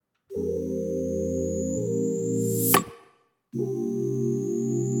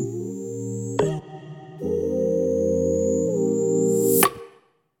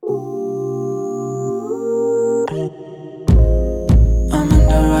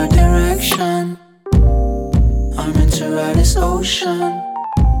ocean,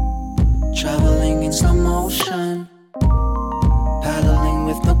 traveling in slow motion, paddling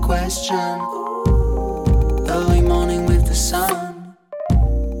with no question, early morning with the sun,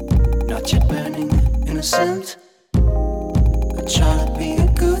 not yet burning, innocent. I try to be a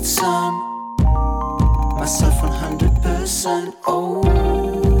good son, myself 100%. Oh,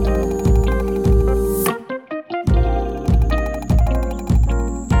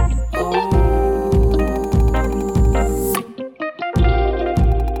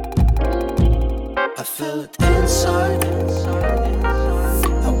 I feel it inside.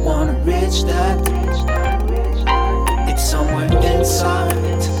 I wanna reach that. It's somewhere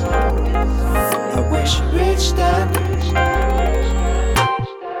inside. I wish I reached that.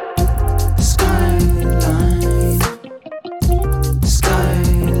 Skyline,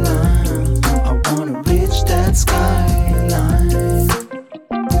 skyline. I wanna reach that skyline.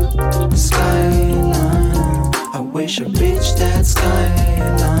 Skyline. I wish I reached that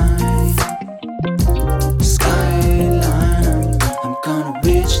skyline. Skyline, I'm gonna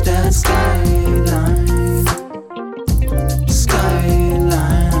reach that skyline.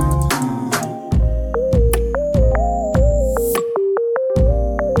 Skyline.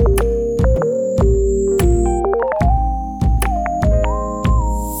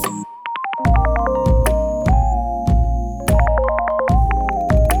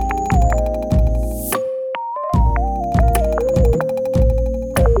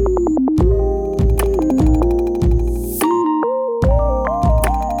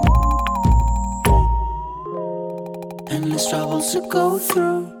 Endless troubles to go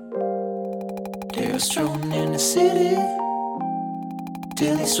through. They are strewn in the city.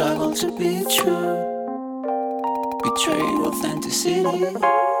 Daily struggle to be true. Betrayed authenticity.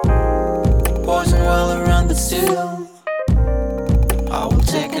 Poison well around but still I will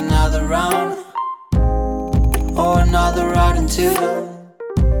take another round or another ride until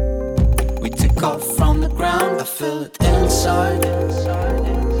we take off from the ground. I feel it inside.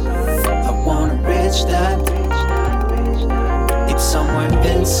 I wanna reach that. It's somewhere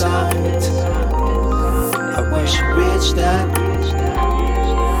inside. I wish I reached that.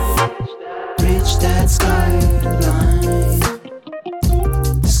 Reach that skyline.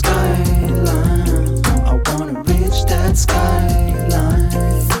 Skyline. I wanna reach that skyline.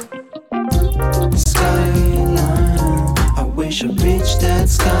 Skyline. I wish I reached that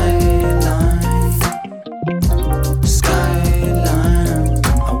skyline. Skyline.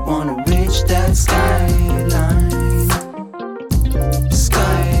 I wanna reach that skyline.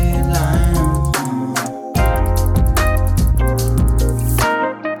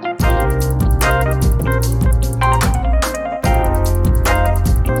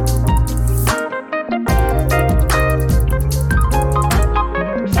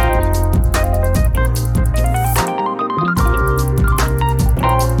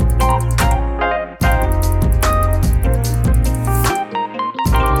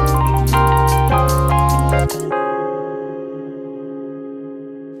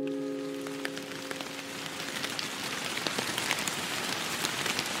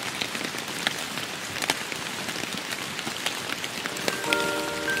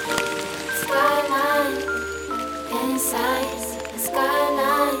 Inside, see a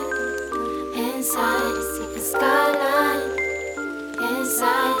skyline. Inside, see a skyline.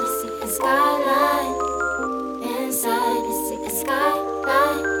 Inside, see a skyline. Inside, see a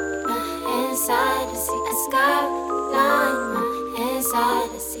skyline. Inside, see a skyline.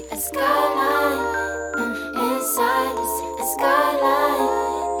 Inside, see a skyline. Inside, see a skyline.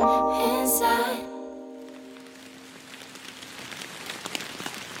 Inside.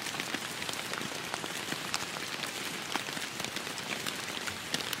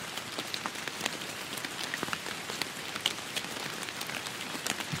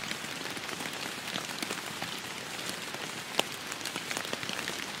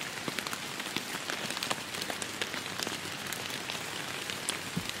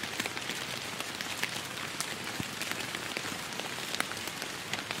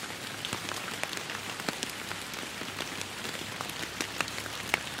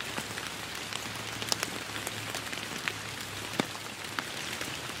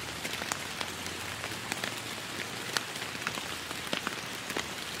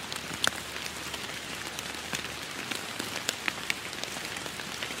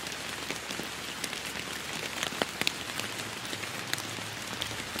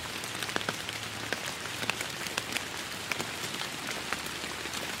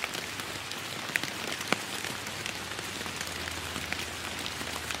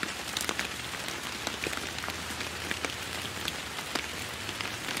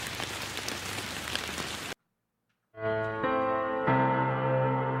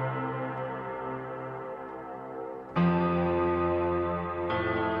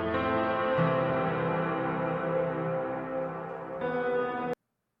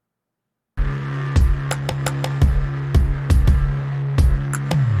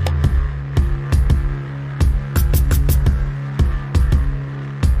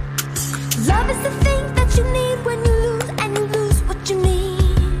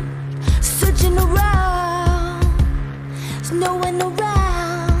 no one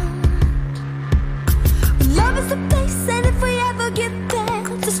around. Love is the place, and if we ever get there,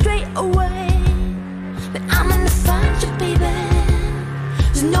 it's straight away. But I'm gonna find you, baby.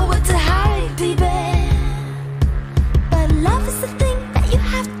 There's nowhere to hide, baby. But love is the thing that you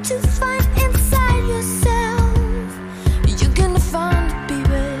have to find inside yourself. You're gonna find it,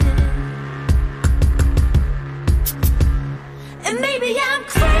 baby. And maybe I'm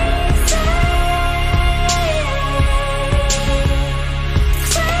crazy.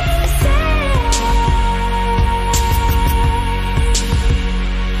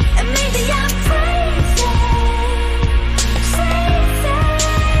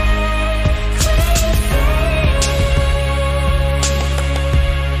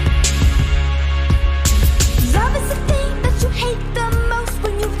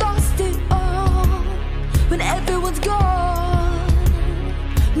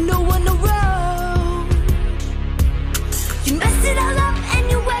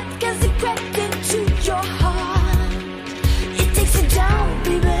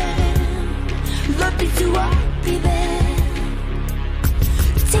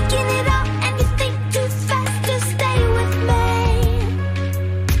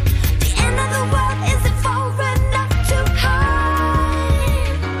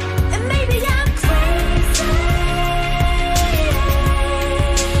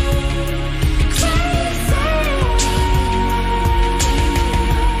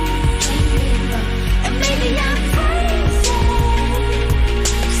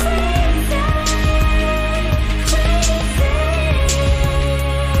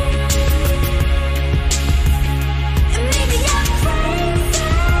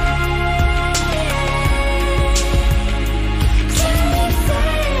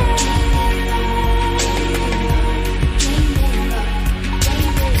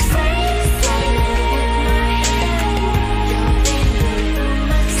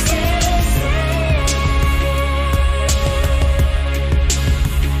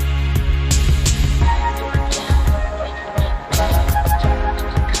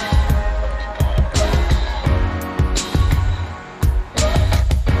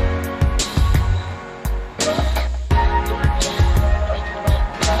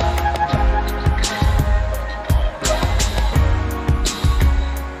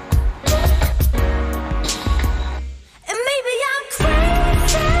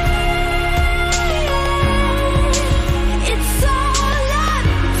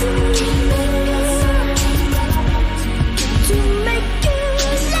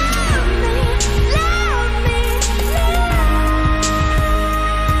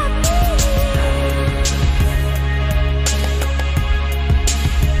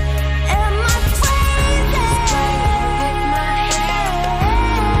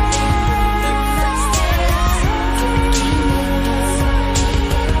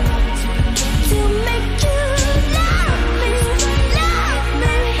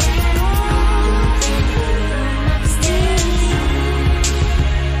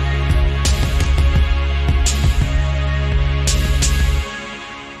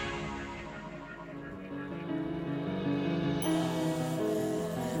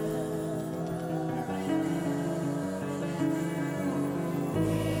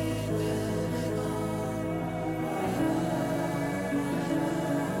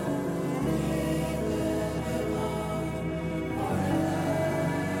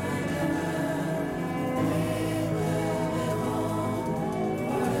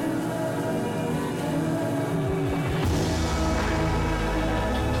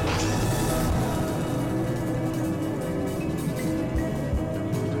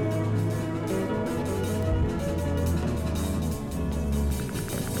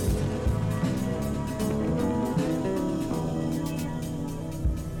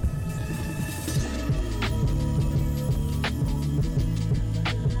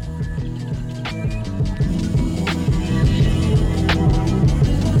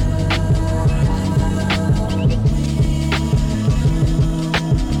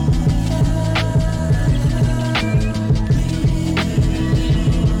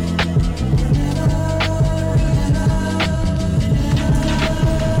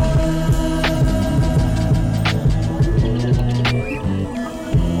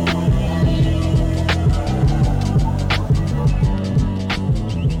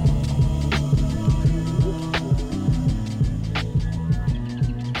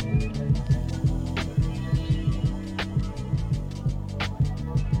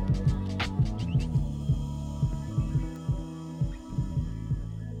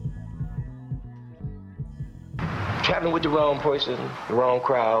 Traveling with the wrong person, the wrong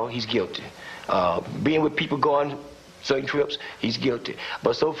crowd, he's guilty. Being with people going certain trips, he's guilty.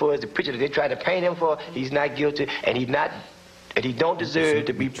 But so far as the picture that they try to paint him for, he's not guilty, and he don't deserve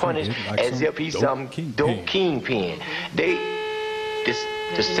to be punished as if he's some dope kingpin.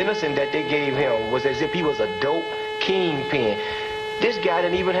 The sentencing that they gave him was as if he was a dope kingpin. This guy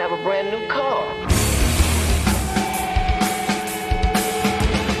didn't even have a brand new car.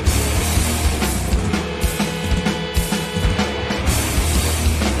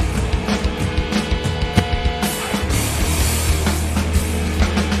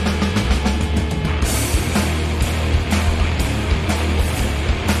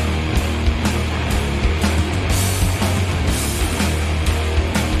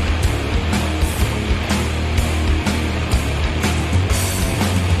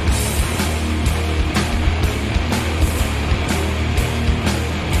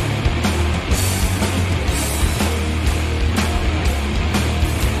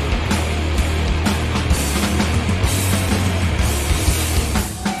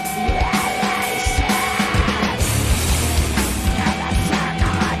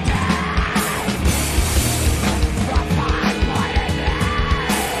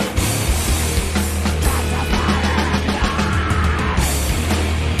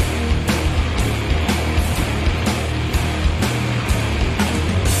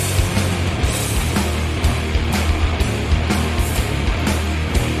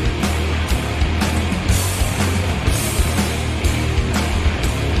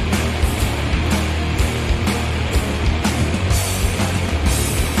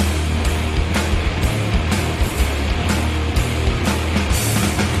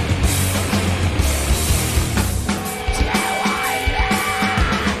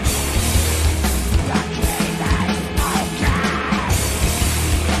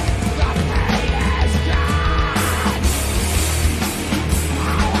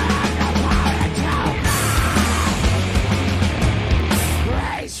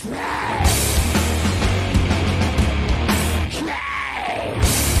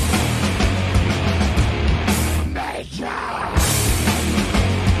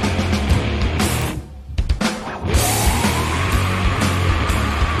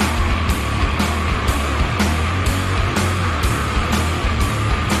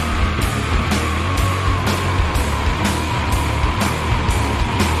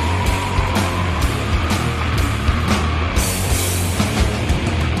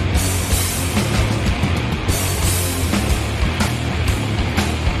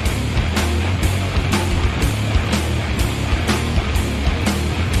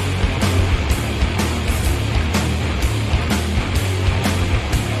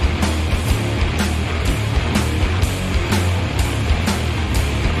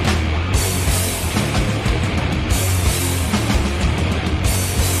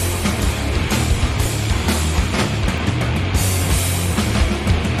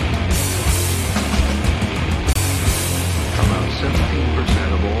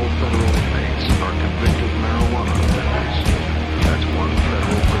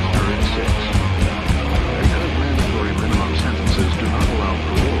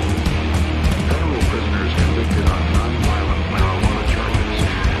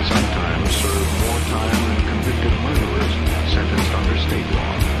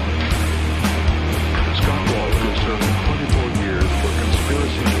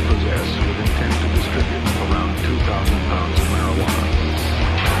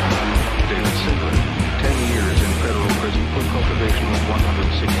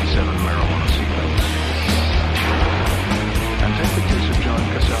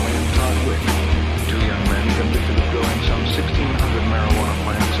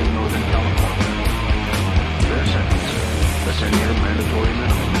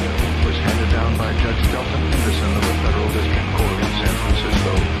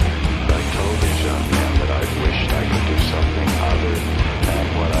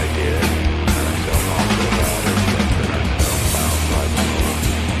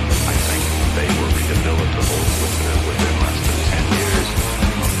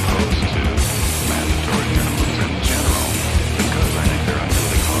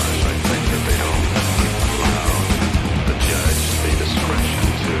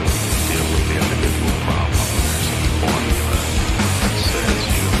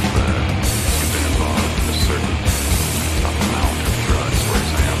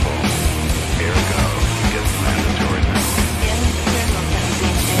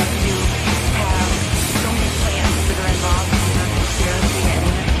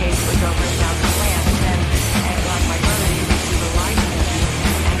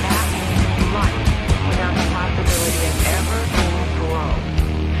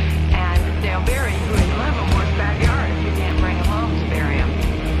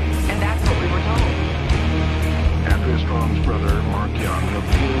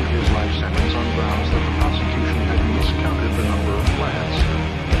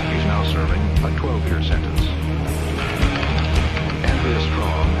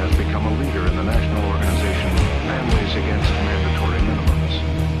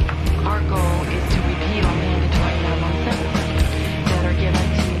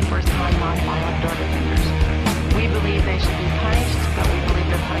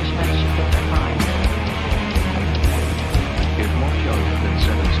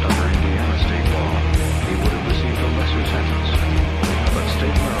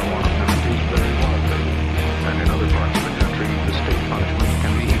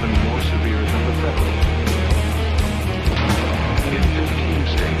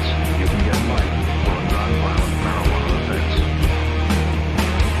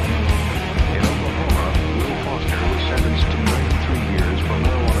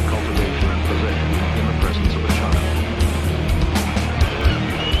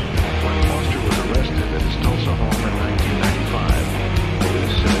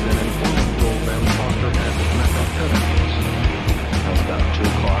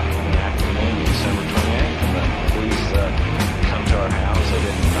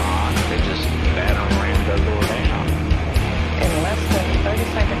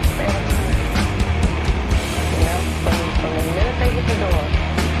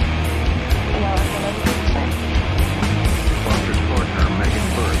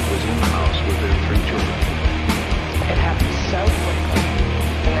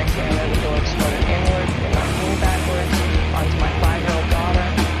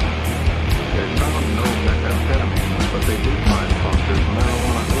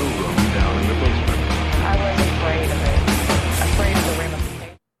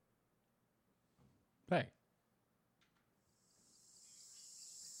 Hey.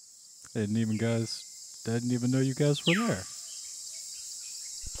 Didn't even know you guys were there. I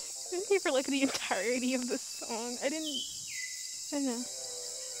didn't hear for like the entirety of the song. I don't know.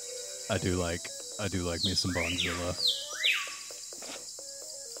 I do like me some Bongzilla.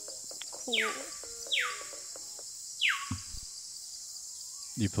 Cool.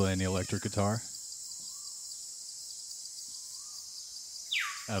 You play any electric guitar?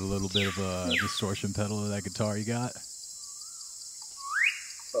 Add a little bit of a distortion pedal to that guitar you got?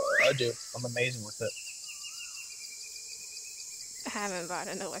 I do. I'm amazing with it. I haven't bought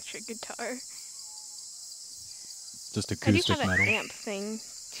an electric guitar. Just acoustic I do have metal? an amp thing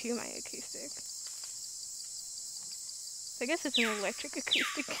to my acoustic. So I guess it's an electric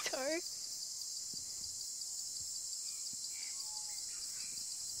acoustic guitar.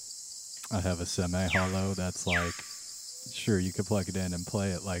 I have a semi-hollow that's like, sure, you could plug it in and play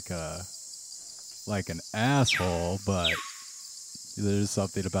it like an asshole, but there's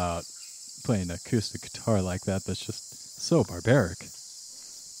something about playing an acoustic guitar like that that's just so barbaric. I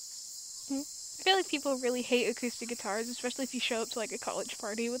feel like people really hate acoustic guitars, especially if you show up to like a college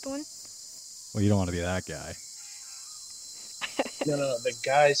party with one. Well, you don't want to be that guy. No. The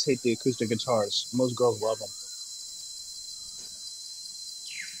guys hate the acoustic guitars. Most girls love them.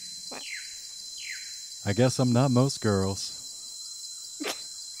 What? I guess I'm not most girls.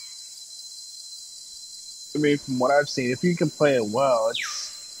 I mean, from what I've seen, if you can play it well,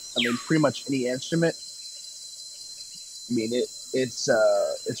 pretty much any instrument. I mean, it's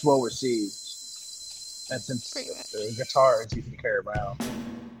well received. And since the guitar is easy to carry around.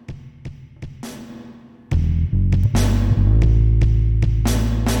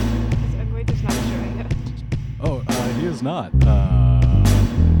 Is Ugly just not showing up? Oh, he is not.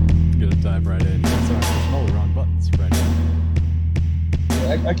 I'm gonna dive right in. Sorry, I'm pushing all the wrong buttons right now.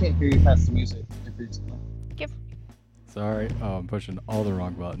 Yeah, I can't hear you past the music. Yep. Sorry, I'm pushing all the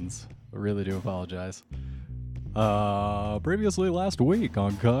wrong buttons. I really do apologize. Previously last week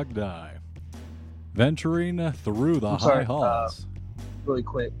on Cogdi, venturing through the high halls. Really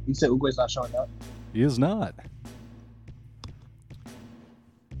quick, you said Uguay's not showing up? He is not.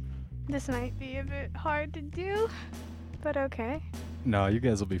 This might be a bit hard to do, but okay. No, you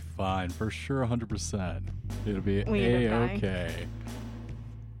guys will be fine. For sure, 100%. It'll be A-okay.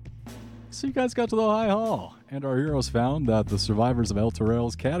 So you guys got to the High Hall, and our heroes found that the survivors of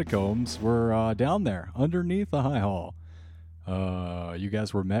Elturel's catacombs were down there, underneath the High Hall. You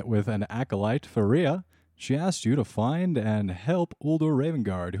guys were met with an acolyte, Faria. She asked you to find and help Uldur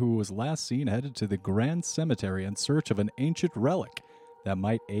Ravengard, who was last seen headed to the Grand Cemetery in search of an ancient relic that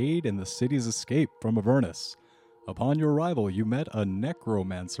might aid in the city's escape from Avernus. Upon your arrival, you met a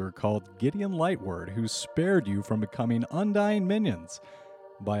necromancer called Gideon Lightward, who spared you from becoming undying minions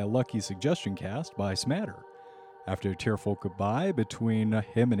by a lucky suggestion cast by Smatter. After a tearful goodbye between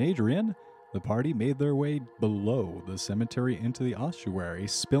him and Adrian, the party made their way below the cemetery into the ossuary,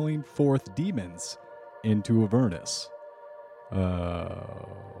 spilling forth demons into Avernus.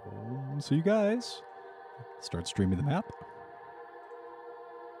 So you guys start streaming the map.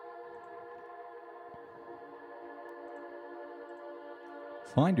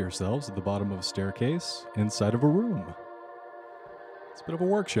 Find yourselves at the bottom of a staircase inside of a room. It's a bit of a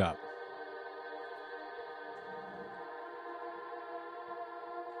workshop.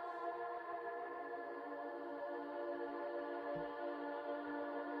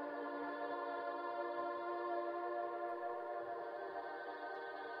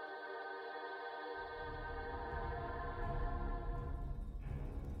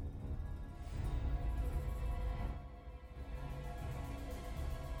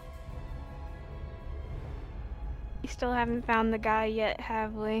 We still haven't found the guy yet,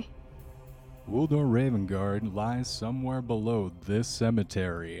 have we? Uldur Ravengard lies somewhere below this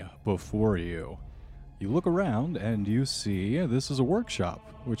cemetery before you. You look around and you see this is a workshop,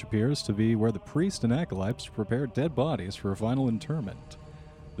 which appears to be where the priest and acolytes prepare dead bodies for a final interment.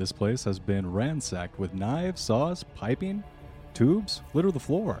 This place has been ransacked with knives, saws, piping, tubes litter the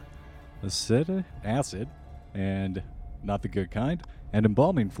floor. Acid, and not the good kind, and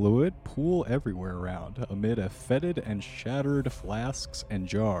embalming fluid pool everywhere around, amid a fetid and shattered flasks and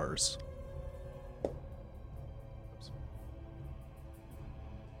jars.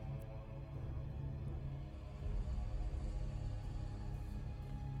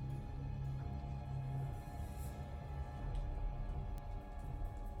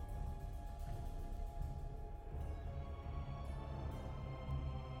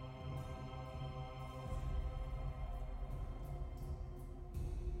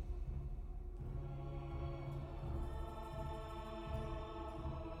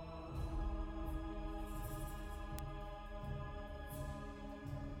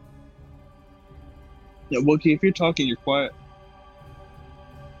 Yeah, Wookie, if you're talking, you're quiet.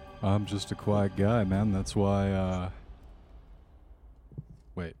 I'm just a quiet guy, man. That's why,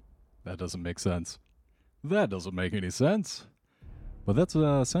 Wait, that doesn't make sense. That doesn't make any sense. But that's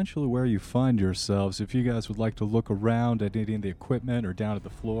essentially where you find yourselves. If you guys would like to look around at any of the equipment or down at the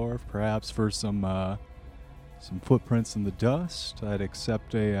floor, perhaps for some footprints in the dust, I'd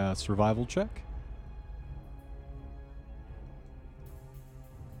accept a survival check.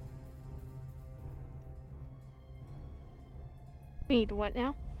 Need what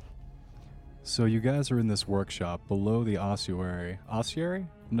now? So you guys are in this workshop below the ossuary. Ossuary?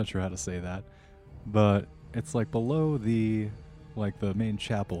 I'm not sure how to say that. But it's like below the main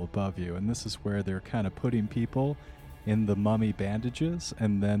chapel above you, and this is where they're kind of putting people in the mummy bandages,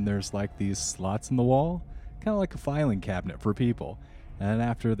 and then there's like these slots in the wall, kind of like a filing cabinet for people. And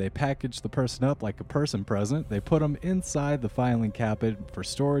after they package the person up like a person present, they put them inside the filing cabinet for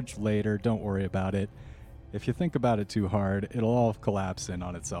storage later. Don't worry about it. If you think about it too hard, it'll all collapse in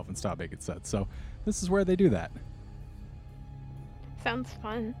on itself and stop making sense. So this is where they do that. Sounds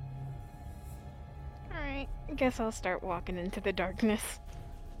fun. Alright, I guess I'll start walking into the darkness.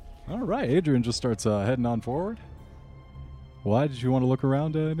 All right, Adrian just starts heading on forward. Why did you want to look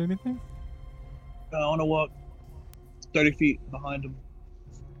around at anything? I want to walk 30 feet behind him.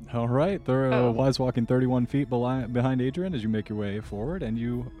 All right, they're wise walking 31 feet behind Adrian as you make your way forward, and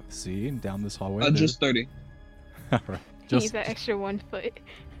you see down this hallway. Just 30. All right, Need that extra 1 foot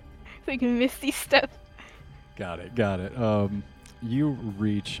so you can misty step. Got it. You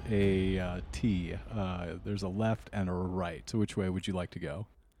reach a T. There's a left and a right. So which way would you like to go?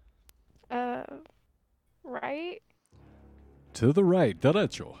 Right? To the right,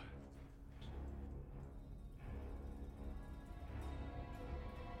 derecho.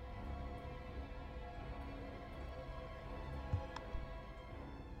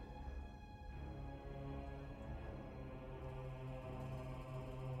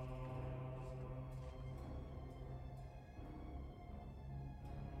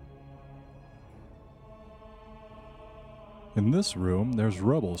 In this room, there's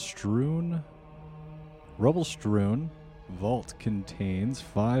rubble strewn. Vault contains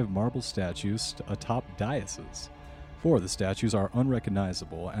 5 marble statues atop daises. 4 of the statues are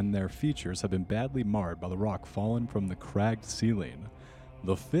unrecognizable, and their features have been badly marred by the rock fallen from the cragged ceiling.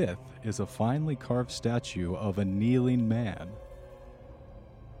 The 5th is a finely carved statue of a kneeling man.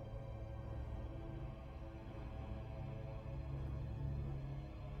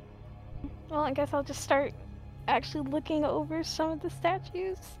 Well, I guess I'll just start actually looking over some of the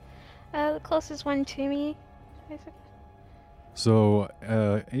statues. The closest one to me. So,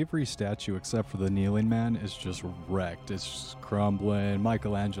 Avery's statue, except for the kneeling man, is just wrecked. It's just crumbling.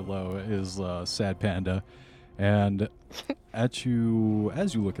 Michelangelo is sad panda. And as you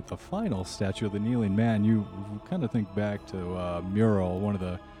look at the final statue of the kneeling man, you kind of think back to mural, one of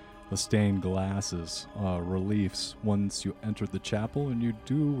the stained glasses reliefs once you entered the chapel, and you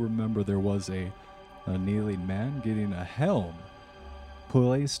do remember there was a kneeling man getting a helm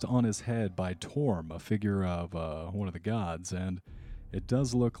placed on his head by Torm, a figure of one of the gods, and it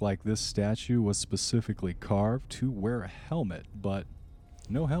does look like this statue was specifically carved to wear a helmet, but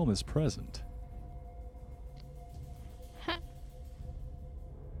no helm is present.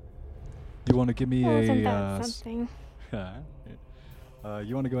 You want to give me Isn't that something?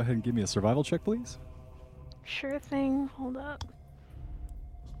 You want to go ahead and give me a survival check, please? Sure thing. Hold up.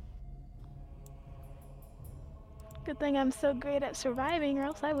 Good thing I'm so great at surviving, or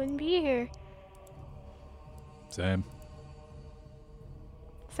else I wouldn't be here. Same.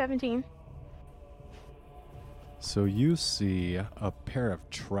 17. So you see a pair of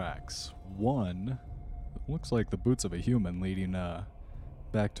tracks. One looks like the boots of a human leading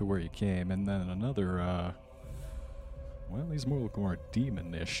back to where you came, and then another, well, these look more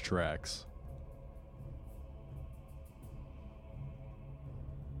demonish tracks.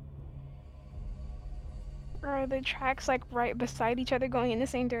 Are the tracks like right beside each other going in the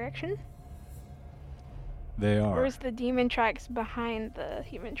same direction? They are. Or is the demon tracks behind the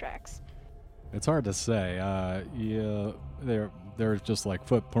human tracks? It's hard to say. Yeah, they're just like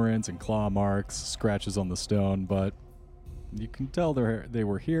footprints and claw marks, scratches on the stone, but you can tell they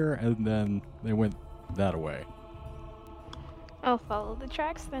were here and then they went that way. I'll follow the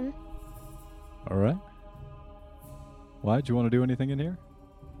tracks then. All right. Why? Do you want to do anything in here?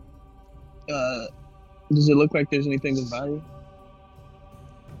 Does it look like there's anything of value?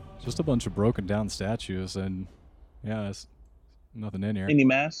 Just a bunch of broken down statues, and yeah, there's nothing in here. Any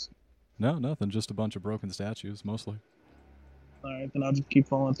mass? No, nothing. Just a bunch of broken statues, mostly. All right, then I'll just keep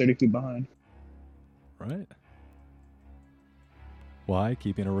falling 30 feet behind. Right. Why?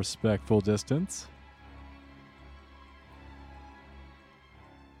 Keeping a respectful distance?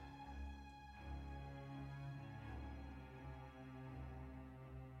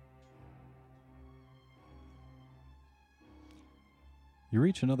 You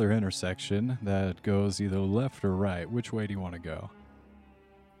reach another intersection that goes either left or right. Which way do you want to go?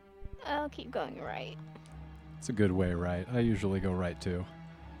 I'll keep going right. It's a good way, right? I usually go right too.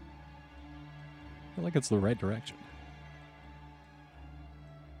 I feel like it's the right direction.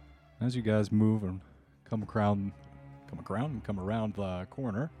 As you guys move and come around the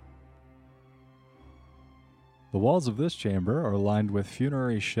corner, the walls of this chamber are lined with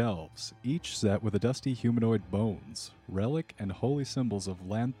funerary shelves, each set with a dusty humanoid bones. Relic and holy symbols of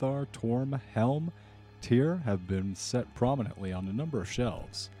Lanthar, Torm, Helm, Tyr have been set prominently on a number of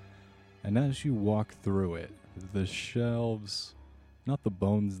shelves. And as you walk through it, the shelves, not the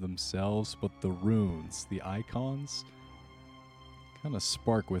bones themselves, but the runes, the icons, kind of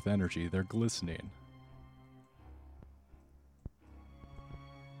spark with energy. They're glistening.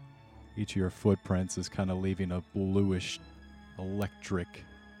 Each of your footprints is kind of leaving a bluish, electric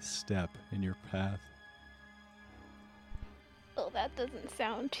step in your path. Oh, that doesn't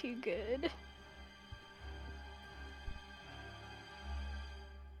sound too good.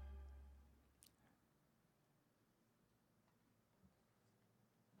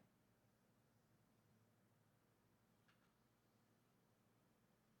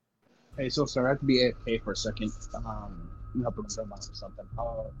 Hey, so sorry, I have to be AFK for a second. I'm helping someone or something.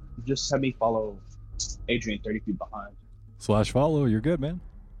 Just have me follow Adrian 30 feet behind. /follow, you're good, man.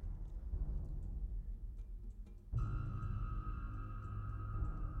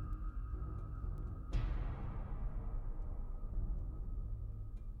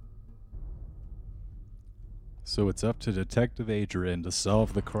 So it's up to Detective Adrian to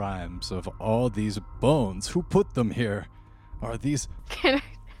solve the crimes of all these bones. Who put them here? Are these...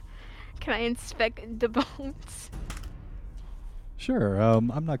 Can I inspect the bones? Sure, I'm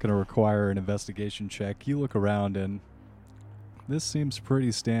not going to require an investigation check. You look around and this seems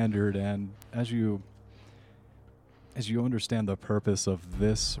pretty standard, and as you understand the purpose of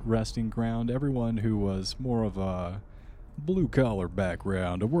this resting ground, everyone who was more of a blue-collar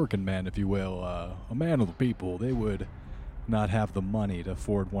background, a working man, if you will, a man of the people, they would not have the money to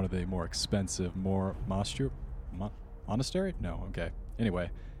afford one of the more expensive, monastery? No, okay. Anyway,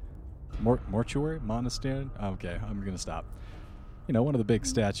 mortuary? Monastery? Okay, I'm going to stop. You know, one of the big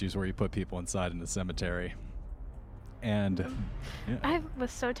statues where you put people inside in the cemetery. And yeah. I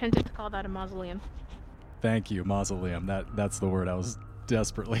was so tempted to call that a mausoleum. Thank you, mausoleum. That's the word I was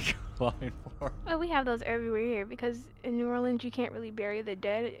desperately calling for. Well, we have those everywhere here because in New Orleans you can't really bury the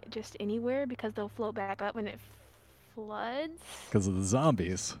dead just anywhere because they'll float back up when it floods. Because of the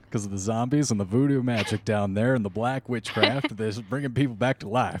zombies. Because of the zombies and the voodoo magic down there and the black witchcraft. They're just bringing people back to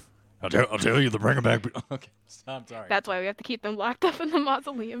life. I'll tell you, they're bringing back... Okay, I'm sorry. That's why we have to keep them locked up in the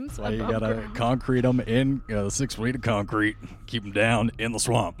mausoleums. That's why you gotta concrete them in 6 feet of concrete. Keep them down in the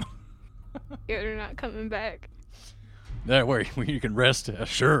swamp. Yeah, they're not coming back. That way you can rest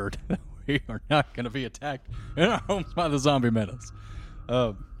assured that we are not going to be attacked in our homes by the zombie menace.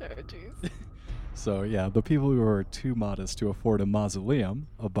 Oh, jeez. So, yeah, the people who are too modest to afford a mausoleum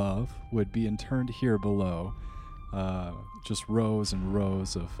above would be interned here below. Just rows and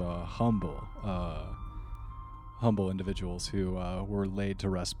rows of humble individuals who were laid to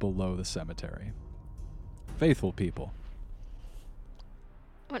rest below the cemetery. Faithful people.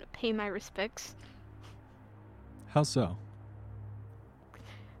 I want to pay my respects. How so?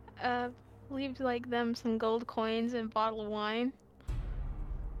 Leave like them some gold coins and a bottle of wine.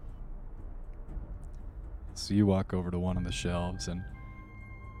 So you walk over to one of the shelves and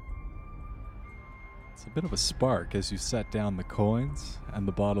it's a bit of a spark as you set down the coins and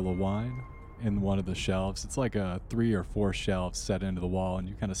the bottle of wine in one of the shelves. It's like 3 or 4 shelves set into the wall, and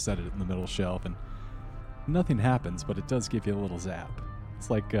you kind of set it in the middle shelf, and nothing happens, but it does give you a little zap. It's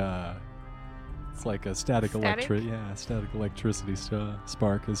like a static electricity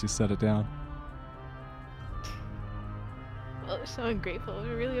spark as you set it down. Well, they're so ungrateful.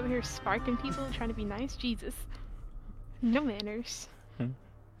 We're really over here sparking people, trying to be nice. Jesus. No manners.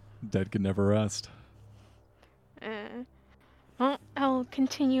 Dead can never rest. Well, I'll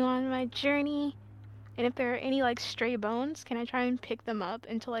continue on my journey. And if there are any, like, stray bones, can I try and pick them up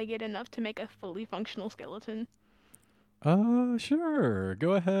until I get enough to make a fully functional skeleton? Sure.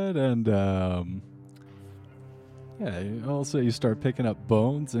 Go ahead and, I'll say you start picking up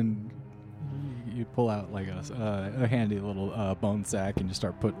bones and you pull out, like, a handy little bone sack and you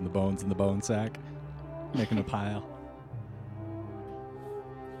start putting the bones in the bone sack, making a pile.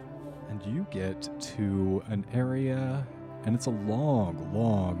 And you get to an area, and it's a long,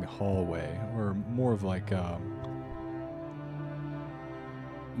 long hallway, or more of like a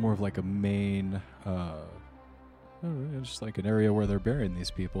main, just like an area where they're burying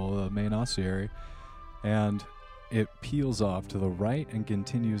these people, the main ossuary. And it peels off to the right and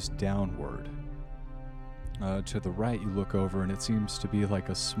continues downward. To the right, you look over, and it seems to be like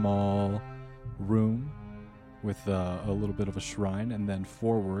a small room with a little bit of a shrine, and then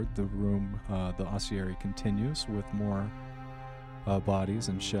forward, the room, the ossuary continues with more bodies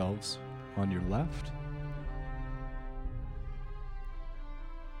and shelves on your left.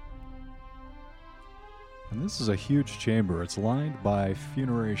 And this is a huge chamber. It's lined by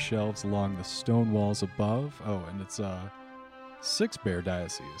funerary shelves along the stone walls above. Oh, and it's 6 bear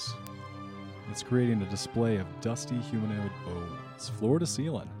diocese. It's creating a display of dusty humanoid bones, floor to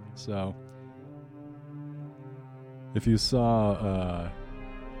ceiling. So, if you saw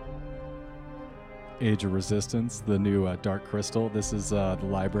Age of Resistance, the new Dark Crystal, this is the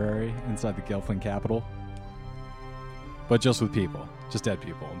library inside the Gelfling capital. But just with people. Just dead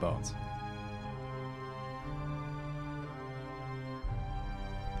people and bones.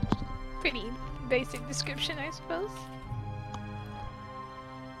 Pretty basic description, I suppose.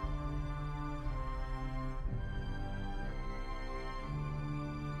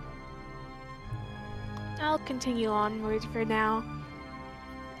 I'll continue onwards for now.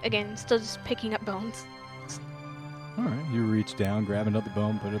 Again, still just picking up bones. Alright, you reach down, grab another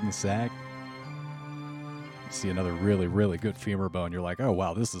bone, put it in the sack. You see another really, really good femur bone. You're like, oh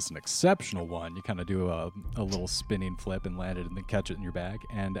wow, this is an exceptional one. You kind of do a little spinning flip and land it and then catch it in your bag.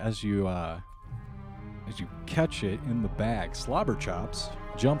 And as you catch it in the bag, Slobberchops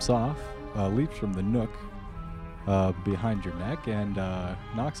jumps off, leaps from the nook behind your neck, and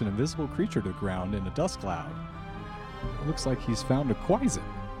knocks an invisible creature to the ground in a dust cloud. It looks like he's found a Quasit.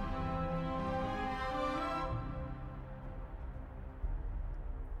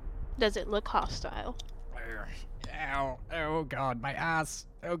 Does it look hostile? Ow, oh god, my ass.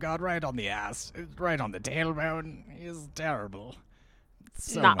 Oh god, right on the ass. Right on the tailbone. He's terrible.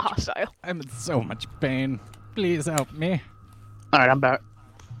 So Not much, hostile. I'm in so much pain. Please help me. Alright, I'm back.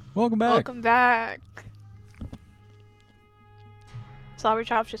 Welcome back. Welcome back.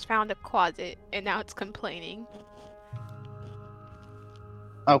 Slobberchops just found a closet, and now it's complaining.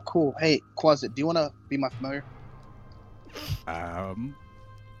 Oh, cool. Hey, Quasit, do you want to be my familiar?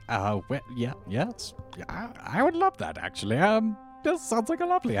 Well, yes. I would love that, actually. This sounds like a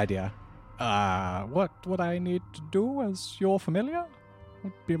lovely idea. What would I need to do as your familiar?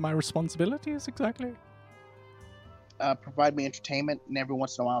 Would be my responsibilities, exactly? Provide me entertainment, and every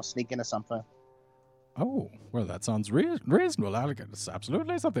once in a while sneak into something. Oh, well, that sounds reasonable. It's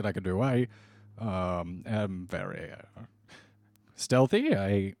absolutely something I can do. I am very stealthy.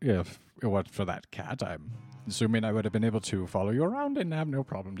 If it weren't for that cat, I'm assuming I would have been able to follow you around and have no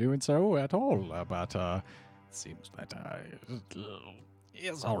problem doing so at all. But it seems that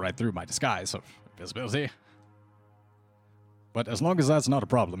is all right through my disguise of invisibility. But as long as that's not a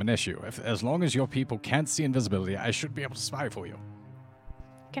problem, an issue, as long as your people can't see invisibility, I should be able to spy for you.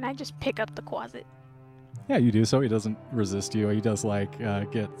 Can I just pick up the closet? Yeah, you do so. He doesn't resist you. He does,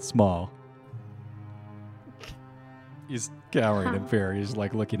 get small. He's cowering in fear. He's,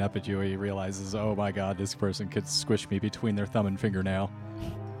 looking up at you. He realizes, oh my god, this person could squish me between their thumb and fingernail.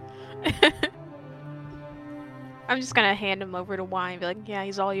 I'm just gonna hand him over to Wine and be like, yeah,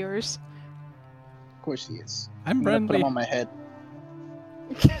 he's all yours. Of course he is. I'm gonna put friendly. him on my head.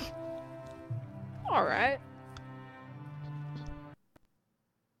 Alright.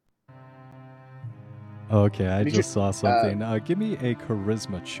 Okay, I Did just you- saw something. Give me a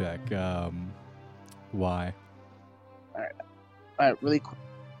charisma check. Why? Really quick.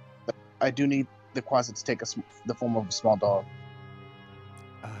 I do need the Quasit to take the form of a small dog.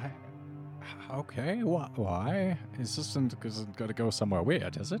 Okay, why? Is this going to go somewhere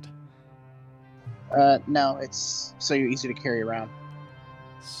weird, is it? No, it's so you're easy to carry around.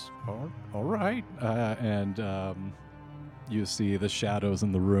 All right. You see the shadows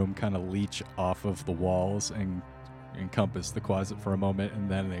in the room kind of leech off of the walls and encompass the Quasit for a moment, and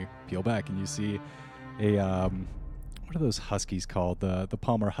then they peel back, and you see a what are those huskies called? The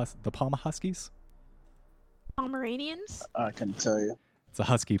Palmer Huskies? Pomeranians? I can tell you. It's a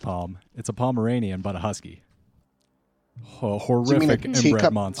husky palm. It's a Pomeranian, but a husky. Do you mean a Horrific inbred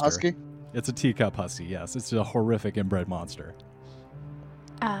teacup monster. husky? It's a teacup husky. Yes, it's a horrific inbred monster.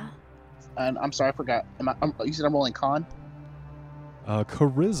 And I'm sorry, I forgot. You said I'm rolling con?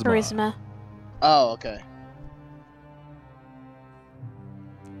 Charisma. Charisma. Oh, okay.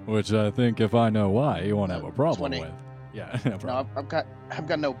 Which I think, if I know why, you won't have a problem 20. with. Yeah, no No, problem. I've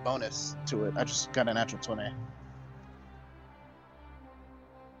got no bonus to it. I just got a natural 20.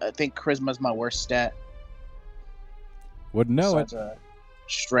 I think charisma's my worst stat. Wouldn't know it. besides,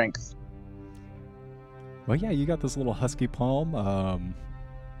 strength. Well, yeah, you got this little husky palm.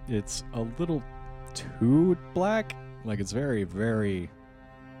 It's a little too black. Like, it's very, very...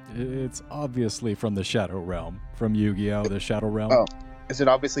 It's obviously from the Shadow Realm. From Yu-Gi-Oh! The Shadow Realm. Oh, is it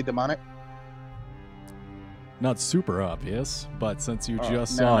obviously demonic? Not super obvious, but since you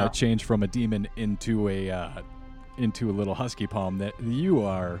just saw it change from a demon into a little husky palm, that you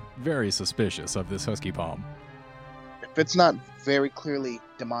are very suspicious of this husky palm. If it's not very clearly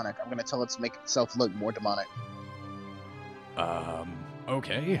demonic, I'm gonna tell it to make itself look more demonic.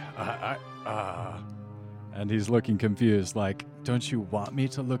 Okay. And he's looking confused, like, don't you want me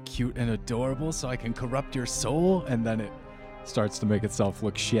to look cute and adorable so I can corrupt your soul? And then it starts to make itself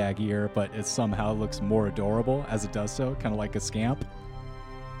look shaggier, but it somehow looks more adorable as it does so, kind of like a scamp.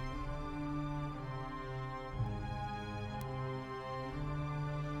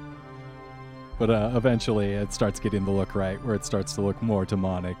 But eventually it starts getting the look right, where it starts to look more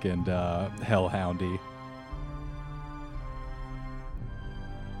demonic and hellhoundy.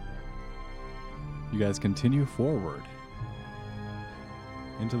 You guys continue forward.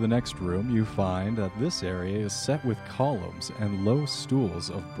 Into the next room, you find that this area is set with columns and low stools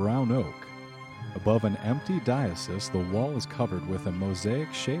of brown oak. Above an empty dais, the wall is covered with a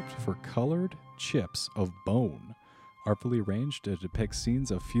mosaic shaped for colored chips of bone, artfully arranged to depict scenes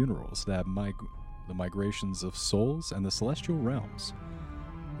of funerals that the migrations of souls and the celestial realms.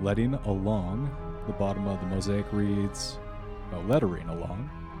 Lettering along the bottom of the mosaic reads, lettering along,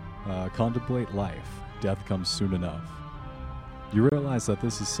 contemplate life, death comes soon enough. You realize that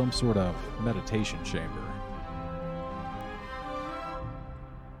this is some sort of meditation chamber.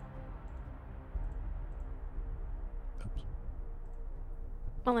 Oops.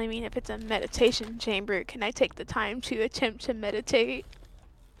 Well, I mean, if it's a meditation chamber, can I take the time to attempt to meditate?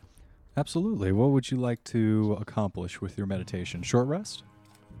 Absolutely. What would you like to accomplish with your meditation? Short rest?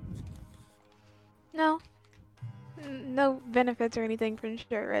 No. No benefits or anything from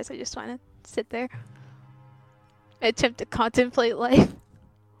short rest. I just want to sit there. Attempt to contemplate life.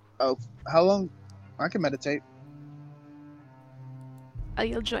 Oh, how long? I can meditate. Oh,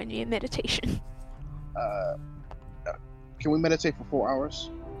 you'll join me in meditation. Can we meditate for 4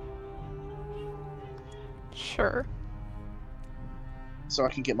 hours? Sure. So I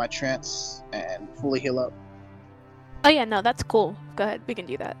can get my trance and fully heal up? Oh yeah, no, that's cool. Go ahead, we can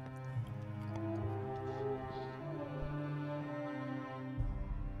do that.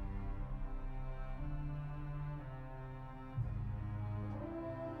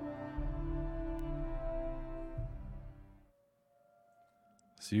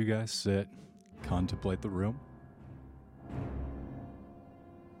 So you guys sit, contemplate the room.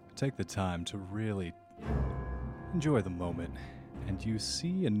 Take the time to really enjoy the moment, and you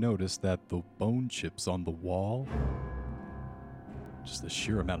see and notice that the bone chips on the wall, just the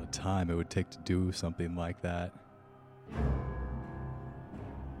sheer amount of time it would take to do something like that.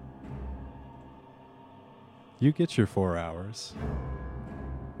 You get your 4 hours.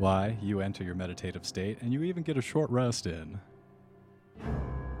 Why? You enter your meditative state, and you even get a short rest in.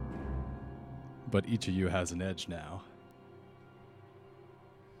 But each of you has an edge now.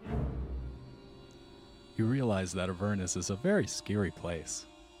 You realize that Avernus is a very scary place.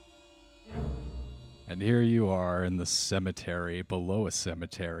 And here you are in the cemetery, below a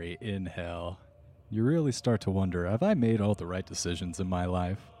cemetery, in hell. You really start to wonder, have I made all the right decisions in my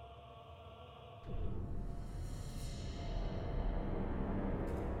life?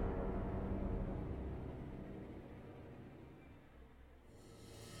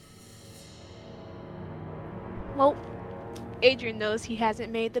 Well, Adrian knows he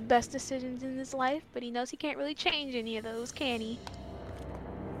hasn't made the best decisions in his life, but he knows he can't really change any of those, can he?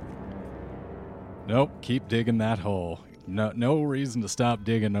 Nope, keep digging that hole. No reason to stop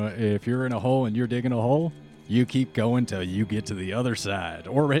digging. If you're in a hole and you're digging a hole, you keep going till you get to the other side,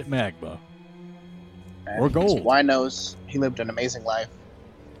 or hit magma. Or gold. Why knows he lived an amazing life.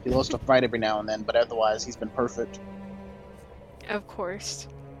 He lost a fight every now and then, but otherwise he's been perfect. Of course.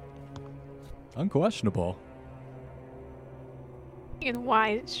 Unquestionable. And why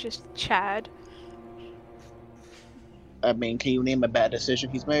it's just Chad. I mean, can you name a bad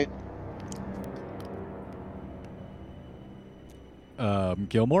decision he's made?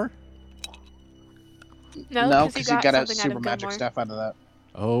 Gilmore? No, because he got a something out super of magic Gilmore. stuff out of that.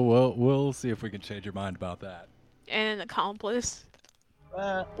 Oh, well, we'll see if we can change your mind about that. And an accomplice.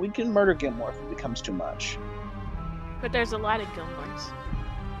 We can murder Gilmore if it becomes too much. But there's a lot of Gilmores.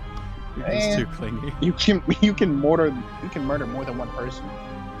 He's too clingy. You can murder more than one person.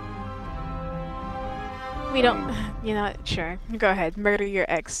 We don't, sure. Go ahead, murder your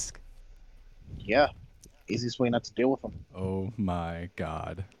ex. Yeah, easiest way not to deal with them. Oh my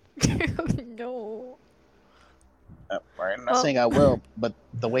god. No. Right. I'm not saying I will, but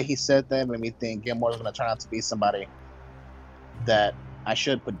the way he said that made me think Gilmore's going to turn out to be somebody that I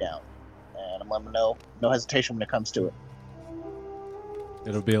should put down. And I'm letting him know, no hesitation when it comes to it.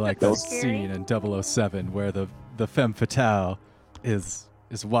 It'll be like that scene in 007 where the femme fatale is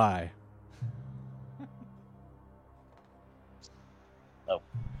Y. Oh.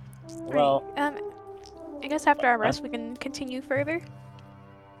 Well. I guess after our rest we can continue further.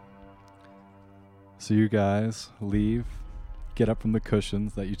 So you guys leave, get up from the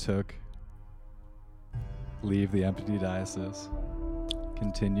cushions that you took, leave the empty diocese,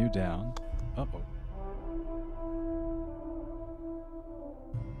 continue down. Uh-oh.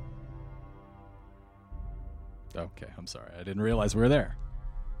 Okay, I'm sorry. I didn't realize we were there.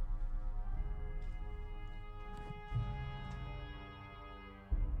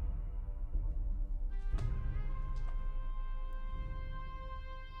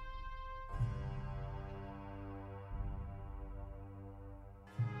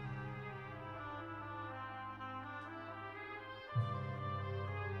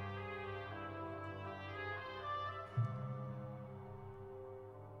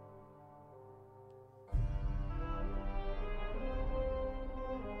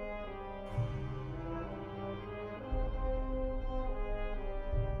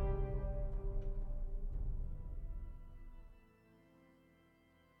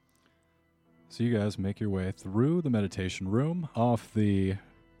 So you guys make your way through the meditation room, off the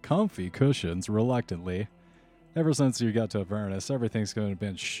comfy cushions, reluctantly. Ever since you got to Avernus, everything's going to have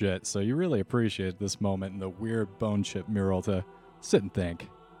been shit, so you really appreciate this moment in the weird bone chip mural to sit and think.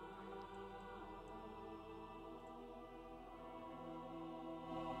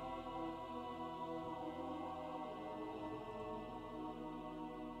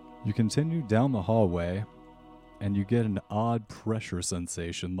 You continue down the hallway, and you get an odd pressure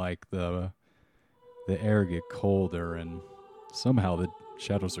sensation, like the air get colder, and somehow the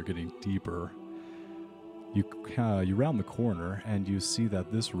shadows are getting deeper. You round the corner, and you see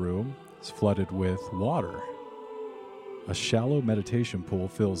that this room is flooded with water. A shallow meditation pool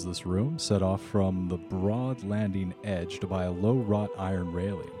fills this room, set off from the broad landing edged by a low wrought iron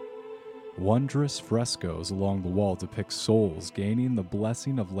railing. Wondrous frescoes along the wall depict souls gaining the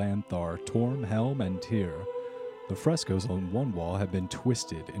blessing of Lanthar, Torm, Helm, and Tyr. The frescoes on one wall have been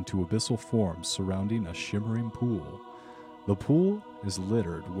twisted into abyssal forms surrounding a shimmering pool. The pool is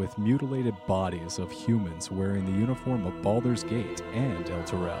littered with mutilated bodies of humans wearing the uniform of Baldur's Gate and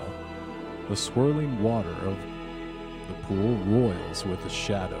Elturel. The swirling water of the pool roils with the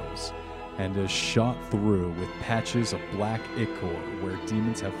shadows and is shot through with patches of black ichor where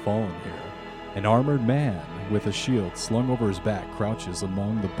demons have fallen here. An armored man with a shield slung over his back crouches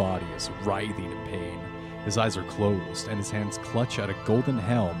among the bodies, writhing in pain. His eyes are closed, and his hands clutch at a golden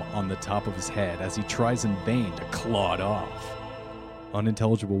helm on the top of his head as he tries in vain to claw it off.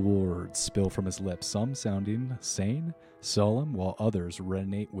 Unintelligible words spill from his lips, some sounding sane, solemn, while others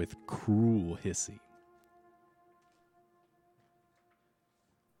resonate with cruel hissing.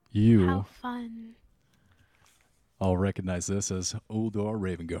 You How fun. all recognize this as Uldor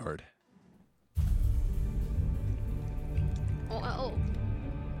Ravengard. Well,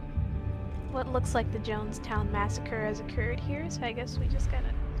 what looks like the Jonestown massacre has occurred here, so I guess we just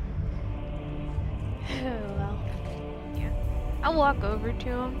gotta... Oh, well. Yeah. I'll walk over to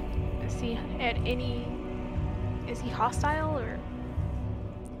him and see at any... Is he hostile, or...?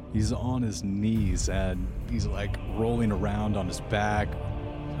 He's on his knees, and he's like rolling around on his back,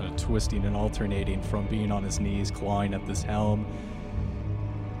 kind of twisting and alternating from being on his knees, clawing at this helm.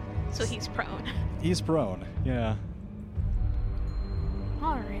 So he's prone. He's prone, yeah.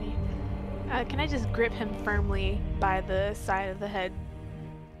 Alrighty. Can I just grip him firmly by the side of the head?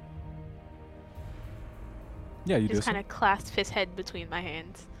 Yeah, you just do kind of clasp his head between my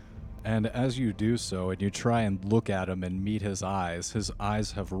hands. And as you do so, and you try and look at him and meet his eyes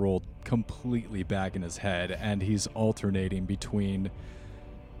have rolled completely back in his head, and he's alternating between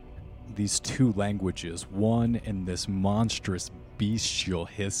these two languages, one in this monstrous bestial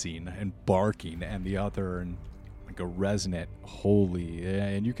hissing and barking, and the other in like a resonant holy,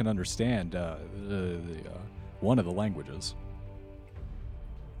 and you can understand one of the languages.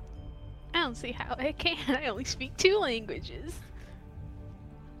 I don't see how I can. I only speak 2 languages.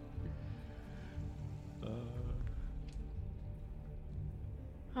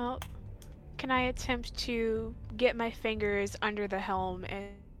 Well, can I attempt to get my fingers under the helm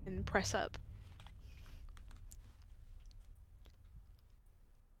and press up?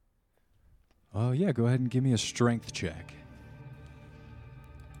 Oh yeah, go ahead and give me a strength check.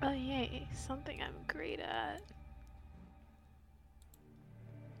 Oh yay, something I'm great at.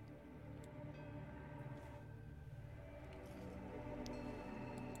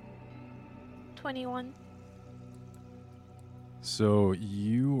 21. So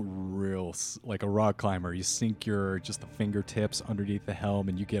you like a rock climber, you sink your just the fingertips underneath the helm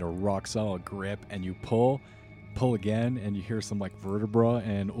and you get a rock solid grip and you pull again and you hear some like vertebra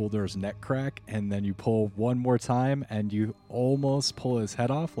and Uldur's neck crack, and then you pull one more time and you almost pull his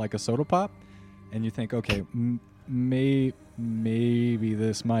head off like a soda pop, and you think, okay, maybe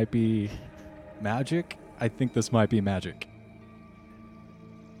this might be magic. I think this might be magic.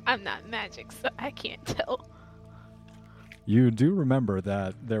 I'm not magic, so I can't tell. You do remember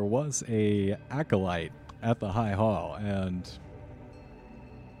that there was a acolyte at the High Hall, and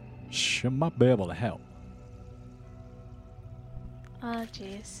she might be able to help. Oh,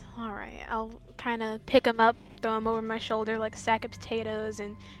 jeez. Alright, I'll kind of pick him up, throw him over my shoulder like a sack of potatoes,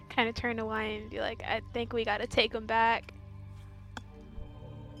 and kind of turn away and be like, I think we gotta take him back.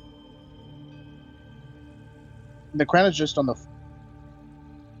 The crown is just on the...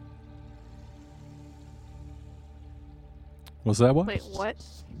 Was that what? Wait, what?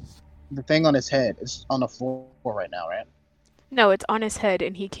 The thing on his head is on the floor right now, right? No, it's on his head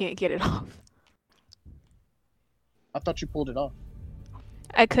and he can't get it off. I thought you pulled it off.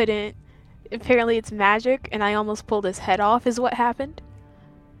 I couldn't. Apparently it's magic, and I almost pulled his head off is what happened.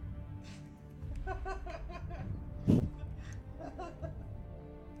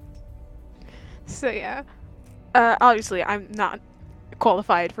 So yeah. Obviously I'm not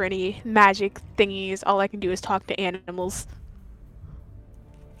qualified for any magic thingies. All I can do is talk to animals.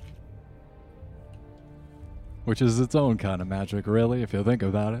 Which is its own kind of magic, really, if you think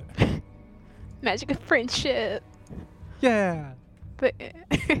about it. Magic of friendship. Yeah. But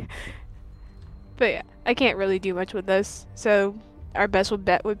yeah, I can't really do much with this. So our best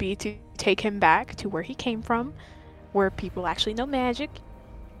bet would be to take him back to where he came from, where people actually know magic.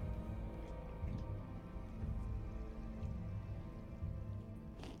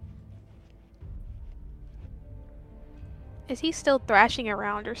 Is he still thrashing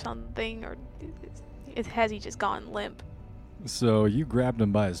around or something, or has he just gone limp? So you grabbed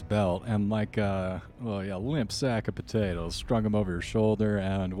him by his belt and like a limp sack of potatoes, strung him over your shoulder,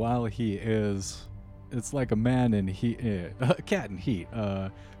 and while he is, it's like a man in heat, a cat in heat,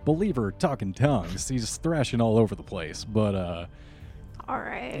 believer talking tongues. He's thrashing all over the place, but all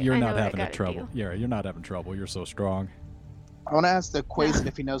right, you're not having trouble. Do. Yeah, you're not having trouble. You're so strong. I want to ask the Quasit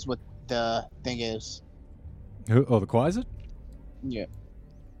if he knows what the thing is. Oh, the Quasit? Yeah.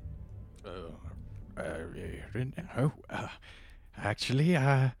 No. Actually,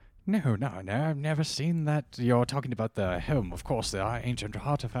 no, I've never seen that. You're talking about the helm, of course, the ancient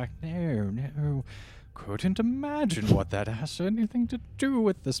artifact. No. Couldn't imagine what that has anything to do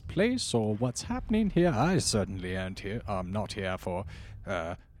with this place or what's happening here. I certainly am not here for,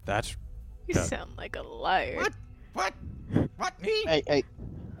 that. You sound like a liar. What? Me? Hey,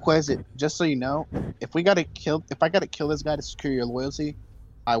 Quasit, just so you know, if I gotta kill this guy to secure your loyalty,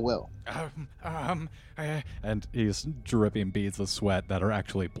 I will. And he's dripping beads of sweat that are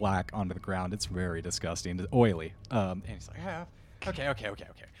actually black onto the ground. It's very disgusting. It's oily. And he's like, Okay.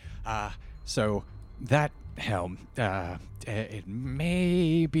 So that helm, it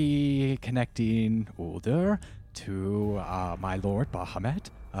may be connecting Uldur to my lord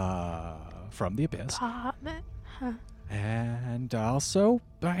Bahamut, from the Abyss. Bahamut? Huh. And also,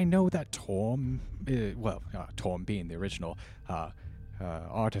 I know that Torm, Torm being the original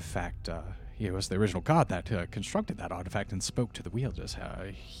artifact, he was the original god that constructed that artifact and spoke to the wielders.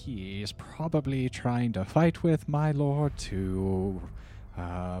 He is probably trying to fight with my lord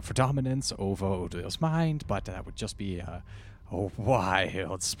for dominance over Uldur's mind, but that would just be a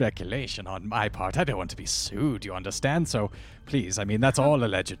wild speculation on my part. I don't want to be sued, you understand? So, please, I mean, that's all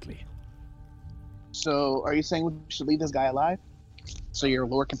allegedly. So, are you saying we should leave this guy alive? So your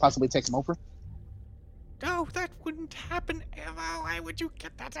lord can possibly take him over? No, that wouldn't happen ever. Why would you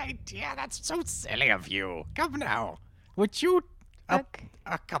get that idea? That's so silly of you. Come now. Would you... Okay.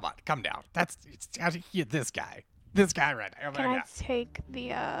 Come on, come down. This guy. This guy right there. Can I take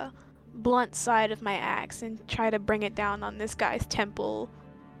the blunt side of my axe and try to bring it down on this guy's temple?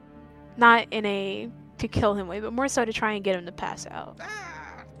 Not in a to kill him way, but more so to try and get him to pass out.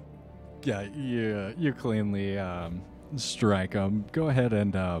 Yeah, you cleanly strike him. Go ahead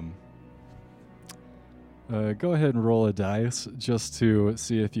and roll a dice just to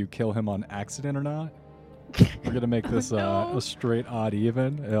see if you kill him on accident or not. We're gonna make this no. a straight odd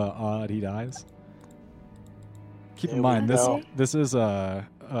even. Odd he dies. Keep in mind this is a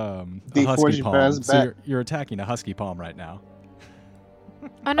husky palm. So you're attacking a husky palm right now.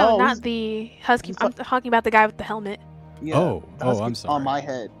 Oh no, not the husky. I'm talking about the guy with the helmet. Yeah, oh, I'm sorry. On my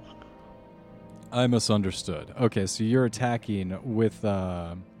head. I misunderstood. Okay, so you're attacking with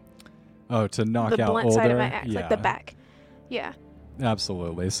a Oh, to knock the out blunt side of Older? my axe, Yeah. like the back. Yeah.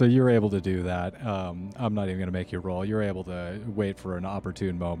 Absolutely. So you're able to do that. I'm not even going to make you roll. You're able to wait for an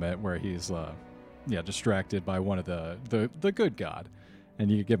opportune moment where he's, distracted by one of the good god,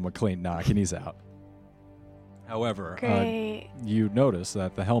 and you give him a clean knock, and he's out. However, you notice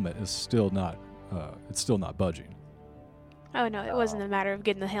that the helmet is still not budging. Oh no, it wasn't a matter of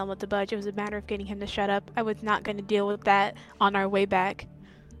getting the helmet to budge. It was a matter of getting him to shut up. I was not going to deal with that on our way back.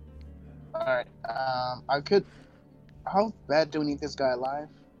 Alright, how bad do we need this guy alive,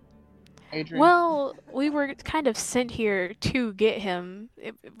 Adrian? Well, we were kind of sent here to get him.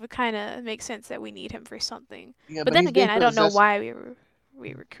 It would kind of make sense that we need him for something. Yeah, but then he's again, being I don't know possessed why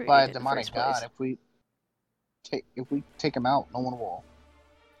we recruited by a in the demonic first place. god. If we take him out, no one will,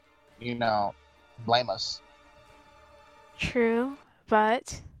 blame us. True,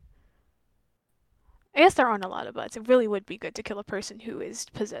 but I guess there aren't a lot of buts. It really would be good to kill a person who is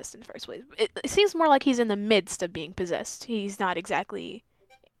possessed in the first place. It seems more like he's in the midst of being possessed. He's not exactly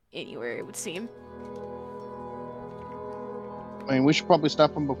anywhere, it would seem. I mean, we should probably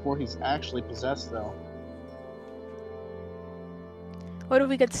stop him before he's actually possessed, though. What if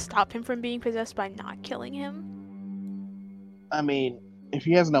we could stop him from being possessed by not killing him? I mean, if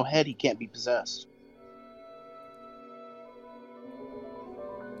he has no head, he can't be possessed.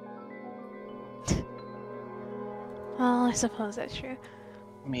 Well, I suppose that's true.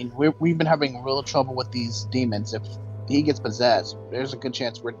 I mean, we've been having real trouble with these demons. If he gets possessed, there's a good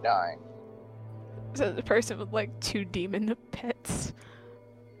chance we're dying. So the person with like 2 demon pets.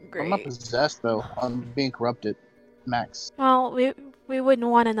 Great. I'm not possessed, though. I'm being corrupted. Max. Well, we wouldn't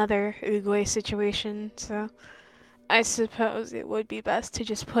want another Uguay situation, so I suppose it would be best to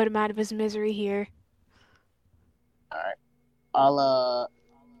just put him out of his misery here. Alright.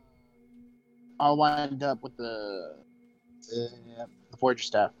 I'll wind up with the Voyager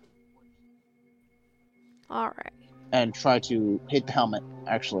staff. Alright. And try to hit the helmet,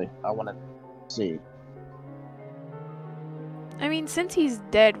 actually. I want to see. I mean, since he's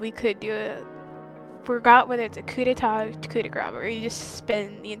dead, we could do it. Forgot whether it's a coup d'etat or coup de grace, where you just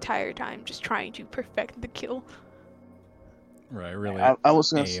spend the entire time just trying to perfect the kill. Right, really. I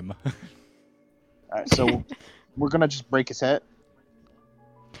was gonna aim. Alright, so we're gonna just break his head.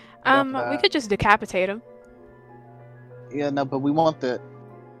 We could just decapitate him. Yeah, no, but we want the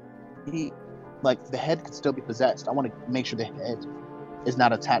head could still be possessed. I want to make sure the head is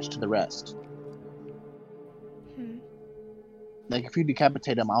not attached to the rest. Like, if you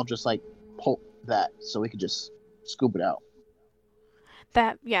decapitate him, I'll just pull that so we could just scoop it out.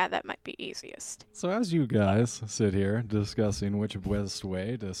 That might be easiest. So as you guys sit here discussing which best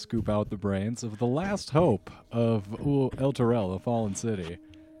way to scoop out the brains of the last hope of Elturel, the fallen city.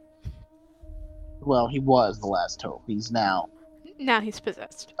 Well, he was the last hope. He's now he's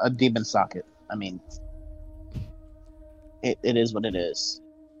possessed. A demon socket. I mean, it is what it is.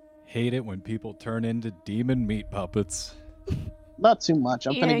 Hate it when people turn into demon meat puppets. Not too much.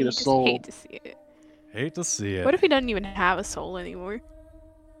 I'm gonna get a soul. Hate to see it. Hate to see it. What if he doesn't even have a soul anymore?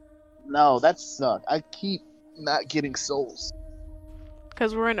 No, that sucks. I keep not getting souls.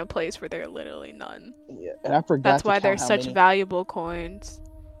 Because we're in a place where there are literally none. Yeah, and I forgot. That's why they're such valuable coins.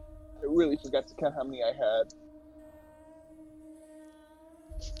 I really forgot to count how many I had.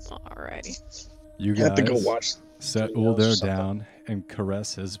 Alrighty. You guys have to go watch. Set Ulder down and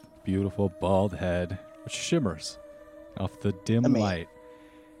caress his beautiful bald head, which shimmers off the dim light.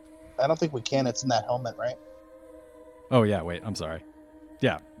 I don't think we can. It's in that helmet, right? Oh, yeah, wait, I'm sorry.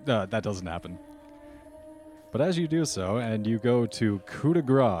 Yeah, that doesn't happen. But as you do so, and you go to Coup de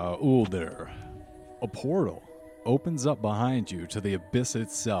Grace Ulder, a portal opens up behind you to the abyss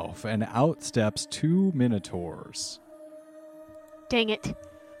itself, and out steps 2 minotaurs. Dang it.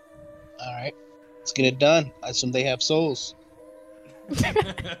 Alright, let's get it done. I assume they have souls.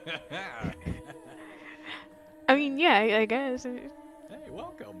 I mean, yeah, I guess. Hey,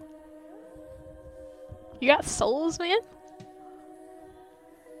 welcome. You got souls, man?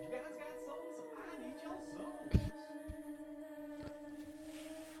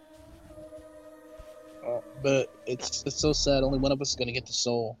 But it's so sad. Only one of us is gonna get the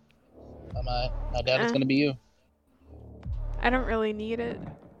soul. My dad is gonna be you. I don't really need it.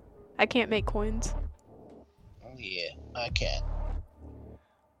 I can't make coins. Oh yeah, I can.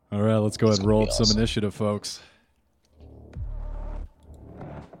 All right, let's go ahead and roll up some initiative, folks.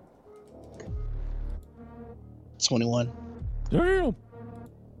 $21. Damn.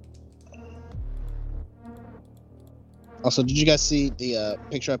 Also, did you guys see the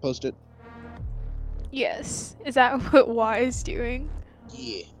picture I posted? Yes. Is that what Y is doing?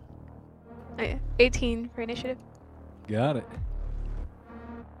 Yeah. 18 for initiative. Got it.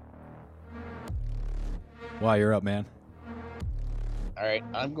 While you're up, man. All right,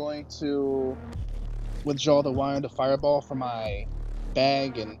 I'm going to withdraw the wand of fireball from my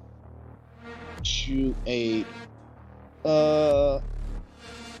bag and shoot a. How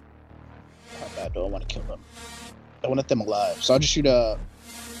bad do I want to kill them? I want them alive, so I'll just shoot a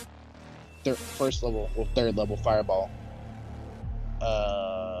third level fireball.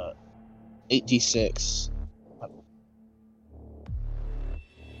 8d6.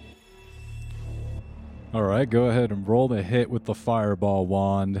 All right, go ahead and roll the hit with the fireball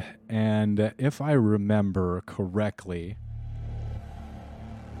wand. And if I remember correctly,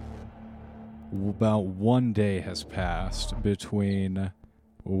 about 1 day has passed between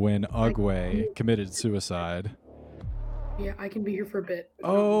when Ugwe committed suicide. Yeah, I can be here for a bit.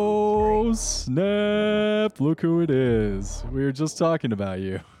 Oh, snap! Look who it is. We were just talking about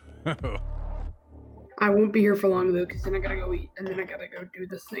you. I won't be here for long though, because then I gotta go eat, and then I gotta go do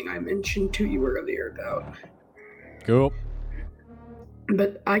this thing I mentioned to you earlier about. Cool.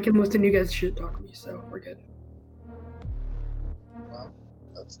 But I can listen to you guys shit talk me, so we're good. Well,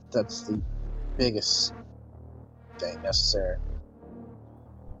 that's the biggest thing necessary.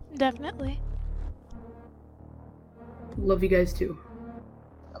 Definitely. Love you guys too.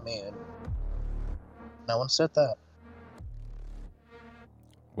 I mean, no one said that.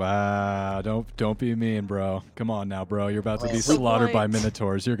 Wow, don't be mean, bro. Come on now, bro. You're about to be Well, slaughtered by point.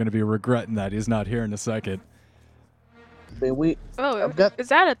 minotaurs. You're going to be regretting that he's not here in a second. But Oh, I've got- is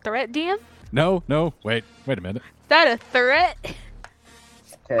that a threat, DM? Is No, wait a minute. that a threat?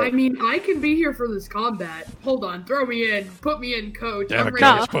 Okay. I mean, I can be here for this combat. Hold on, throw me in, put me in, coach. Damn I'm it, ready.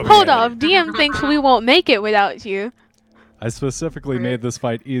 No, Coach, put me hold in. on. DM thinks we won't make it without you. I specifically made this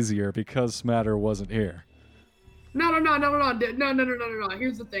fight easier because Smatter wasn't here. No.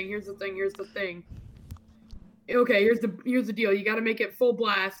 Here's the thing. Okay, here's the deal. You got to make it full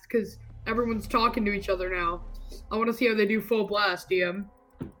blast because everyone's talking to each other now. I want to see how they do full blast, DM.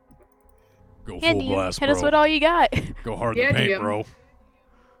 Go Yeah, full DM, blast, hit bro. us with all you got. Go hard Yeah, in the paint, DM. bro.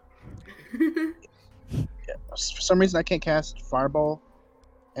 For some reason, I can't cast Fireball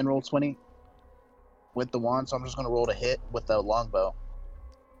and roll 20 with the wand, so I'm just going to roll to hit with the longbow.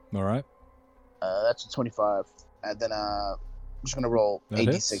 All right. That's a 25. And then I'm just going to roll That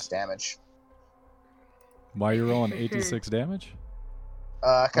 86 hits. damage. Why are you rolling 86 damage?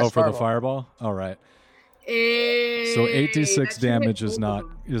 I cast Oh, for the Fireball. fireball? All right. Hey, So that 86 should hit damage is both of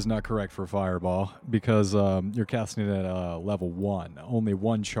not them. correct for fireball because you're casting it at level 1. Only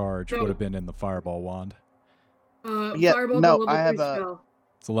one charge would have been in the fireball wand. Yeah, Fireball's no, a level I have 3 a- spell.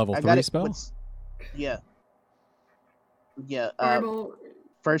 It's a level I 3 got it spell? with- Yeah. Yeah. Fireball.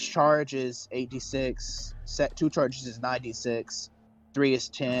 First charge is 8d6. Set 2 charges is 9d6. 3 is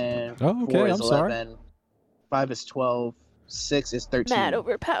 10. Oh, okay, 4 is I'm sorry. 11. 5 is 12. 6 is 13. Mad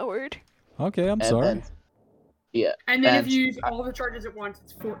overpowered. Okay, I'm And sorry. then- yeah. And then if and- you use all the charges at once,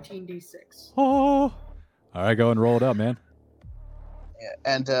 it's 14d6. Oh. All right, go and roll it up, man. Yeah.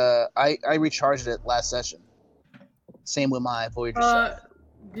 And I recharged it last session. Same with my Voyager stuff.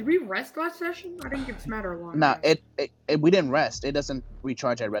 Did we rest last session? I didn't give Smatter a long Nah, rest. we didn't rest. It doesn't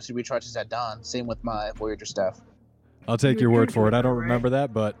recharge at rest. It recharges at dawn. Same with my Voyager stuff. I'll take You're your word doing for it. I that, don't right? remember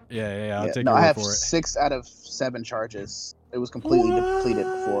that, but yeah, I'll Yeah, take no, your I word have for it. 6 out of 7 charges. It was completely depleted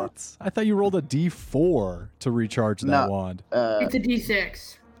before. What? I thought you rolled a D4 to recharge that No. wand. It's a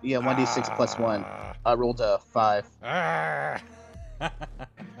d6. Yeah, 1d6 plus 1. I rolled a 5.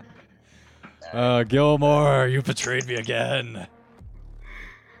 Gilmore, you betrayed me again.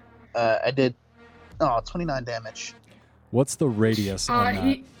 I did 29 damage. What's the radius on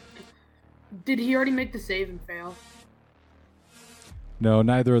that? Did he already make the save and fail? No,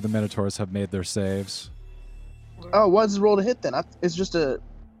 neither of the Minotaurs have made their saves. Oh, what's the roll to hit then? It's just a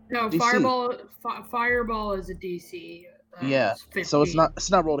No, DC. fireball is a DC. yeah. So it's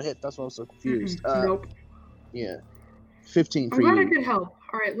not roll to hit. That's why I was so confused. Nope. Yeah, 15 I'm for glad I you. could help.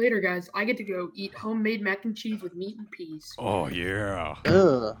 All right, later, guys. I get to go eat homemade mac and cheese with meat and peas. Oh, yeah.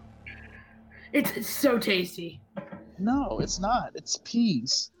 Ugh. It's so tasty. No, it's not. It's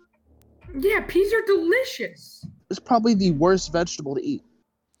peas. Yeah, peas are delicious. It's probably the worst vegetable to eat.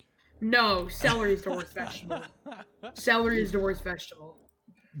 No, celery is the worst vegetable. Celery is the worst vegetable.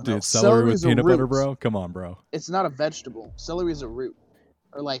 Dude, No, celery with is a peanut butter, root. bro? Come on, bro. It's not a vegetable. Celery is a root,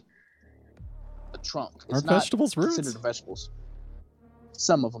 or like a trunk. It's Aren't not vegetables roots? considered vegetables.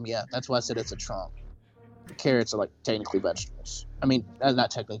 Some of them, yeah. That's why I said it's a trunk. Carrots are like technically vegetables. I mean,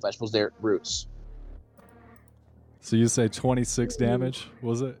 not technically vegetables. They're roots. So you say 26 damage,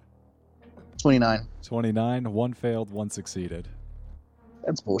 was it? 29. 29, 1 failed, 1 succeeded.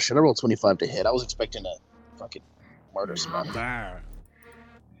 That's bullshit. I rolled 25 to hit. I was expecting to fucking murder somebody.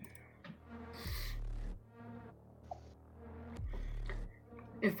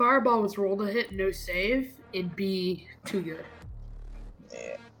 If Fireball was rolled a hit, no save, it'd be too good.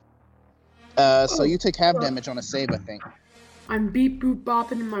 Yeah. So you take half damage on a save, I think. I'm beep boop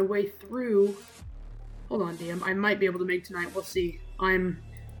bopping my way through. Hold on, DM. I might be able to make tonight. We'll see. I'm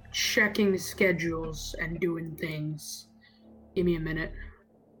checking schedules and doing things. Give me a minute.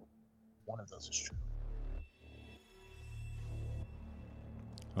 One of those is true.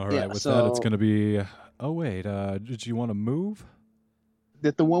 All right, with that, it's going to be... Oh, wait. Did you want to move? What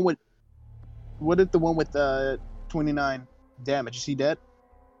did the one with 29 damage? Is he dead?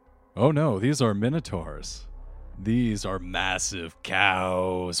 Oh, no. These are Minotaurs. These are massive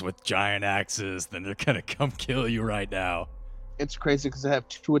cows with giant axes. Then they're going to come kill you right now. It's crazy because I have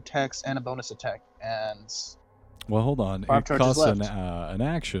 2 attacks and a bonus attack. And... Well, hold on. 5 It charges costs left. an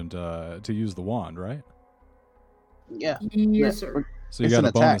action to use the wand, right? Yeah. Yes, sir. So you It's got an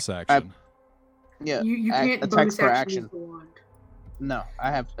a bonus attack. action. Yeah. You can't attacks bonus per action action. use the wand. No, I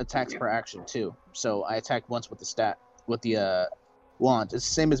have attacks per action too. So I attack once with the wand. It's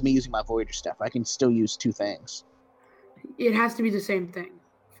the same as me using my Voyager staff. I can still use 2 things. It has to be the same thing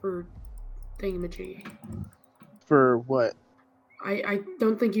for thingamajiggy. For what? I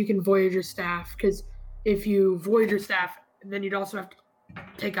don't think you can Voyager staff, because if you Voyager staff, then you'd also have to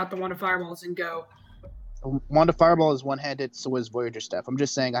take out the wand of fireballs and go. Wand of Fireball is one-handed, so is Voyager staff. I'm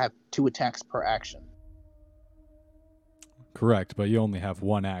just saying I have 2 attacks per action. Correct, but you only have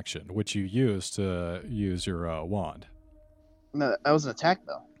 1 action, which you use to use your wand. No, that was an attack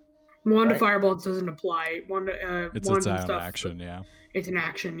though. Wand Right. of fireballs doesn't apply. It's wand its and own stuff, action, yeah. It's an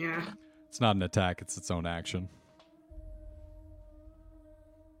action, yeah. It's not an attack, it's its own action.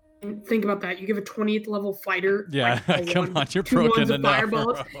 And think about that. You give a 20th level fighter. Yeah, like, come on, you're 2 broken wands of enough,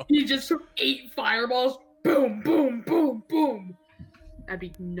 fireballs. bro. You just took 8 fireballs. Boom, boom, boom, boom. That'd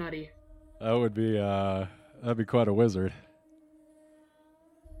be nutty. That would be that'd be quite a wizard.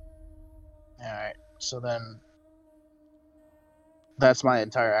 Alright, so then... That's my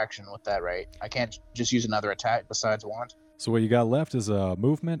entire action with that, right? I can't just use another attack besides wand? So what you got left is a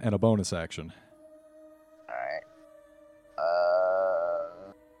movement and a bonus action. Alright.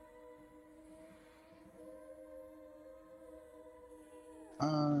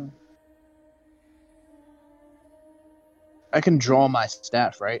 I can draw my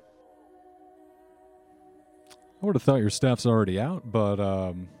staff, right? I would have thought your staff's already out, but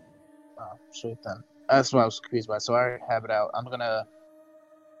Oh, sweet then. That's what I was confused by. So I already have it out. I'm gonna...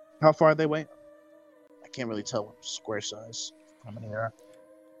 How far are they away? I can't really tell what square size. How many there are?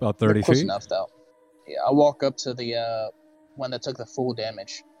 about They're 30 close feet. enough, though. Yeah, I'll walk up to the one that took the full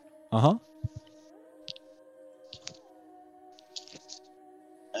damage. Uh-huh.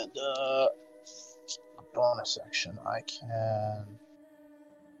 And bonus action,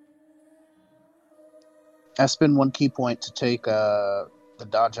 I spend 1 key point to take the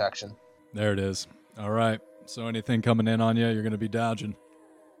dodge action. There it is. All right. So anything coming in on you, you're going to be dodging.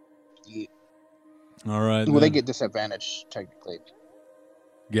 Yeah. All right. Well, they then. get disadvantage technically.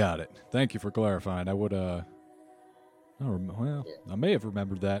 Got it. Thank you for clarifying. I would I may have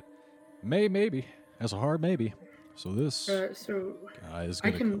remembered that. Maybe. That's a hard maybe. So this So guy is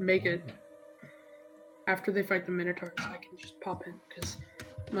I gonna can make it after they fight the Minotaurs. I can just pop in because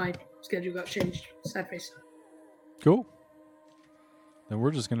my schedule got changed. Sad face. Cool. Then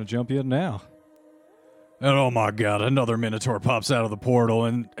we're just gonna jump in now. And oh my god, another Minotaur pops out of the portal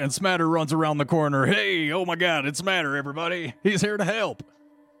and Smatter runs around the corner. Hey, oh my god, it's Smatter, everybody. He's here to help.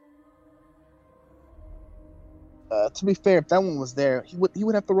 To be fair, if that one was there, he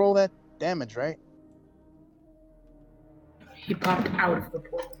would have to roll that damage, right? He popped out of the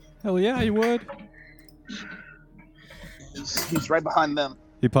portal. Hell yeah, he would. He's right behind them.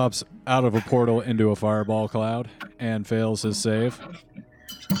 He pops out of a portal into a fireball cloud and fails his save.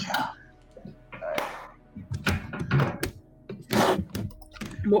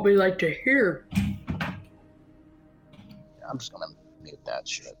 What we like to hear. I'm just gonna mute that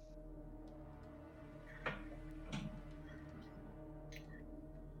shit.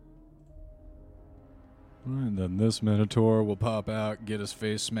 And then this Minotaur will pop out, get his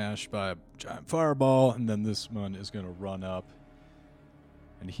face smashed by a giant fireball, and then this one is going to run up.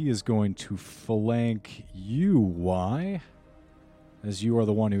 And he is going to flank you, Y, as you are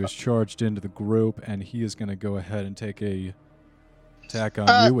the one who is charged into the group, and he is going to go ahead and take a attack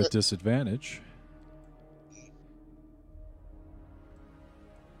on you with disadvantage.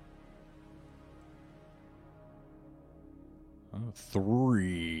 Oh,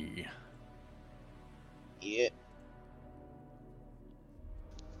 3. Yeah.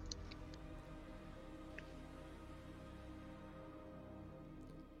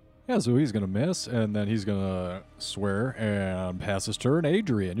 Yeah, so he's going to miss, and then he's going to swear and pass his turn.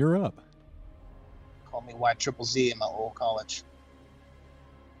 Adrian, you're up. Call me Y-triple-Z in my old college.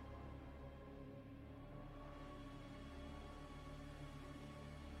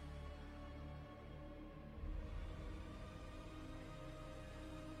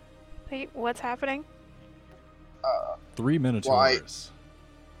 Wait, what's happening? 3 Minotaurs.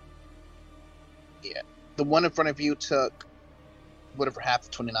 Yeah. The one in front of you took whatever half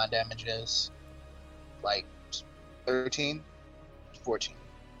of 29 damage is. Like 13? 14.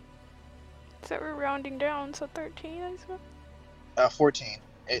 So we're rounding down, so 13, I suppose? 14.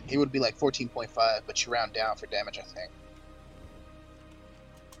 He would be like 14.5, but you round down for damage, I think.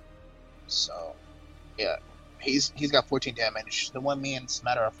 So, yeah. He's got 14 damage. The one me and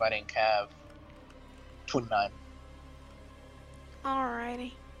Smatter are fighting have 29.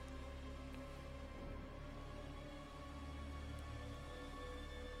 Alrighty.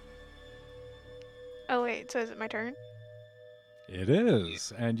 Oh wait, so is it my turn? It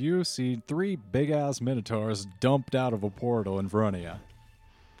is, and you see 3 big-ass Minotaurs dumped out of a portal in front of you.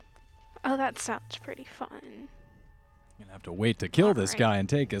 Oh, that sounds pretty fun. You're gonna have to wait to kill this guy and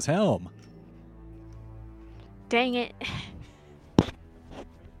take his helm. Dang it.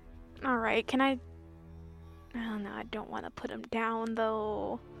 Alright, can I... Oh no, I don't want to put him down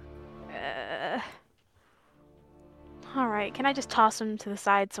though. Alright, can I just toss him to the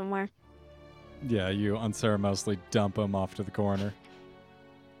side somewhere? Yeah, you unceremoniously dump him off to the corner.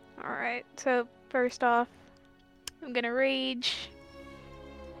 Alright, so first off, I'm gonna rage.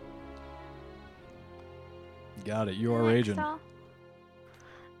 Got it, you are raging.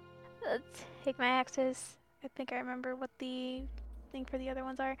 Let's take my axes. I think I remember what the thing for the other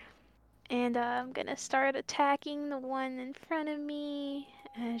ones are. And I'm gonna start attacking the one in front of me,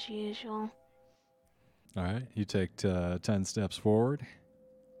 as usual. Alright, you take 10 steps forward.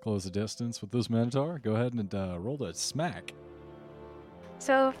 Close the distance with this Minotaur. Go ahead and roll to smack.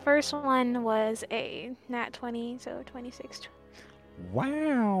 So first one was a nat 20, so 26.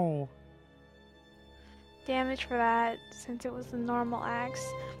 Wow! Damage for that, since it was the normal axe,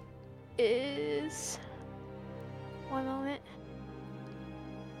 is... One moment.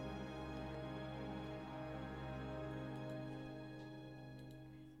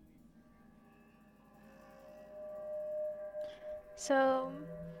 So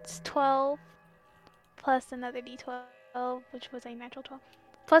it's 12 plus another d12, which was a natural 12,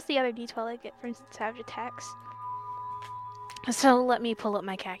 plus the other d12 I get from savage attacks. So let me pull up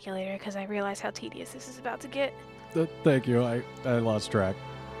my calculator because I realize how tedious this is about to get. Thank you, I lost track.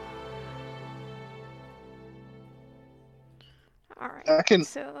 Alright,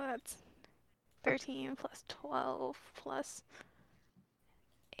 so that's 13 plus 12 plus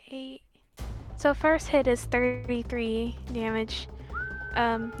 8. So first hit is 33 damage.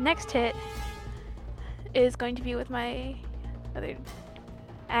 Next hit is going to be with my other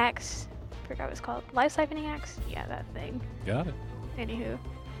axe. Forgot what it's called. Life siphoning axe? Yeah, that thing. Got it. Anywho.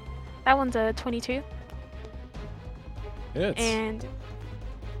 That one's a 22. Hits. And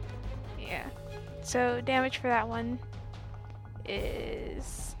yeah. So damage for that one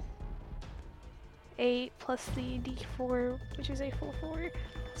is 8 plus the d4, which is a full 4.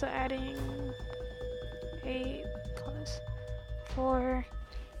 So adding 8 plus 4,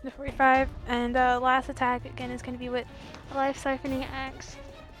 the 45. And last attack again is going to be with a life siphoning axe.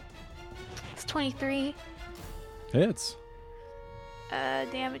 It's 23. Hits.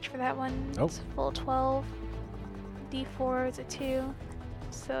 Damage for that one. Oh. It's full 12. D4 is a 2.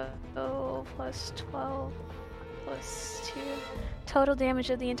 So plus 12 plus 2. Total damage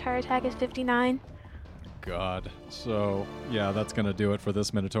of the entire attack is 59. God. So, yeah, that's going to do it for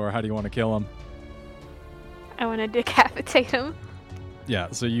this Minotaur. How do you want to kill him? I want to decapitate him. Yeah,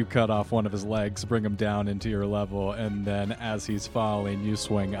 so you cut off one of his legs, bring him down into your level, and then as he's falling, you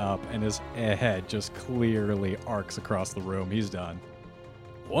swing up, and his head just clearly arcs across the room. He's done.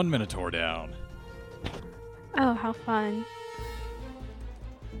 One Minotaur down. Oh, how fun.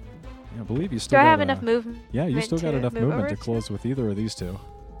 Yeah, I believe you still Do I got have enough movement? Yeah, you still got enough move movement over to close with either of these two.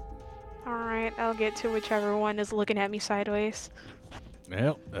 Alright, I'll get to whichever one is looking at me sideways.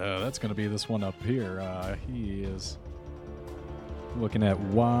 Well, that's going to be this one up here. He is looking at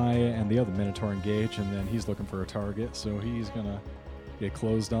Y and the other Minotaur engage, and then he's looking for a target, so he's going to get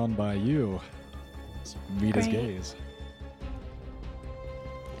closed on by you. So meet his gaze.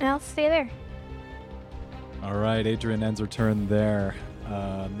 And I'll stay there. All right, Adrian ends her turn there.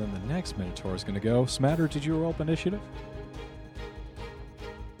 Then the next Minotaur is going to go. Smatter, did you roll up initiative?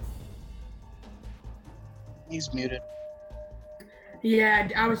 He's muted. Yeah,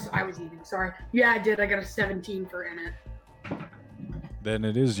 I was eating. Sorry. Yeah, I did. I got a 17 for in it. Then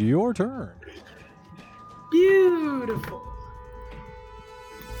it is your turn. Beautiful.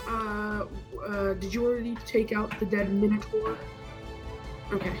 Did you already take out the dead Minotaur?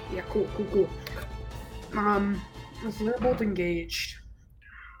 Okay, yeah, cool. So they're both engaged.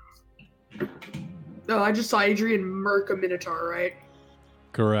 Oh, I just saw Adrian murk a Minotaur, right?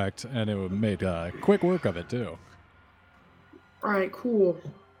 Correct, and it made quick work of it too. Alright, cool.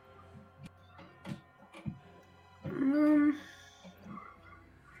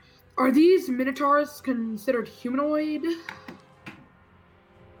 Are these Minotaurs considered humanoid?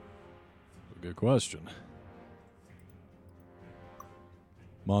 Good question.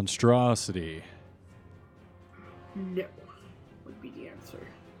 Monstrosity. No, would be the answer.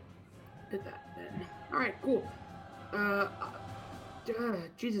 Did that then. Alright, cool.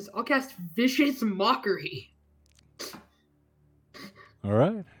 Jesus, I'll cast Vicious Mockery.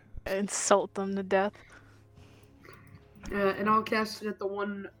 Alright. Insult them to death. And I'll cast it at the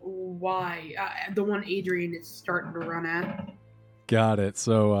one the one Adrian is starting to run at. Got it.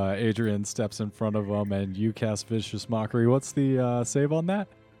 So Adrian steps in front of him and you cast Vicious Mockery. What's the save on that?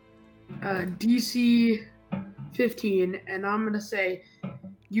 DC 15, and I'm going to say,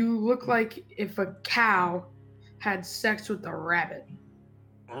 you look like if a cow had sex with a rabbit.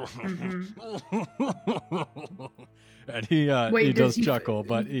 And he does chuckle,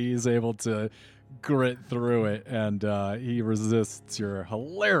 but he's able to grit through it, and he resists your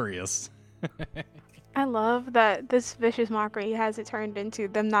hilarious. I love that this Vicious Mockery has it turned into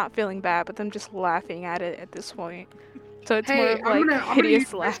them not feeling bad, but them just laughing at it at this point. So it's more of like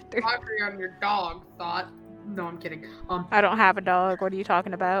hideous laughter. Mockery on your dog, thought. No, I'm kidding. I don't have a dog. What are you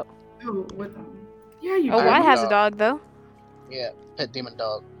talking about? Oh, what? Yeah, you. Oh, Y has a dog though. Yeah, pet demon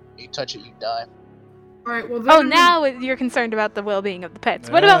dog. You touch it, you die. All right. Well. Oh, now you're concerned about the well-being of the pets.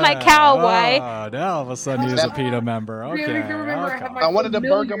 What about my cow, Y? Now all of a sudden he's a PETA member. Okay. I wanted to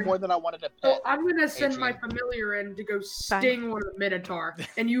burger more than I wanted to pet. So I'm gonna send my familiar in to go sting one of the Minotaur,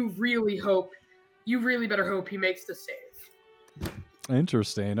 and you really better hope he makes the save.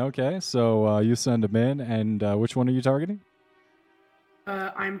 Interesting. Okay, so you send him in, and which one are you targeting?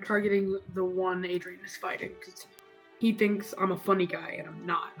 I'm targeting the one Adrian is fighting because he thinks I'm a funny guy, and I'm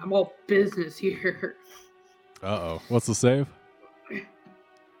not. I'm all business here. Uh-oh. What's the save?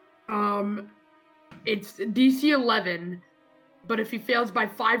 It's DC 11, but if he fails by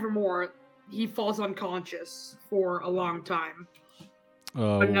 5 or more, he falls unconscious for a long time.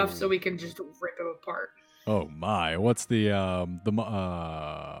 Enough so we can just rip him apart. Oh my! What's the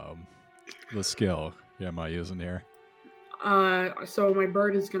skill am I using here? So my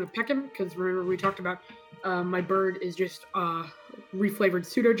bird is gonna peck him because remember we talked about my bird is just reflavored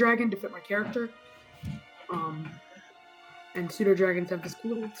pseudo dragon to fit my character. And pseudo dragons have this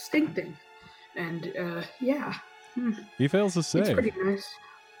cool little stink thing, and yeah. He fails to save. It's pretty nice.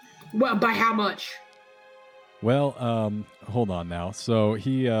 Well, by how much? Well, hold on now. So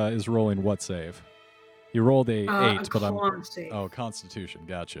he is rolling what save? He rolled a 8, but I'm save. Oh, Constitution.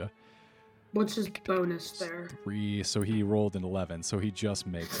 Gotcha. What's his bonus there? 3. So he rolled an 11. So he just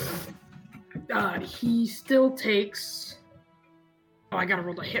makes it. He still takes. Oh, I gotta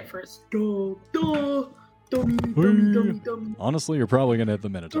roll a hit first. Dummy. Honestly, you're probably gonna hit the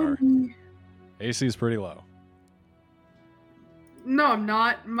Minotaur. AC is pretty low. No, I'm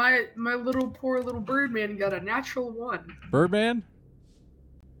not. My poor little Birdman got a natural 1. Birdman?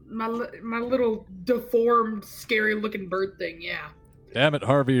 My little deformed, scary-looking bird thing, yeah. Damn it,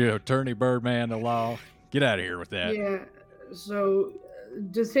 Harvey, attorney Birdman, the law. Get out of here with that. Yeah, so,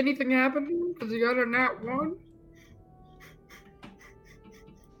 does anything happen? Because you got a nat 1?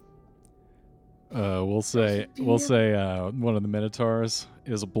 We'll say one of the Minotaurs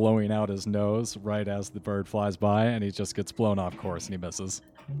is blowing out his nose right as the bird flies by, and he just gets blown off course and he misses.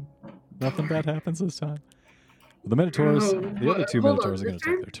 Nothing bad happens this time. The Minotaurs, the other 2 Minotaurs are going to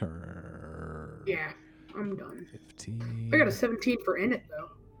take their turn. Yeah, I'm done. 15. I got a 17 for in it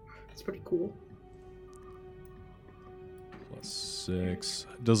though. That's pretty cool. Plus 6.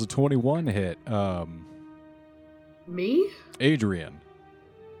 Does a 21 hit? Me? Adrian.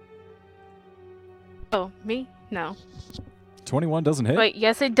 Oh, me? No. 21 doesn't hit? Wait,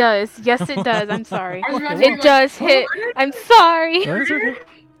 yes it does. Yes it does. I'm sorry. It does hit. I'm sorry.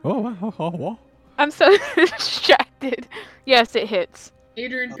 Oh. I'm so distracted. Yes, it hits.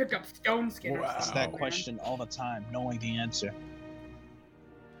 Adrian picked up Stone Skin. Wow. Ask that question all the time, knowing the answer.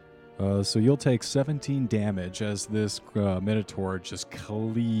 So you'll take 17 damage as this Minotaur just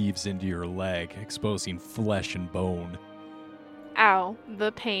cleaves into your leg, exposing flesh and bone. Ow,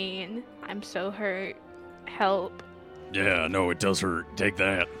 the pain. I'm so hurt. Help. Yeah, no, it does hurt. Take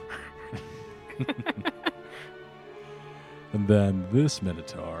that. And then this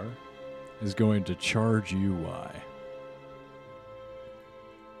Minotaur is going to charge you, Y.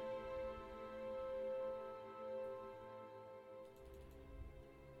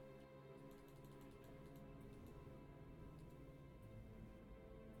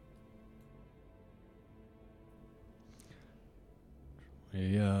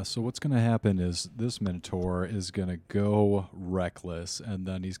 Yeah, so what's going to happen is this Minotaur is going to go reckless, and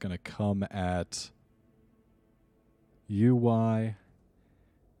then he's going to come at you, Y.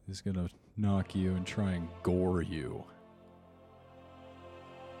 He's going to knock you and try and gore you.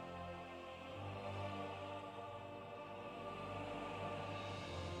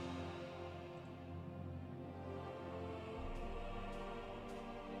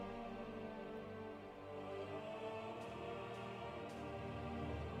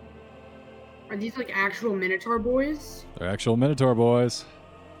 Are these like actual Minotaur boys? They're actual Minotaur boys.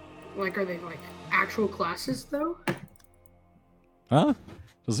 Like, are they like actual classes though? Huh?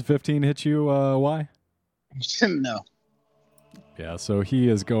 Does a 15 hit you, Y? No. Yeah, so he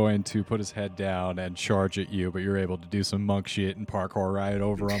is going to put his head down and charge at you, but you're able to do some monk shit and parkour right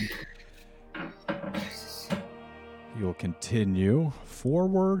over him. He'll continue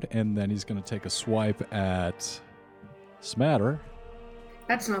forward, and then he's going to take a swipe at Smatter.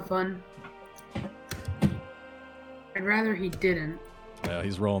 That's not fun. I'd rather he didn't. Yeah,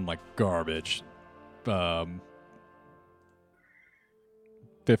 he's rolling like garbage.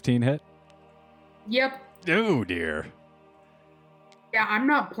 15 hit? Yep. Oh, dear. Yeah, I'm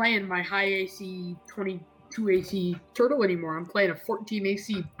not playing my high AC 22 AC turtle anymore. I'm playing a 14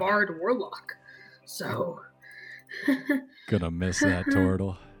 AC Bard Warlock. So. Gonna miss that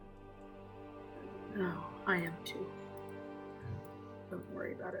turtle. No, I am too. Don't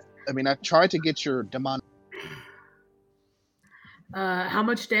worry about it. I mean, I tried to get your demon. How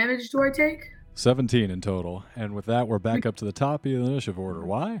much damage do I take? 17 in total. And with that, we're back up to the top of the initiative order.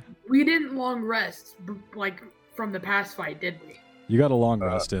 Why? We didn't long rest, like, from the past fight, did we? You got a long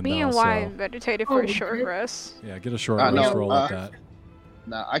rest in Me now, and Y so... meditated for a short okay. rest. Yeah, get a short rest roll at that.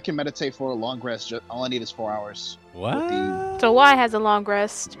 No, I can meditate for a long rest. All I need is 4 hours. What? So Y has a long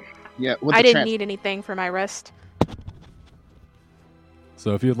rest. Yeah, with I the didn't need anything for my rest.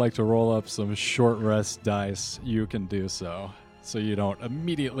 So if you'd like to roll up some short rest dice, you can do so. So you don't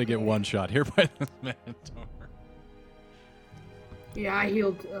immediately get one shot here by this Minotaur. Yeah, I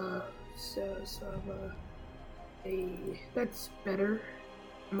healed, that's better.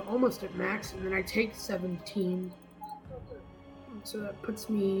 I'm almost at max, and then I take 17. So that puts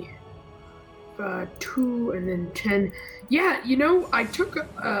me 2 and then 10. Yeah, you know, I took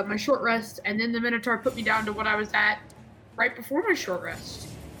my short rest, and then the Minotaur put me down to what I was at right before my short rest.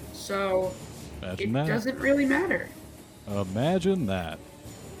 So Imagine it that. doesn't really matter. Imagine that.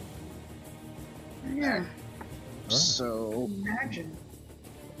 Yeah. So, Imagine.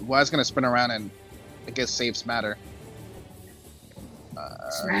 Y's gonna spin around and, I guess, save Smatter.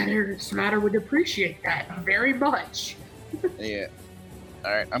 Smatter would appreciate that very much. Yeah.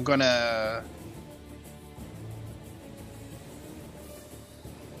 Alright, I'm gonna...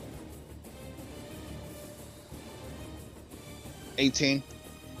 $18.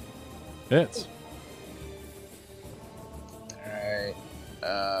 Hits. Alright.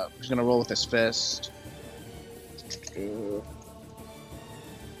 I'm just gonna roll with his fist.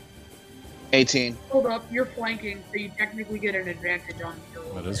 18. Hold up, you're flanking, so you technically get an advantage on your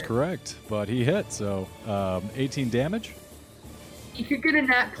roll. That is there. correct. But he hit, so 18 damage? You could get a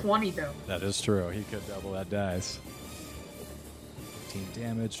nat 20 though. That is true. He could double that dice. 18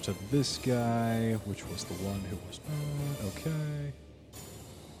 damage to this guy, which was the one who was not. Okay.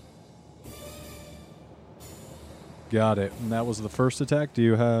 Got it. And that was the first attack. Do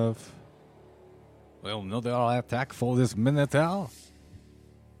you have... Well, no, they'll attack for this Minotaur.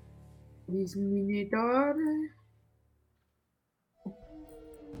 These Minotaur.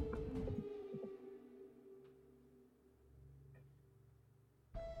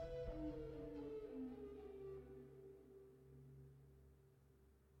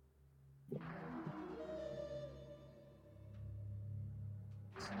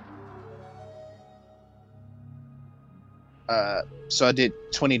 So I did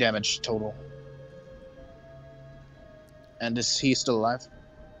 20 damage total. And is he still alive?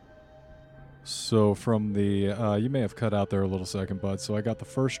 So from the... you may have cut out there a little second, bud. So I got the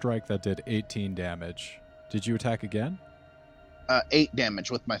first strike that did 18 damage. Did you attack again? 8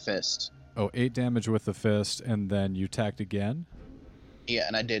 damage with my fist. Oh, 8 damage with the fist, and then you attacked again? Yeah,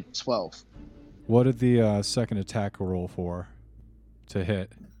 and I did 12. What did the second attack roll for to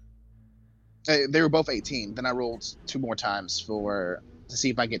hit? They were both 18. Then I rolled 2 more times to see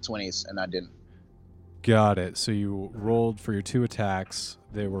if I get 20s, and I didn't. Got it. So you rolled for your 2 attacks.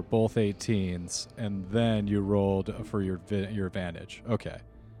 They were both 18s, and then you rolled for your advantage. Okay.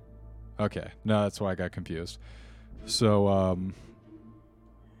 No, that's why I got confused. So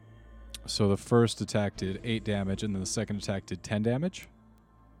so the first attack did 8 damage, and then the second attack did 10 damage?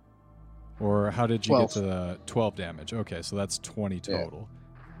 Or how did you 12. get to the 12 damage? Okay, so that's 20 total.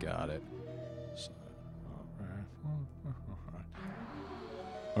 Yeah. Got it.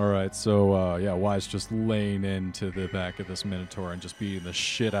 Alright, so, yeah, Y's just laying into the back of this Minotaur and just beating the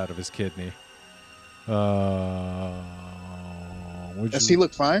shit out of his kidney. Does he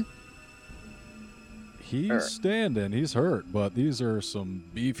look fine? He's standing. He's hurt, but these are some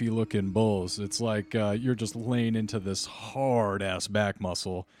beefy-looking bulls. It's like you're just laying into this hard-ass back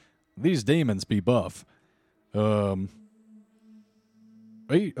muscle. These demons be buff. Nope,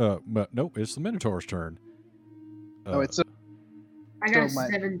 it's the Minotaur's turn. It's a I got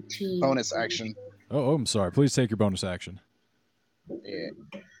 17. bonus action. Oh, I'm sorry. Please take your bonus action. Yeah.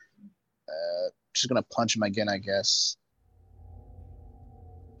 Just gonna punch him again, I guess.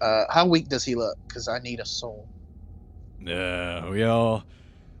 How weak does he look? Because I need a soul. Yeah, we all...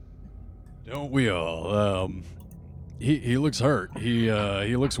 Don't we all? He looks hurt. He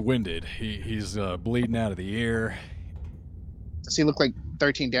looks winded. He's bleeding out of the ear. Does he look like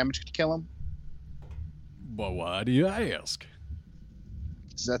 13 damage could kill him? Well, why do you ask?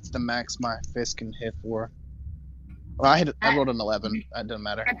 That's the max my fist can hit for. Well, I rolled an 11. It doesn't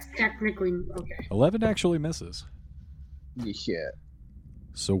matter. That's technically okay. 11 actually misses. Yeah.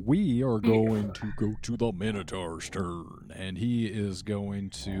 So we are going to go to the Minotaur's turn, and he is going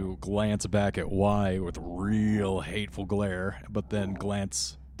to glance back at Y with real hateful glare, but then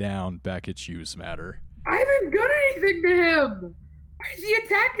glance down back at you, Smatter. I haven't done anything to him. Why is he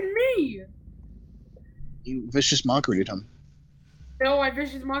attacking me? You vicious mockery him. No, I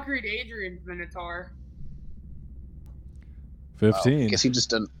vicious mockery to Adrian's Minotaur. 15. I guess he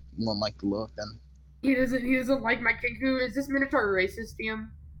just doesn't like the look then. He doesn't like my Kenku. Is this Minotaur racist to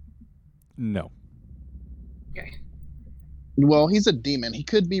him? No. Okay. Well, he's a demon. He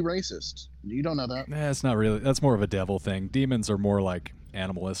could be racist. You don't know that. It's not really. That's more of a devil thing. Demons are more like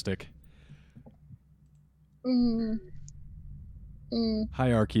animalistic.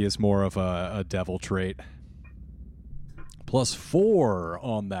 Hierarchy is more of a devil trait. +4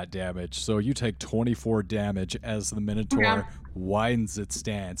 on that damage, so you take 24 damage as the Minotaur widens its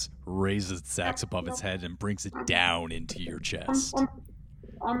stance, raises its axe above its head, and brings it down into your chest.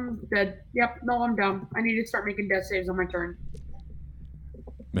 I'm dead. Yep, no, I'm down. I need to start making death saves on my turn.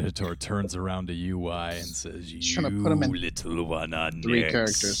 Minotaur turns around to UI and says, "You trying to put him in little one are 3 next."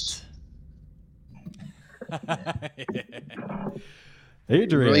 characters.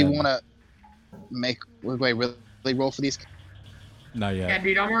 Adrian. Really want to really roll for these? Not yet. Yeah,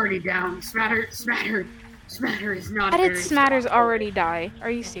 dude, I'm already down. Smatter is not. How did very Smatters strong. already die?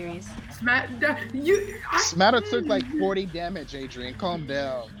 Are you serious? Smatter took like 40 damage, Adrian. Calm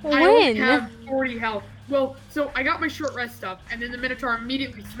down. I only When? have 40 health. Well, so I got my short rest stuff, and then the Minotaur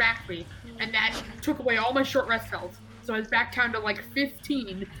immediately smacked me, and that took away all my short rest health. So I was back down to like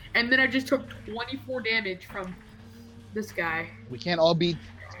 15, and then I just took 24 damage from this guy. We can't all be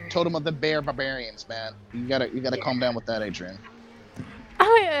Totem of the Bear barbarians, man. You gotta calm down with that, Adrian.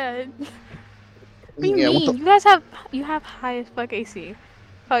 Oh yeah. What do you Yeah, what mean? You have high as fuck AC.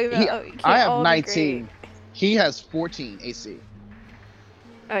 I have 19. He has 14 AC.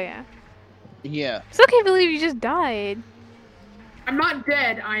 Oh yeah. Yeah. Still can't believe you just died. I'm not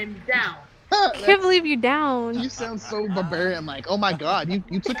dead. I am down. Can't believe you down. You sound so barbarian. Like, oh my god,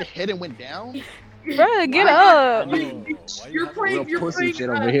 you took a hit and went down. Bruh, get up. You're playing. You're pussy playing shit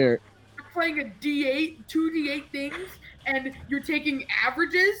over here. You're playing a D8, 2 D8 things, and you're taking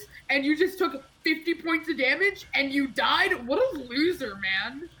averages, and you just took 50 points of damage, and you died. What a loser,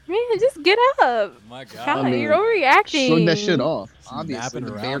 man! Man, just get up. My God. God, I mean, you're overreacting. Shrug that shit off. Just Obviously, napping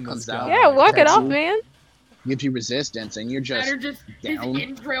the bear around comes this out. guy. Yeah, walk it attacks off, you, man. gives you resistance, and you're just Matter just his down.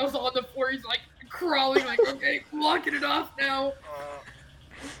 entrails on the floor. He's like crawling, like okay, walking it off now.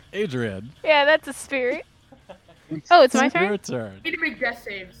 Adrian. Yeah, that's a spirit. Oh, it's my Your turn? turn. I need to make death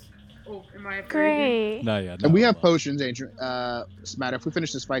saves. Oh, am I? Great. Not yet. And we no. have potions, Adrian. Smatter, if we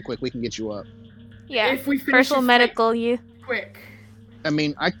finish this fight quick, we can get you up. Yeah. If we finish Personal this fight medical, you. quick. I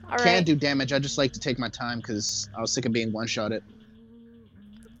mean, I All can right. do damage. I just like to take my time because I was sick of being one-shotted.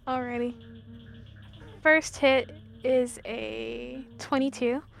 Alrighty. First hit is a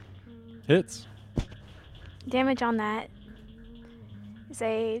 22. Hits. Damage on that is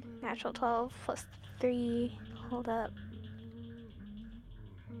a natural 12 plus 3. Hold up.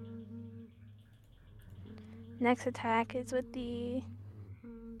 Next attack is with the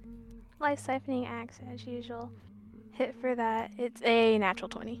Life siphoning axe as usual. Hit for that. It's a natural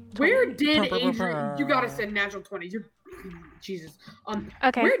 20. Where did Adrian? You gotta say natural 20s. Jesus.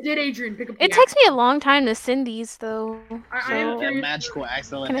 Okay. Where did Adrian pick up the It takes me a long time to send these, though. I am That magical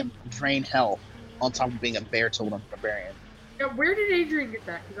axe let him drain health on top of being a bear totem barbarian. Yeah, where did Adrian get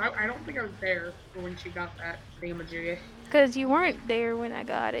that? Because I don't think I was there for when she got that thingamajiggy. Because you weren't there when I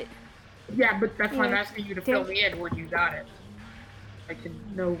got it. Yeah, but that's why I'm asking you to fill me in when you got it. I can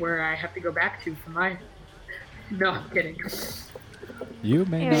know where I have to go back to for my... No, I'm kidding. You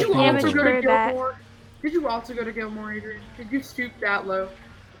may Did you not also be go to able- Gilmore? Did you also go to Gilmore, Adrian? Did you stoop that low?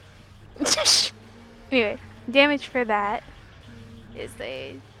 Anyway, damage for that is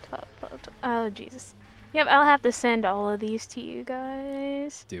a 12. Oh, Jesus. Yep, I'll have to send all of these to you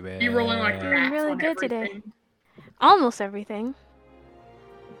guys. Do it. You rolling like I'm that really on good everything. today. Almost everything.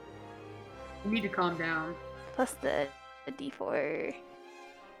 You need to calm down. Plus the D4.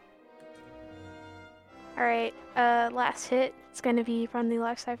 Alright, last hit. It's gonna be from the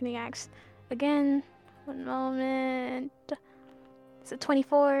life siphoning axe. Again, one moment. It's a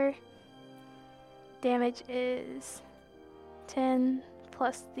 24. Damage is 10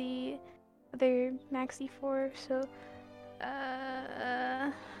 plus the other max D4, so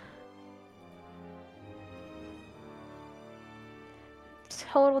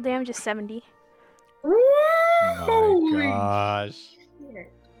total damage is 70. Oh my gosh.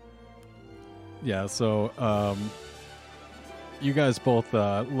 Shit. Yeah, so you guys both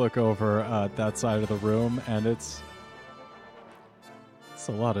look over at that side of the room, and it's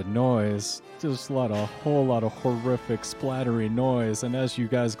a lot of noise. Just a whole lot of horrific splattery noise. And as you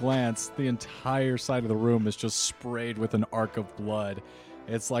guys glance, the entire side of the room is just sprayed with an arc of blood.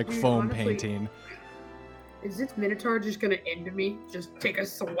 It's like Dude, foam honestly, painting. Is this Minotaur just gonna end me? Just take a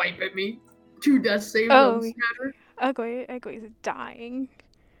swipe at me? 2 death saves Oh, on Scatter? Ugly is dying.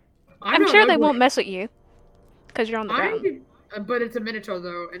 I'm I'm not sure they ugly. won't mess with you. Because you're on the ground. But it's a Minotaur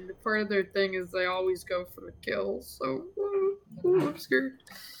though, and part of their thing is they always go for the kills, so I'm scared.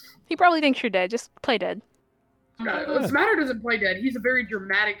 He probably thinks you're dead. Just play dead. Smatter doesn't play dead. He's a very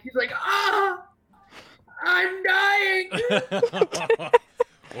dramatic. He's like, I'm dying.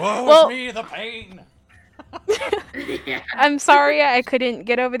 Woe is me, the pain. I'm sorry I couldn't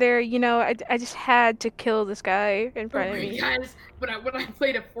get over there. You know, I just had to kill this guy in front of me. Guys, when I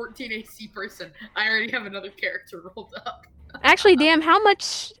played a 14 AC person, I already have another character rolled up. Actually, damn, how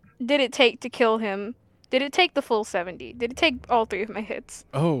much did it take to kill him? Did it take the full 70? Did it take all 3 of my hits?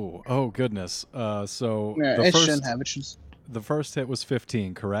 Oh goodness. So Yeah, the it first shouldn't have. It should. the first hit was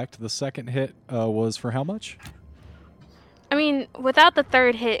 15, correct? The second hit was for how much? I mean, without the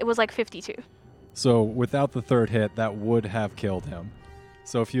third hit, it was like 52. So without the third hit, that would have killed him.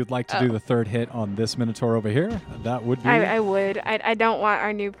 So if you'd like to do the third hit on this Minotaur over here, that would be... I would. I don't want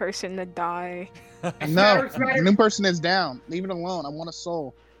our new person to die. No, the new person is down. Leave it alone. I want a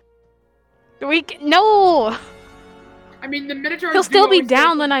soul. No! I mean, the Minotaur. He'll still be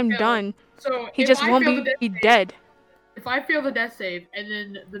down when I'm done. So He if just I won't fail the be death save- dead. If I fail the death save and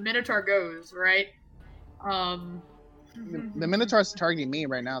then the Minotaur goes, right? The Minotaur's targeting me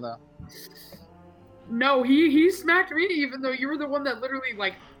right now, though. No, he smacked me, even though you were the one that literally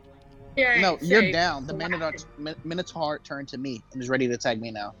like. Yeah. No, you're down. The Minotaur turned to me and is ready to attack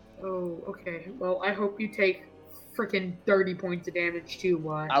me now. Oh, okay. Well, I hope you take freaking 30 points of damage too,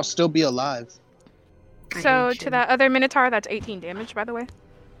 boy. I'll still be alive. So to that other Minotaur, that's 18 damage, by the way.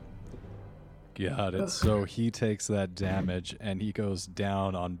 Got it. So he takes that damage and he goes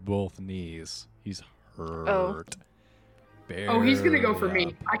down on both knees. He's hurt. Oh, he's gonna go for Barely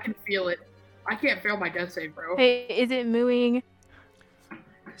me. I can feel it. I can't fail my death save, bro. Hey, is it mooing?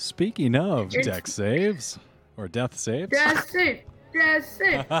 Speaking of dex saves, or death saves. Death save! Death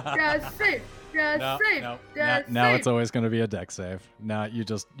save! Death save! Death save! Death Now save! it's always going to be a dex save. Now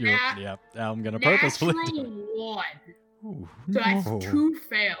Nat- I'm going to purposefully. Natural 1. Oh, So that's no. 2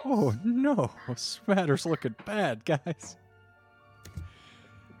 fails. Oh no, Spatter's looking bad, guys.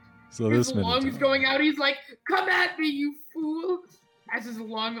 So His this lungs minute. going out. He's like, "Come at me, you fool!" As his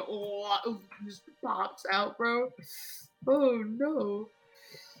lung just pops out, bro. Oh no!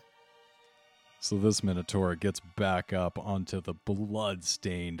 So this Minotaur gets back up onto the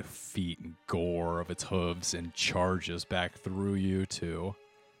blood-stained feet and gore of its hooves and charges back through you two,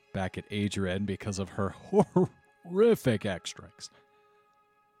 back at Adrian because of her horrific extracts.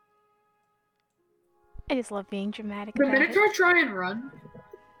 I just love being dramatic The about Minotaur it. try and run.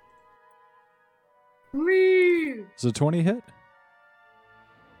 Please. Is it 20 hit?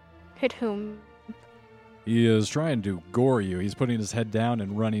 Hit whom? He is trying to gore you. He's putting his head down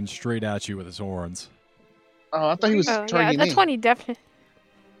and running straight at you with his horns. Oh, I thought he was Oh, yeah, targeting a me. 20 definitely.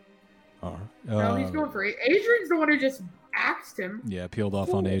 No, he's going for Adrian's the one who just axed him. Yeah, peeled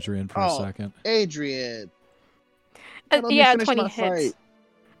off on Adrian for a second. Adrian. Yeah, 20 hits. Fight.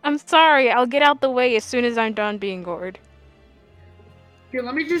 I'm sorry. I'll get out the way as soon as I'm done being gored. Here,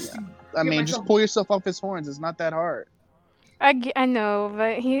 let me just... I mean, just pull yourself off his horns. It's not that hard. I know,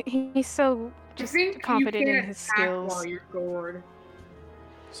 but he's so just confident in his skills. While you're gored.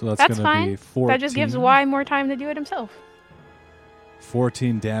 So that's gonna be 14. That just gives Y more time to do it himself.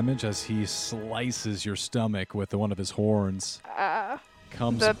 14 damage as he slices your stomach with one of his horns.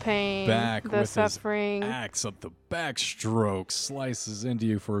 Comes the pain, back the with suffering. his axe up the backstroke, slices into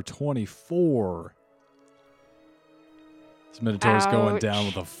you for 24. This Minotaur's going down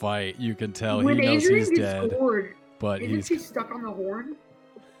with a fight. You can tell he knows he's dead. Gored, but isn't he stuck on the horn?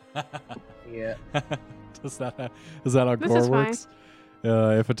 Yeah. Is that how gore works?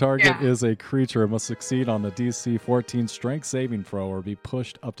 If a target is a creature, it must succeed on the DC 14 strength saving throw or be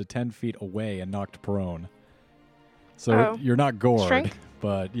pushed up to 10 feet away and knocked prone. So you're not gored, strength?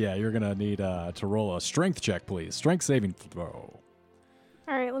 But yeah, you're going to need to roll a strength check, please. Strength saving throw.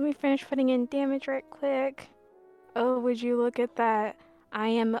 All right, let me finish putting in damage right quick. Oh, would you look at that? I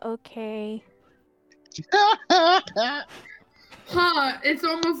am okay. Huh, it's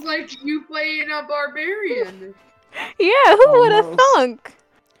almost like you playing a barbarian. Yeah, who would have thunk?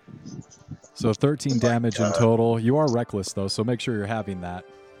 So 13 damage in total. You are reckless, though, so make sure you're having that.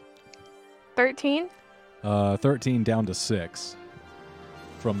 13? 13 down to 6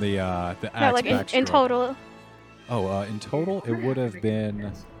 from the axe backstroke. In total. Oh, in total, it would have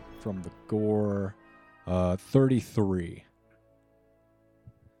been from the gore 33.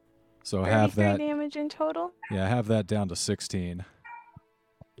 So have that damage in total. Yeah, have that down to 16.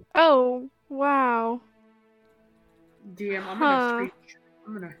 Oh wow. Damn, I'm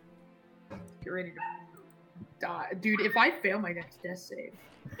gonna get ready to die, dude. If I fail my next death save.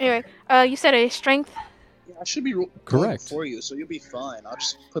 Anyway, you said a strength. Yeah, I should be correct for you, so you'll be fine. I'll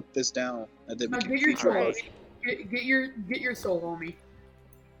just put this down and then we can get your soul. Get your soul, homie.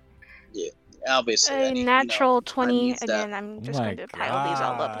 Yeah, obviously. A natural 20. Again, I'm just going to pile these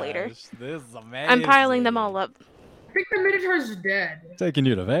all up later. This is amazing. I'm piling them all up. I think the Minotaur's dead. Taking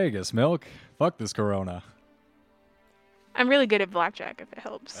you to Vegas, Milk. Fuck this Corona. I'm really good at blackjack, if it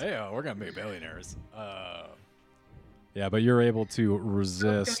helps. Hey, we're gonna be billionaires. Yeah, but you're able to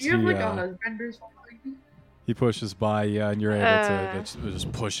resist. You have like a husband or something? He pushes by you, and you're able to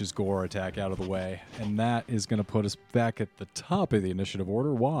just push his gore attack out of the way. And that is going to put us back at the top of the initiative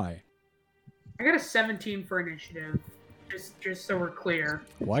order. Why? I got a 17 for initiative, just so we're clear.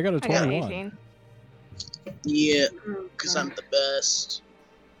 Well, I got a 21. I got 18. Yeah, because I'm the best.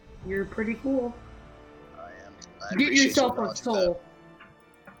 You're pretty cool. I am. Get yourself a soul.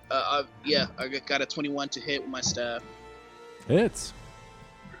 Yeah, I got a 21 to hit with my staff. Hits.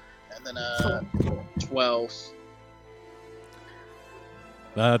 And then 12.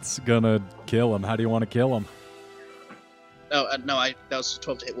 That's gonna kill him. How do you want to kill him? Oh, no, that was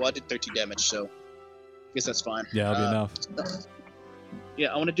 12 to hit. Well, I did 13 damage, so I guess that's fine. Yeah, that'll be enough.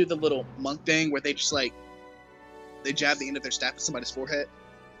 Yeah, I want to do the little monk thing where they just they jab the end of their staff at somebody's forehead.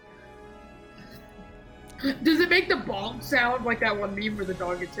 Does it make the bonk sound like that one meme where the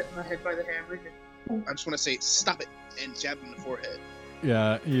dog gets hit in the head by the hammer? I just want to say, stop it, and jab him in the forehead.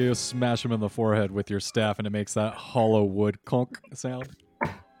 Yeah, you smash him in the forehead with your staff, and it makes that hollow wood conk sound.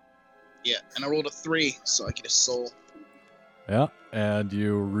 Yeah, and I rolled a 3, so I get a soul. Yeah, and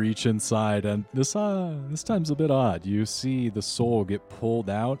you reach inside, and this time's a bit odd. You see the soul get pulled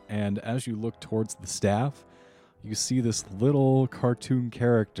out, and as you look towards the staff, you see this little cartoon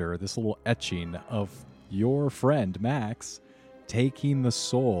character, this little etching of your friend, Max, taking the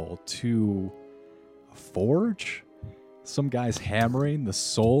soul to a forge. Some guy's hammering the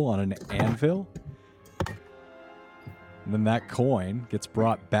soul on an anvil. And then that coin gets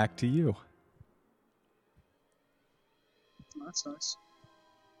brought back to you. That's nice.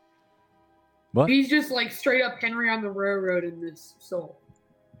 But he's just like straight up Henry on the railroad in this soul.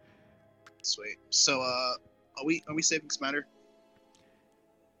 Sweet. So, are we saving Smatter?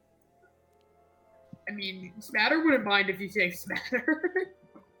 I mean, Smatter wouldn't mind if you save Smatter.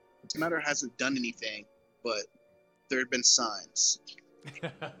 Smatter hasn't done anything, but there have been signs.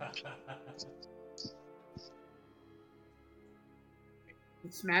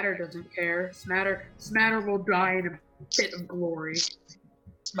 Smatter doesn't care. Smatter will die in a pit of glory.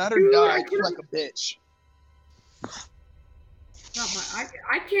 Smatter died like a bitch.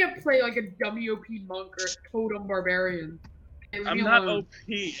 I can't play like a WOP monk or a totem barbarian. I'm not OP.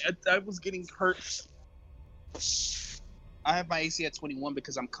 I was getting hurt. I have my AC at 21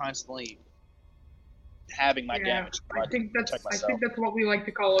 because I'm constantly having my damage. I think that's what we like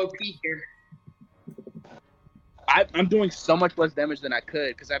to call OP here. I'm doing so much less damage than I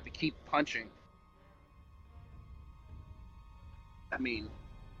could because I have to keep punching. I mean,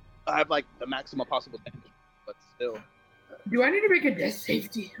 I have like the maximum possible damage, but still. Do I need to make a death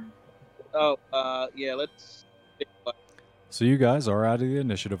safety? Oh, yeah, let's. So you guys are out of the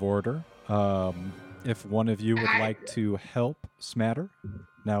initiative order. If one of you would like to help Smatter,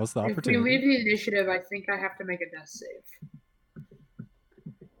 now is the If opportunity. we leave the initiative, I think I have to make a death save.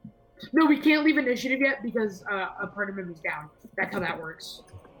 No, we can't leave initiative yet because a party member's down. That's how that works.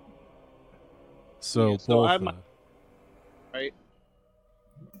 So Yeah, so both. I have my- right.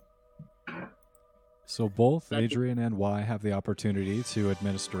 So both That's- Adrian and Y have the opportunity to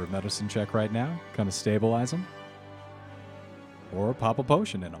administer a medicine check right now, kind of stabilize them, or pop a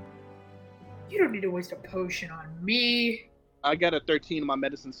potion in them. You don't need to waste a potion on me. I got a 13 in my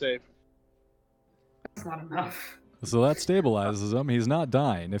medicine save. That's not enough. So that stabilizes him. He's not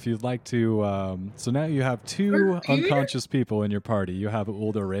dying. If you'd like to, so now you have two 13? unconscious people in your party. You have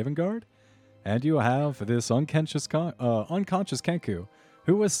Ulder Ravengard, and you have this unconscious Kenku,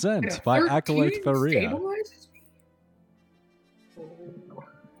 who was sent by Acolyte 13 Tharia. stabilizes me? Oh.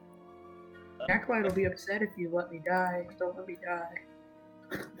 Acolyte will be upset if you let me die. Don't let me die.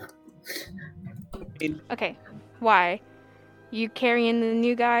 Okay, why? You carrying the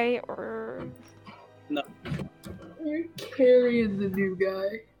new guy, or No. You're carrying the new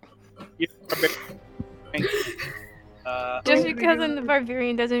guy. just because I'm the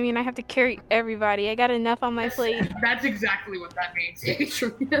barbarian doesn't mean I have to carry everybody. I got enough on my plate. That's exactly what that means,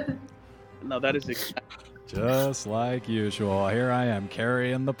 Adrian. No, that is Just like usual, here I am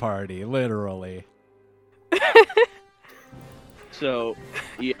carrying the party, literally. so.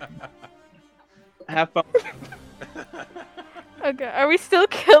 Yeah. Have fun. Okay, are we still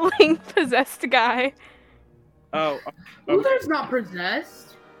killing possessed guy? Oh, Ulder's not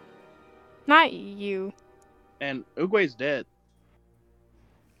possessed. Not you. and Uguay's dead.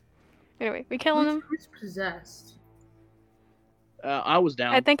 Anyway, we killing him? Who's possessed? I was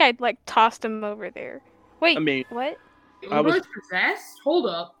down. I think I'd like tossed him over there. Wait, I mean, what? I was- Ulder's possessed? Hold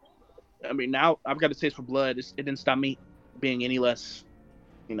up. I mean, now I've got a taste for blood. It didn't stop me being any less,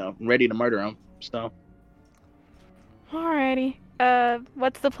 ready to murder him. So, Alrighty.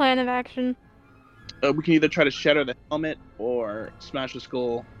 What's the plan of action? we can either try to shatter the helmet or smash the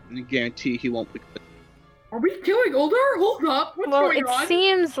skull and guarantee he won't be. Are we killing Ulder? Hold up. What's Well, going it on?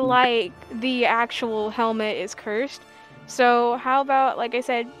 seems like the actual helmet is cursed. So how about, like I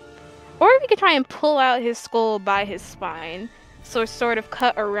said, or we could try and pull out his skull by his spine. So sort of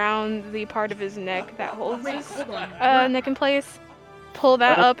cut around the part of his neck that holds Wait, his hold on. neck in place. Pull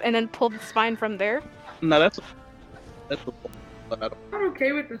that up and then pull the spine from there. No, that's but I don't. I'm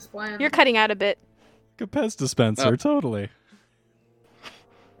okay with this plan. You're cutting out a bit. Capes dispenser, totally.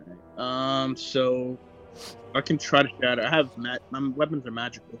 So I can try to shatter. I have my weapons are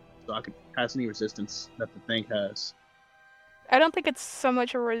magical, so I can pass any resistance that the thing has. I don't think it's so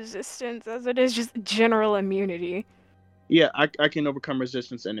much a resistance as it is just general immunity. Yeah, I can overcome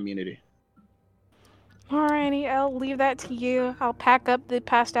resistance and immunity. Alrighty, I'll leave that to you. I'll pack up the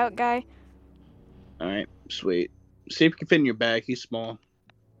passed out guy. All right, sweet. See if you can fit in your bag. He's small.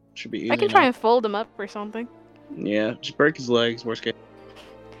 Should be easy. I can try and fold him up or something. Yeah, just break his legs. Worst case.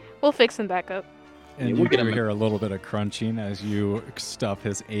 We'll fix him back up. And Yeah, you we'll get do him- hear a little bit of crunching as you stuff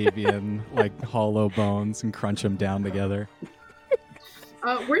his avian, hollow bones and crunch them down together.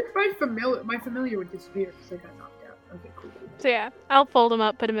 Where's my familiar? My familiar would disappear because I got knocked out. Okay, cool. So yeah, I'll fold him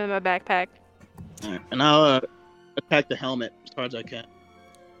up, put him in my backpack. All right, and I'll attack the helmet as hard as I can.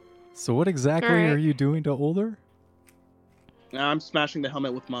 So what exactly Alright. are you doing to Ulder? Now I'm smashing the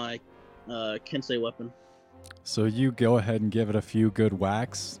helmet with my Kensei weapon. So you go ahead and give it a few good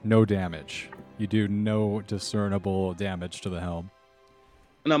whacks, no damage. You do no discernible damage to the helm.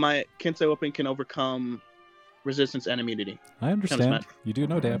 No, my Kensei weapon can overcome resistance and immunity. I understand. smash. You do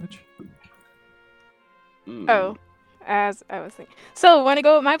no damage. Oh, as I was thinking. So, want to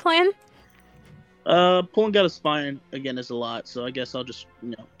go with my plan? Pulling out his spine again is a lot, so I guess I'll just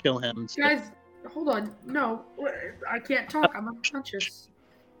kill him. Instead. Guys, hold on. No, I can't talk. I'm unconscious.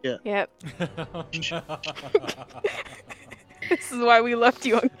 Yep. This is why we left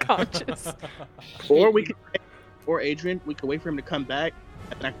you unconscious. Or we could, or Adrian, we could wait for him to come back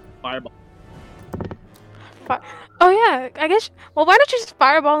and then I can fireball. Oh yeah, I guess. Well, why don't you just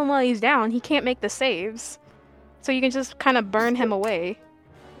fireball him while he's down? He can't make the saves, so you can just kind of burn him away.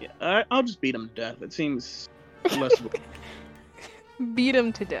 Yeah, I'll just beat him to death. It seems less. Of Beat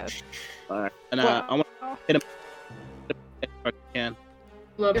him to death. Alright, and Wow. I want to hit him if I can.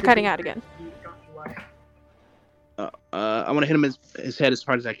 Love You're to cutting be- out again. I want to hit him his head as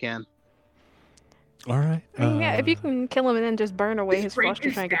hard as I can. All right. I mean, yeah, if you can kill him and then just burn away his break flesh to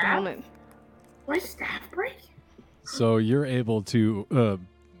his try and get the staff? helmet. My staff break? So you're able to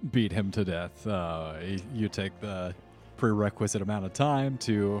beat him to death. You take the prerequisite amount of time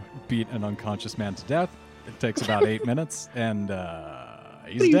to beat an unconscious man to death. It takes about 8 minutes, and What are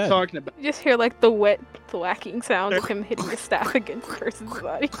he's you dead. talking about? You just hear like the wet thwacking sound of him hitting the staff against the person's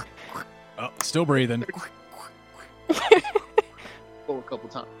body. Oh, still breathing. Oh, a couple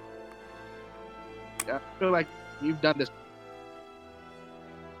times. I feel like you've done this.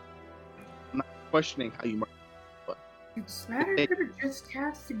 I'm not questioning how you murder. Smatter could have just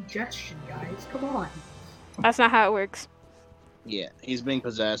cast suggestion, guys. Come on. That's not how it works. Yeah, he's being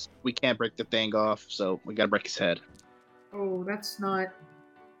possessed. We can't break the thing off, so we gotta break his head. Oh, that's not.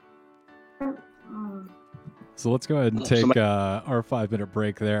 So let's go ahead and Oh, take somebody- our 5-minute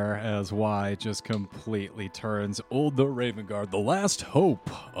break there as Y just completely turns Old the Raven Guard, the last hope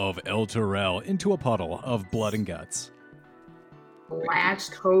of Elturel, into a puddle of blood and guts.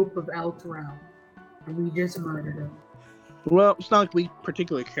 Last hope of Elturel. And we just murdered him. Well, it's not like we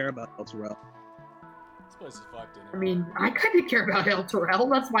particularly care about Elturel. This place is fucked I mean, I kind of care about Elturel.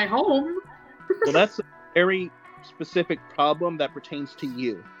 That's my home. Well, that's a very specific problem that pertains to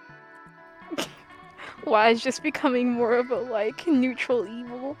you. Why is just becoming more of a like neutral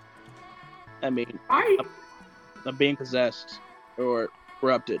evil? I mean, I I'm being possessed or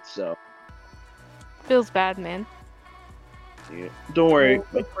corrupted, so Feels bad, man. yeah. Don't worry.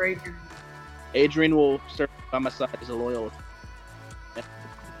 Oh, great. Adrian will serve by my side as a loyal.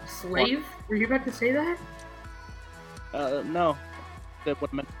 Slave? Were you about to say that? No. That's what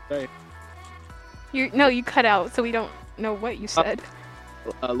I meant to say. You cut out, so we don't know what you said.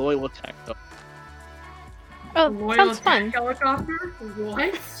 Loyal attack. So, Oh, Loyal sounds attack fun. helicopter?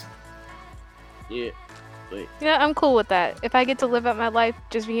 What? yeah. Wait. Yeah, I'm cool with that. If I get to live out my life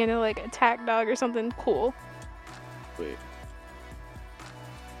just being a like attack dog or something, cool. Wait.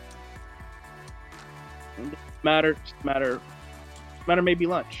 Matter maybe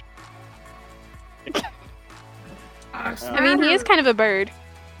lunch. I mean, he is kind of a bird.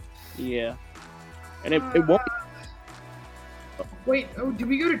 Yeah. And it won't. Wait, oh, did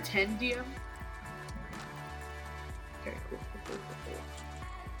we go to 10 DM? Okay, cool.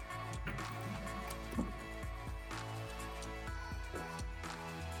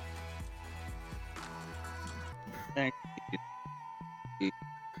 Thank you.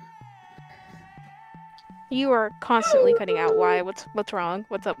 You are constantly cutting out. Why? What's wrong?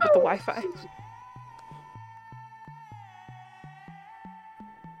 What's up with the Wi-Fi?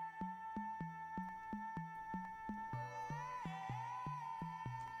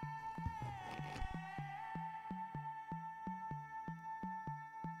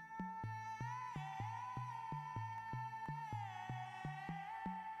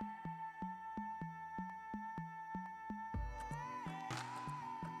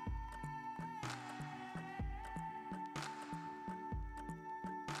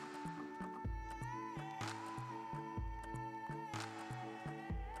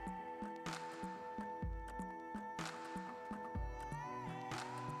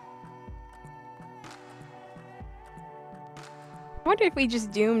 I wonder if we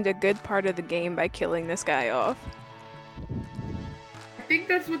just doomed a good part of the game by killing this guy off. I think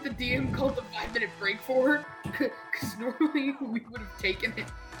that's what the DM called the 5-minute break for, because normally we would have taken it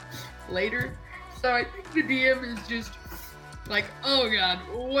later. So I think the DM is just like, oh god,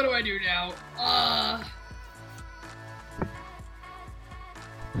 what do I do now?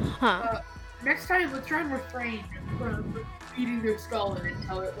 Huh. Next time, let's try and refrain from beating their skull in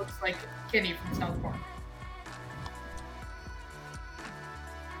until it looks like Kenny from South Park.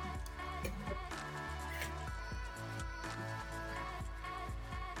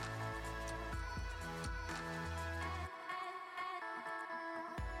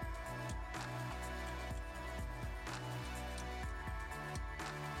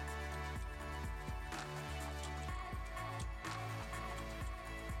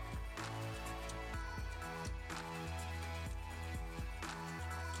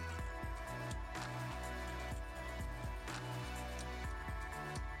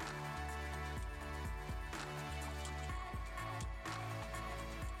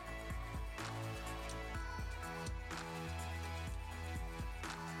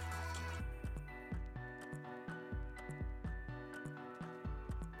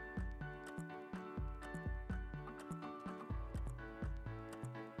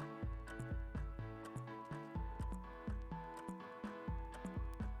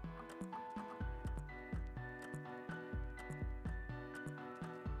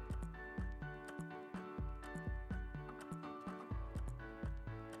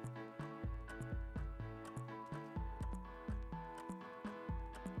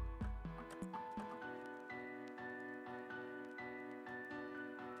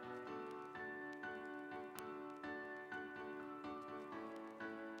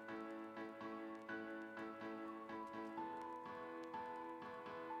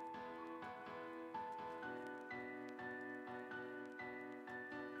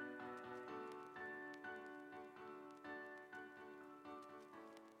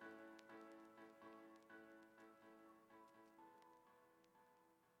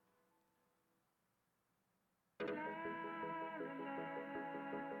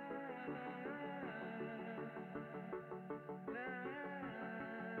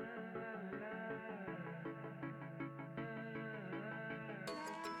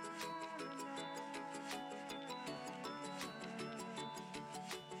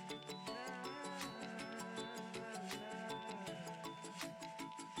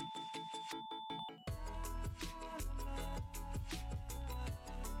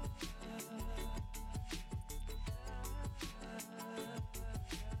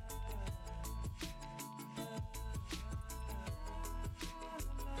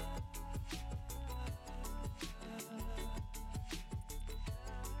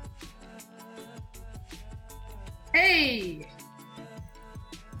 Hey!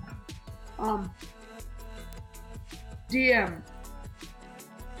 DM.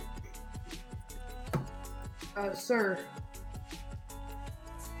 Sir.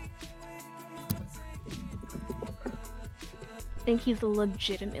 Think he's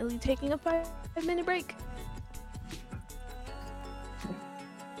legitimately taking a 5-minute break?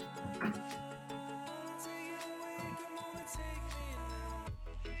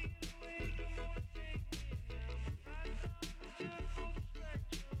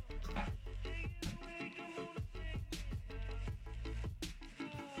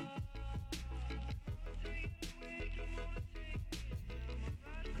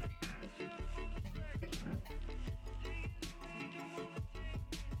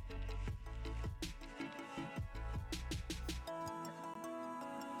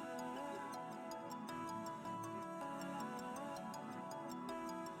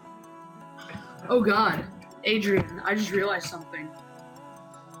 Oh God, Adrian, I just realized something.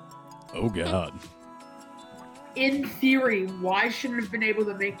 Oh God. In theory, why shouldn't I have been able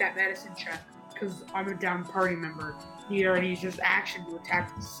to make that medicine check? Because I'm a down party member. He already used his action to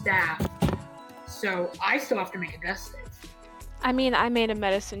attack the staff. So I still have to make a death save. I mean, I made a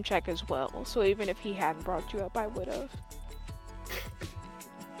medicine check as well, so even if he hadn't brought you up, I would have.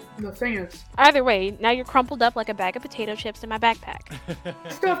 The thing is, Either way, now you're crumpled up like a bag of potato chips in my backpack. I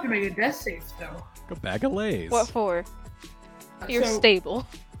still have to make a death save, though. A bag of Lays. What for? You're So, stable.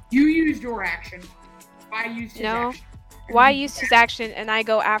 You used your action. I used his action. And Y he- used his action, and I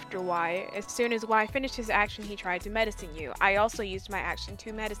go after Y. As soon as Y finished his action, he tried to medicine you. I also used my action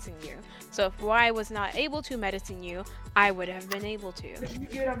to medicine you. So if Y was not able to medicine you, I would have been able to. What did you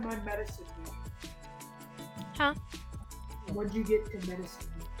get on my medicine? Huh? What did you get to medicine?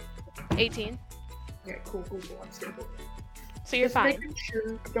 18. Okay, cool. I'm stable. So you're Just fine. making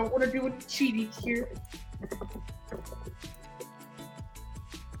sure. Don't want to do any cheating here.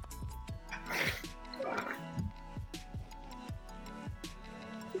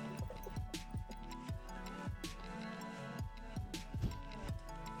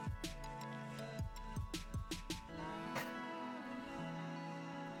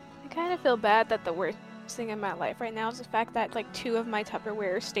 I kind of feel bad that the worst thing in my life right now is the fact that like 2 of my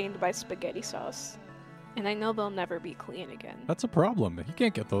Tupperware are stained by spaghetti sauce. And I know they'll never be clean again. That's a problem. You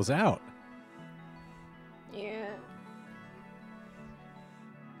can't get those out. Yeah.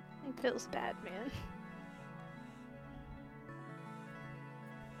 It feels bad, man.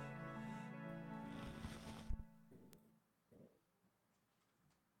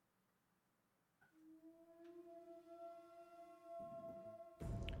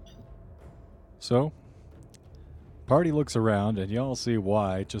 So, party looks around and y'all see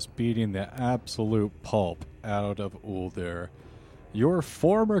Y just beating the absolute pulp out of Uldir, your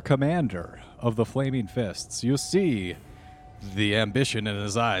former commander of the Flaming Fists. You see the ambition in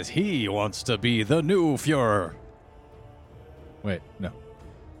his eyes. He wants to be the new Fuhrer. Wait, no.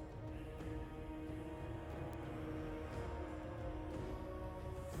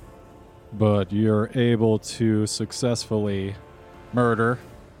 But you're able to successfully murder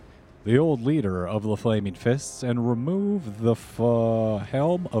the old leader of the Flaming Fists and remove the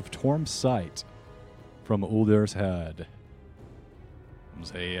helm of Torm's sight from Uldir's head. From his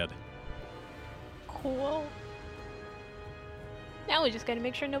head. Cool. Now we just gotta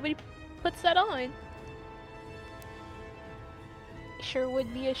make sure nobody puts that on. Sure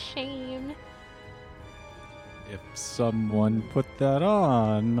would be a shame. If someone put that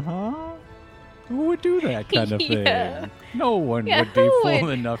on, huh? Who would do that kind of Yeah. thing? No one Yeah, would be who fool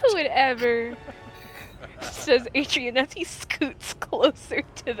would, enough who to. would ever? Says Adrian as he scoots closer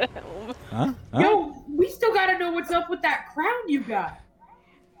to the helm. Huh? Huh? Yo, we still gotta know what's up with that crown you got.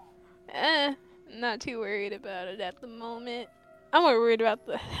 Not too worried about it at the moment. I'm more worried about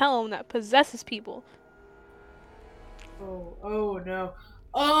the helm that possesses people. Oh no.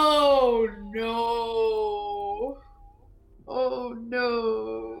 Oh no. Oh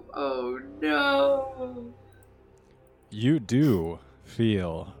no. Oh no. You do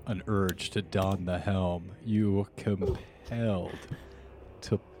feel an urge to don the helm. You compelled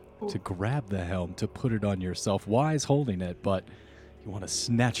to grab the helm, to put it on yourself. Y's holding it, but you want to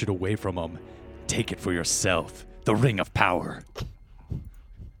snatch it away from him. Take it for yourself. The ring of power.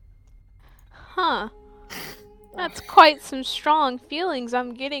 Huh. That's quite some strong feelings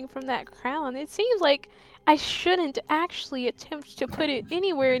I'm getting from that crown. It seems like I shouldn't actually attempt to put it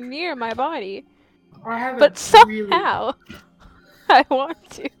anywhere near my body. I haven't But somehow I want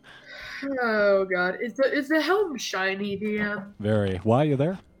to. Oh god. Is the helm shiny, DM? Very. Why are you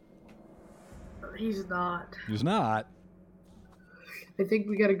there? He's not. He's not. I think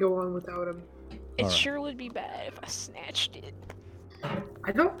we gotta go on without him. It Alright. sure would be bad if I snatched it.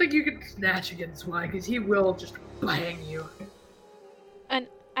 I don't think you can snatch against Y, because he will just bang you. And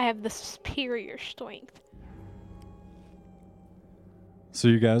I have the superior strength. So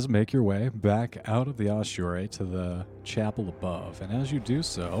you guys make your way back out of the ossuary to the chapel above, and as you do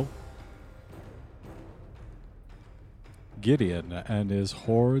so, Gideon and his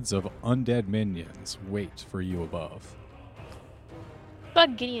hordes of undead minions wait for you above.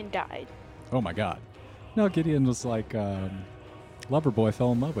 But Gideon died. Oh my god. No, Gideon was like, Loverboy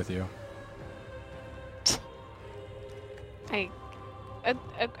fell in love with you. Okay.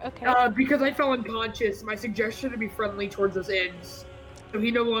 Because I fell unconscious, my suggestion to be friendly towards us ends. So he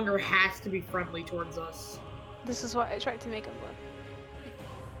no longer has to be friendly towards us. This is why I tried to make him look.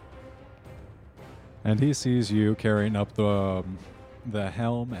 And he sees you carrying up the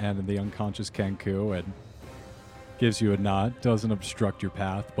helm and the unconscious Kenku and gives you a nod, doesn't obstruct your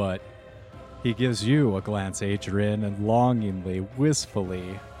path, but he gives you a glance, Adrian, and longingly,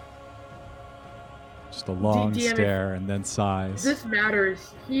 wistfully, just a long DM, stare and then sighs. This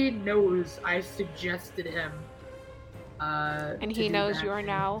matters. He knows I suggested him. And he knows you are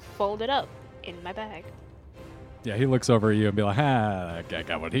now folded up in my bag. Yeah, he looks over at you and be like, I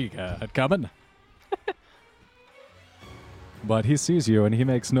got what he got coming. But he sees you and he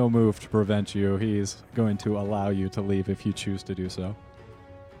makes no move to prevent you. He's going to allow you to leave if you choose to do so.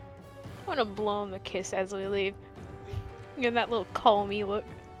 I want to blow him a kiss as we leave. Give that little call me look.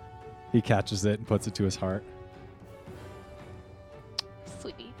 He catches it and puts it to his heart.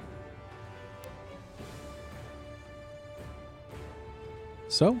 Sweet.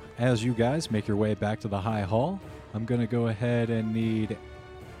 So, as you guys make your way back to the High Hall, I'm going to go ahead and need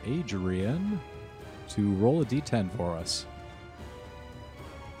Adrian to roll a d10 for us.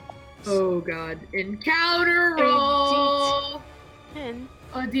 Oh god. Encounter roll! And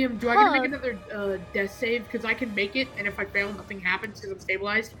DM, do I get to make another death save? Because I can make it, and if I fail, nothing happens because I'm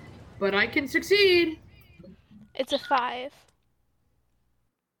stabilized. But I can succeed! it's a 5.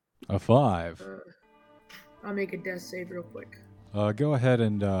 A 5. I'll make a death save real quick. Go ahead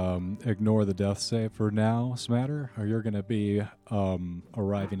and ignore the death save for now, Smatter, or you're going to be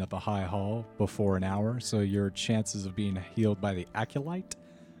arriving at the High Hall before an hour, so your chances of being healed by the Acolyte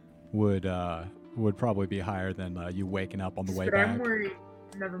would probably be higher than you waking up on the way But back. I'm worried.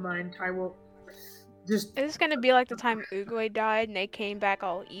 Never mind. I will just. Is this gonna be like the time Oogway died and they came back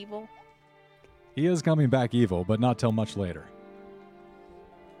all evil? He is coming back evil, but not till much later.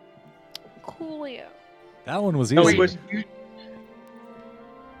 Coolio. That one was No, easy. it was.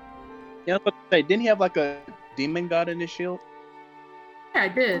 Yeah, but didn't he have like a demon god in his shield? Yeah, I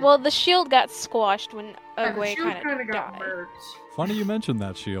did. Well, the shield got squashed when Yeah, the Oogway shield kind kinda of got died. murked. Funny you mentioned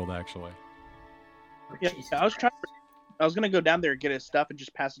that shield, actually. Yeah, I was gonna go down there and get his stuff and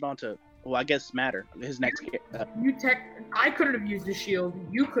just pass it on to, well, I guess Smatter, his next. I couldn't have used the shield.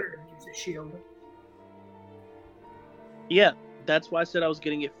 You couldn't have used the shield. Yeah, that's why I said I was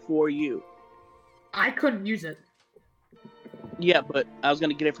getting it for you. I couldn't use it. Yeah, but I was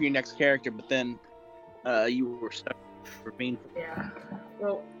gonna get it for your next character, but then you were stuck for being. Yeah.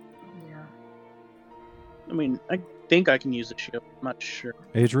 Well, yeah. I mean, I think I can use the shield. I'm not sure.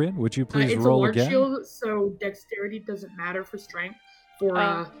 Adrian, would you please It's a roll large again? shield, so dexterity doesn't matter for strength.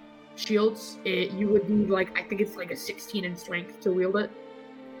 For shields, you would need like I think it's like a 16 in strength to wield it.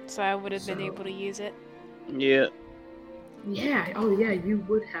 So I would have been able to use it. Yeah. Yeah. Oh yeah, you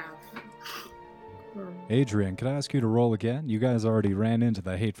would have. Adrian, could I ask you to roll again? You guys already ran into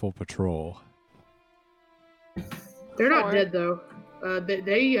the hateful patrol. They're not dead though.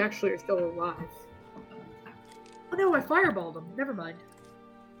 They actually are still alive. Oh no, I fireballed them. Never mind.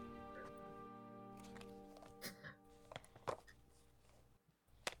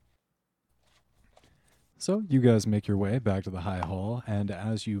 So you guys make your way back to the High Hall, and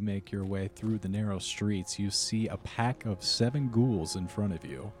as you make your way through the narrow streets, you see a pack of 7 ghouls in front of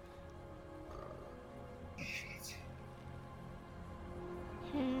you.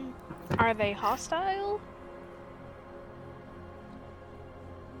 Are they hostile?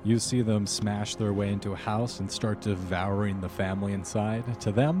 You see them smash their way into a house and start devouring the family inside.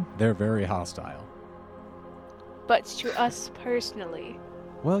 To them, they're very hostile. But to us personally.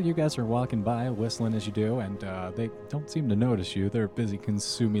 Well, you guys are walking by, whistling as you do, and they don't seem to notice you. They're busy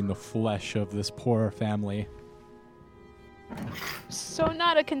consuming the flesh of this poor family. So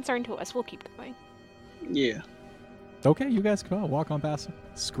not a concern to us. We'll keep going. Yeah. Okay, you guys go. Walk on past them.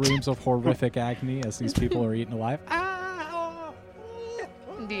 Screams of horrific agony as these people are eaten alive.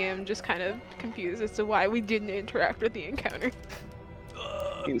 DM just kind of confused as to why we didn't interact with the encounter.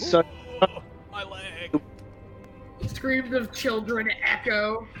 So, my leg. Screams of children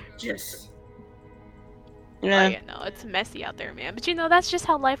echo. Just. Oh yeah, no, it's messy out there, man. But you know, that's just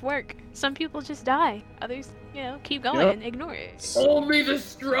how life works. Some people just die. Others, you know, keep going and ignore it. Only the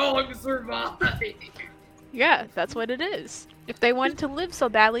strong survive. Yeah, that's what it is. If they wanted to live so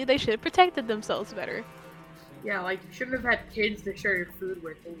badly, they should have protected themselves better. Yeah, like, you shouldn't have had kids to share your food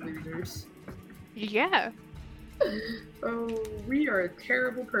with, losers. Yeah. Oh, we are a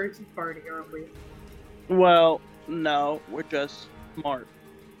terrible person party, aren't we? Well, no, we're just smart.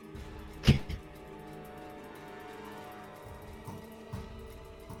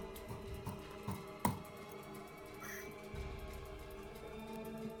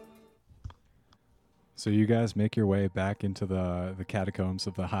 So you guys make your way back into the catacombs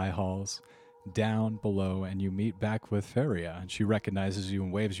of the high halls, down below, and you meet back with Feria, and she recognizes you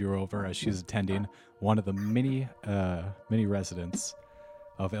and waves you over as she's attending one of the many residents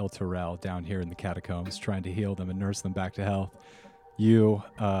of El Terrell down here in the catacombs, trying to heal them and nurse them back to health. You,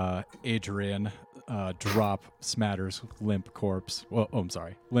 Adrian, drop Smatter's limp corpse. Well,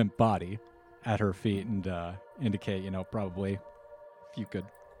 limp body at her feet and indicate, probably if you could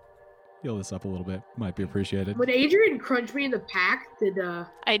heal this up a little bit, might be appreciated. When Adrian crunched me in the pack, did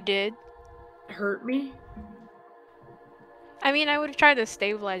I did. Hurt me? I mean, I would have tried to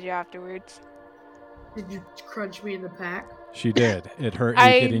stabilize you afterwards. Did you crunch me in the pack? She did. It hurt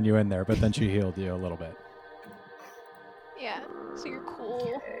you getting you in there, but then she healed you a little bit. Yeah, so you're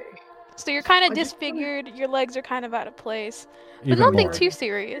cool. Okay. So you're kind of disfigured, your legs are kind of out of place. But Even nothing more. too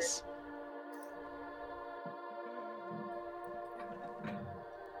serious.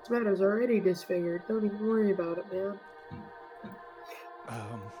 Smatter's already disfigured. Don't even worry about it, man.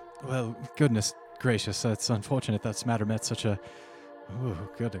 Well, goodness gracious, it's unfortunate that Smatter met such a... Oh,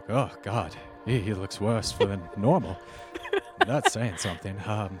 God. He looks worse than normal. That's saying something.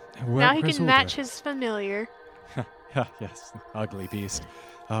 Now he where's can Ulder? match his familiar. Yes, ugly beast.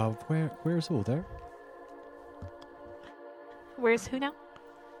 Where's Ulder? Where's who now?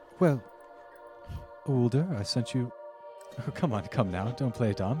 Well, Ulder, I sent you... Oh, come now, don't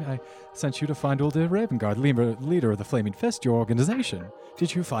play dumb. I sent you to find Ulder Ravengard, leader of the Flaming Fist, your organization.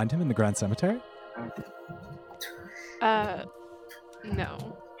 Did you find him in the Grand Cemetery?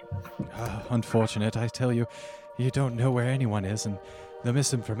 No. Unfortunate, I tell you. You don't know where anyone is, and the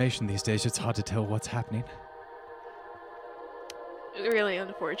misinformation these days, it's hard to tell what's happening. Really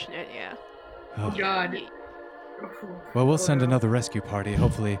unfortunate, yeah. Oh. God. Well, we'll send another rescue party.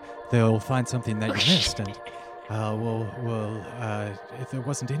 Hopefully, they'll find something that you missed, and if there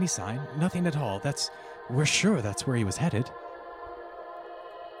wasn't any sign, nothing at all. We're sure that's where he was headed.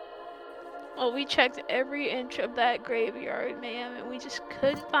 Well, we checked every inch of that graveyard, ma'am, and we just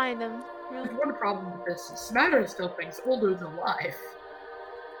couldn't find him. Really. There's one problem with this. Smatter still thinks Ulder's alive.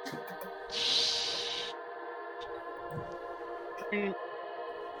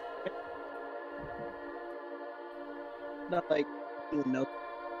 Not like,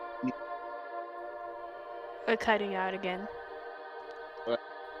 We're cutting out again. What?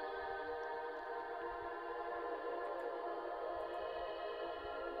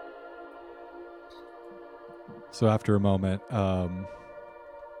 So after a moment,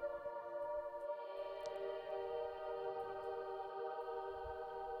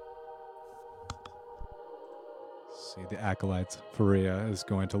 see the acolytes. Faria is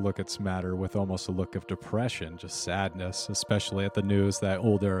going to look at Smatter with almost a look of depression, just sadness, especially at the news that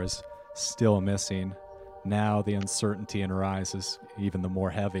Ulder is still missing. Now the uncertainty in her eyes is even the more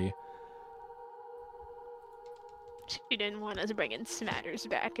heavy. She didn't want us bringing Smatters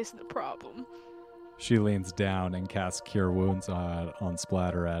back is the problem. She leans down and casts Cure Wounds on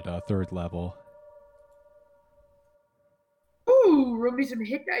Splatter at 3rd level. Ooh, roll me some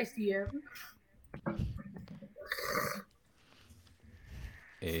hit dice, DM.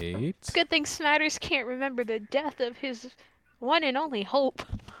 8. It's a good thing Smatters can't remember the death of his one and only hope.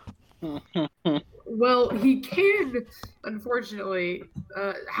 Well, he can, unfortunately.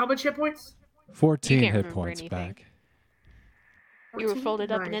 How much hit points? 14 can't hit remember points anything. back. You were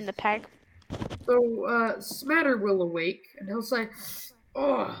folded up and in the pack. So, Smatter will awake, and he'll say,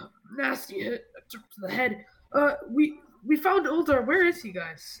 "Oh, nasty hit to the head. We found Ulder. Where is he,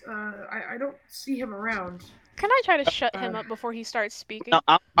 guys? I don't see him around." Can I try to shut him up before he starts speaking? No,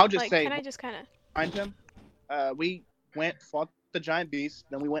 I'll just say. Can I just kind of Find him. We went, fought the giant beast,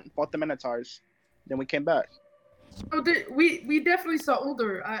 then we went and fought the Minotaurs, then we came back. Oh, we definitely saw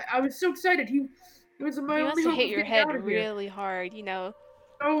Ulder. I was so excited. He was my You only must have hope hit of your getting head out of here. really hard, you know.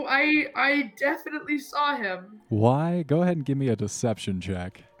 Oh, I definitely saw him. Why? Go ahead and give me a deception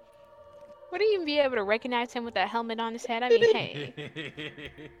check. Wouldn't you even be able to recognize him with that helmet on his head? I mean, hey.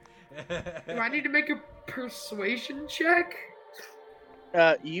 Do I need to make a persuasion check?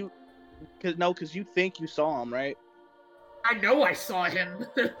 You Because you think you saw him, right? I know I saw him.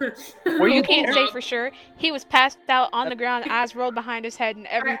 You can't say for sure. He was passed out on the ground, eyes rolled behind his head and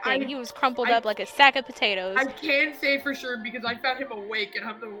everything. He was crumpled up like a sack of potatoes. I can say for sure because I found him awake and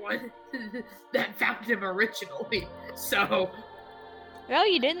I'm the one that found him originally. So. No,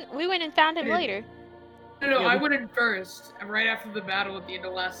 you didn't. We went and found him later. No, I went in first, right after the battle at the end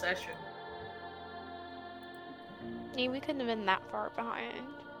of last session. Yeah, we couldn't have been that far behind.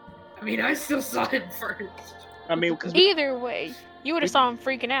 I mean, I still saw him first. I mean, because either way, you would have saw him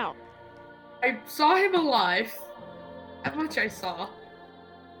freaking out. I saw him alive. How much I saw.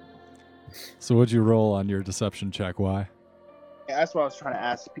 So what'd you roll on your deception check? Why? Yeah, that's what I was trying to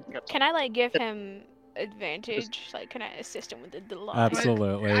ask. Can I give him advantage? Can I assist him with the lie?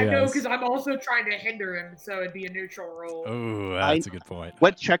 Absolutely. I know yes. because I'm also trying to hinder him, so it'd be a neutral roll. Oh, that's a good point.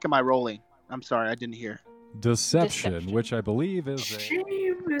 What check am I rolling? I'm sorry, I didn't hear. Deception, which I believe is Shame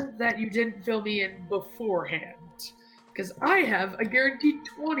that you didn't fill me in beforehand, because I have a guaranteed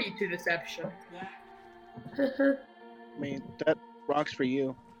 20 to deception. I mean, that rocks for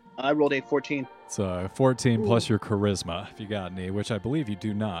you. I rolled a 14. It's 14 plus your charisma, if you got any, which I believe you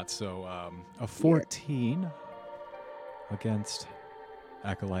do not. So a 14 against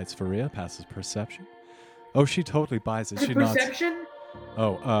Acolyte's Faria passes perception. Oh, she totally buys it. She nods. Perception?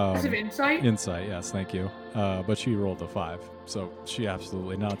 Oh, Passive insight? Insight, yes, thank you. But she rolled a 5, so she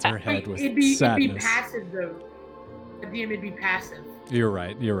absolutely nods her head with It'd be sadness. passive, though. At the end, it'd be passive. You're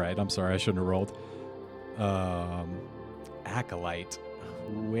right. I'm sorry, I shouldn't have rolled. Acolyte.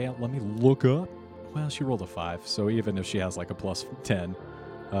 Well, let me look up. Well, she rolled a 5, so even if she has like a plus 10,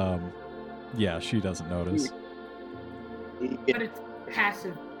 yeah, she doesn't notice. But it's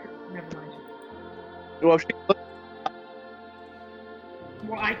passive. Never mind.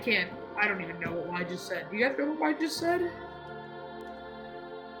 Well, I can't. I don't even know what I just said. Do you guys know what I just said?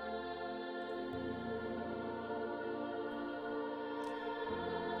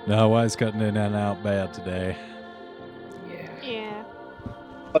 No, Wise cutting in and out bad today. Yeah.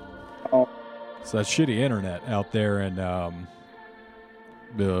 It's that shitty internet out there, and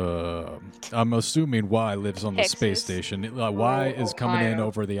I'm assuming Y lives on the space station. Y is coming in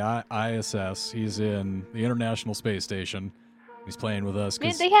over the ISS. He's in the International Space Station. He's playing with us.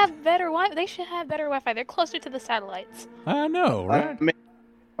 Man, they have better Wi-Fi. They should have better Wi-Fi. They're closer to the satellites. I know, right? I mean,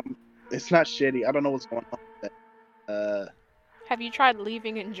 it's not shitty. I don't know what's going on with that. Have you tried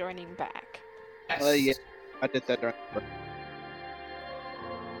leaving and joining back? Yeah, I did that during the break.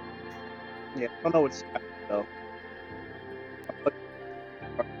 Yeah, I don't know what's happening, though.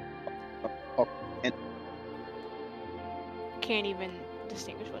 Can't even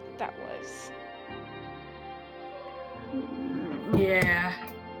distinguish what that was. Yeah.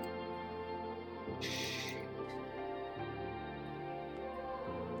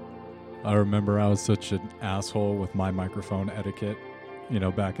 I remember I was such an asshole with my microphone etiquette. You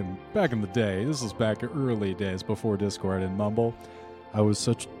know, back in the day. This was back in early days before Discord and Mumble. I was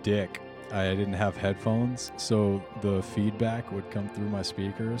such a dick. I didn't have headphones, so the feedback would come through my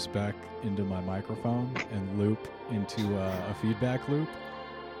speakers back into my microphone and loop into a feedback loop.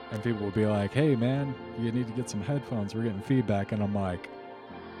 And people would be like, "Hey, man, you need to get some headphones. We're getting feedback." And I'm like,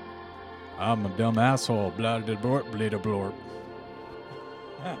 "I'm a dumb asshole. Blah, blah, blah, blah, blah, blah.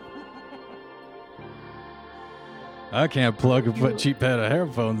 I can't plug and put cheap pair of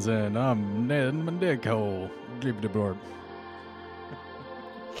headphones in. I'm in my dick hole." Blah, blah, blah.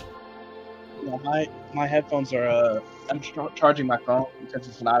 No, my headphones are. I'm charging my phone because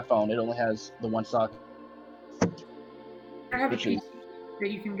it's an iPhone. It only has the one socket. I have a piece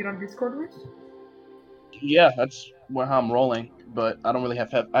that you can get on Discord with. Yeah, that's how I'm rolling. But I don't really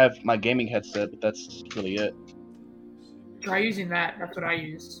have. I have my gaming headset, but that's really it. Try using that. That's what I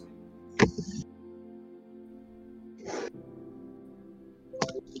use.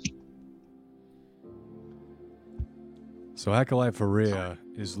 So Acolyte Faria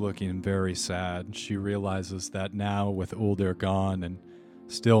is looking very sad. She realizes that now with Uldir gone and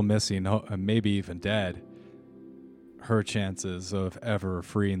still missing, maybe even dead, her chances of ever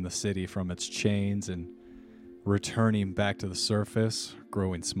freeing the city from its chains and returning back to the surface are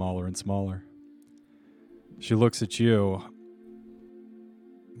growing smaller and smaller. She looks at you,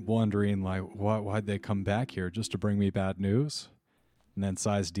 wondering, like, why'd they come back here? Just to bring me bad news? And then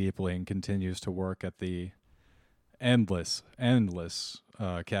sighs deeply and continues to work at the endless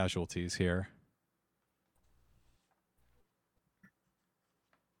casualties here.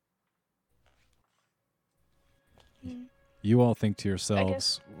 You all think to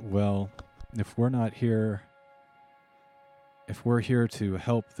yourselves, well, if we're not here, if we're here to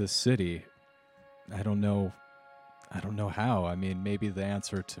help this city, I don't know I don't know how. I mean, maybe the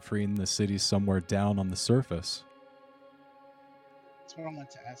answer to freeing the city is somewhere down on the surface. That's what I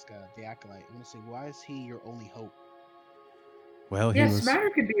wanted to ask the Acolyte. I want to say, why is he your only hope? Well, yes, Smatter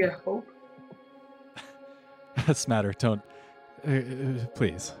could be a hope. Smatter, don't...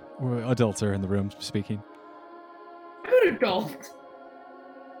 please. Adults are in the room speaking. I'm an adult.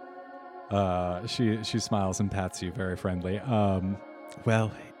 She smiles and pats you very friendly.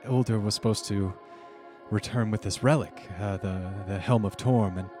 Well, Ulder was supposed to return with this relic, the Helm of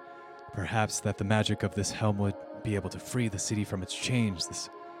Torm, and perhaps that the magic of this helm would be able to free the city from its chains, this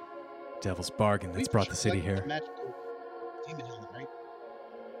devil's bargain that's brought the city here. Right?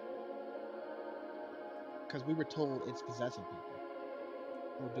 Because we were told it's possessing people.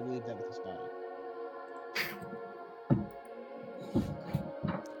 We believe that with his body.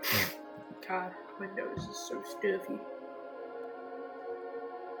 God, my nose is so stuffy.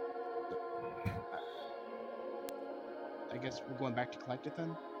 I guess we're going back to collect it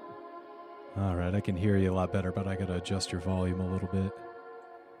then? Alright, I can hear you a lot better, but I gotta adjust your volume a little bit.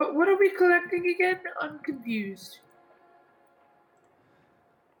 But what are we collecting again? I'm confused.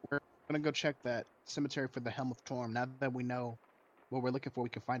 We're gonna go check that cemetery for the Helm of Torm. Now that we know what we're looking for, we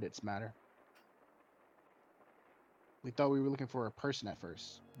can find it, Smatter. We thought we were looking for a person at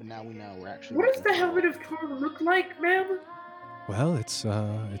first, but now we know we're actually... What does the Helmet of Torm look like, ma'am? Well, it's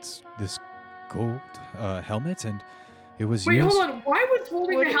this gold helmet, and it was Wait, used... hold on. Why was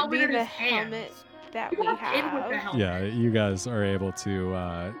holding Would the it helmet be in the his hand? helmet that He we walked in with the have? helmet. Yeah, you guys are able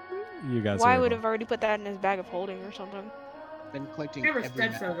to, you guys Why are would able... have already put that in his bag of holding or something? Been collecting Never every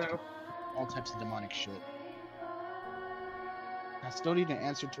said so, though. all types of demonic shit. I still need an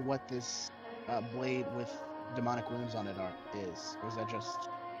answer to what this blade with demonic runes on it is. Or is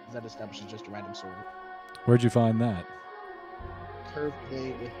that established as just a random sword? Where'd you find that? Curved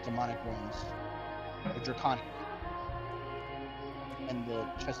blade with demonic runes. Or draconic. And the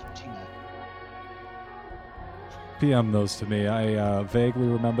chest of Tina. PM those to me. I vaguely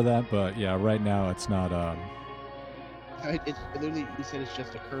remember that, but yeah, right now it's not, It's literally, you said it's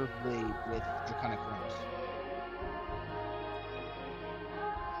just a curved blade with draconic runes.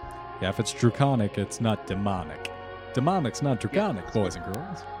 Yeah, if it's draconic, it's not demonic. Demonic's not draconic, Yeah, boys and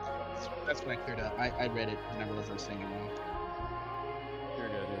girls. That's what I cleared up. I read it and I realized I was saying it wrong. You're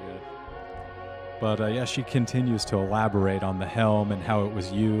good. But yeah, she continues to elaborate on the helm and how it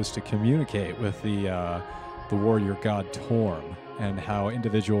was used to communicate with the warrior god Torm, and how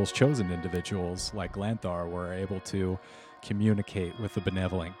chosen individuals like Lanthar were able to communicate with the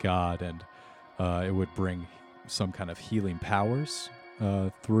benevolent god, and it would bring some kind of healing powers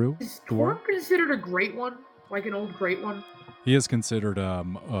through. Is Torm considered a great one? Like an old great one? He is considered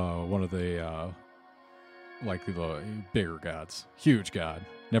one of the like the bigger gods. Huge god.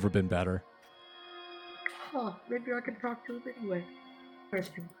 Never been better. Huh, maybe I can talk to him anyway.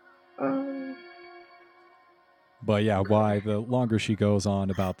 Question. But yeah, the longer she goes on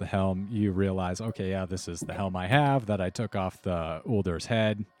about the helm, you realize, okay, yeah, this is the helm I have that I took off the Uldur's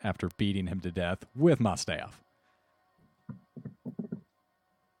head after beating him to death with my staff.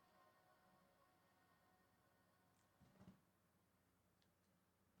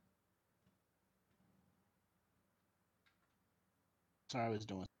 Sorry, I was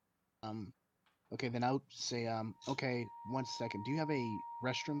doing. Okay, then I would say, okay, 1 second. Do you have a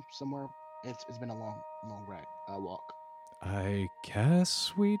restroom somewhere? It's been a long walk. I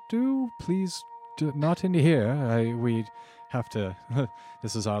guess we do. Please, not in here. We have to.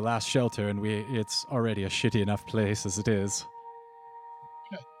 This is our last shelter, and it's already a shitty enough place as it is.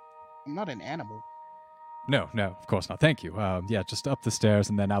 I'm not an animal. No, of course not. Thank you. Yeah, just up the stairs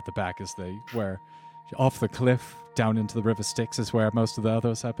and then out the back is where off the cliff down into the river Styx is where most of the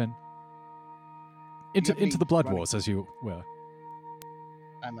others have been. Into the Blood Wars, as you were.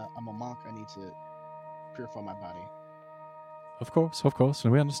 I'm a monk. I need to purify my body. Of course,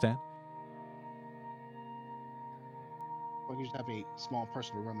 and we understand. If I could just have a small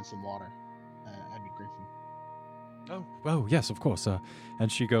personal room and some water, I'd be grateful. Oh, yes, of course.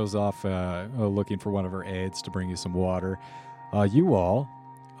 And she goes off looking for one of her aides to bring you some water. You all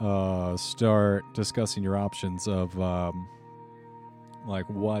start discussing your options of like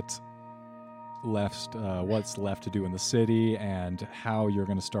what's left to do in the city and how you're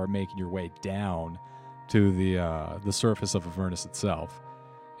going to start making your way down to the surface of Avernus itself.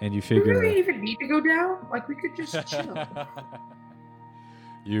 And you figure... Do we really even need to go down? Like, we could just chill.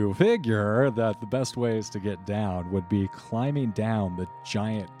 You figure that the best ways to get down would be climbing down the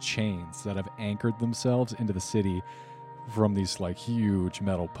giant chains that have anchored themselves into the city from these, like, huge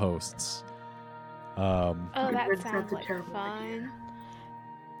metal posts. That sounds like fun.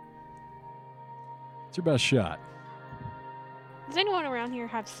 It's your best shot. Does anyone around here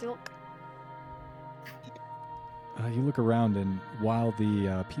have silk? You look around, and while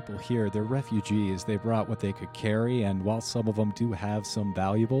the people here, they're refugees, they brought what they could carry, and while some of them do have some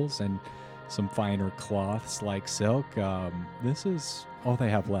valuables and some finer cloths like silk, this is all they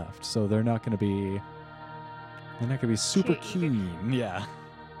have left. So they're not going to be super keen. Yeah.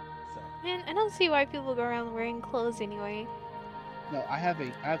 Man, I don't see why people go around wearing clothes anyway. No, I have soap.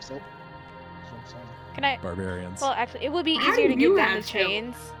 That's what I'm saying. Can I? Barbarians. Well, actually, it would be How easier do to you get down have the silk?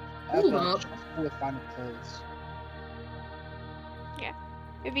 chains. I have Hold a up. chest full of finer clothes.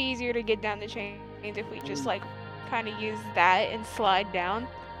 It'd be easier to get down the chains if we just like kind of use that and slide down.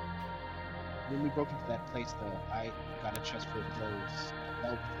 When we broke into that place, though, I got a chest full of clothes. A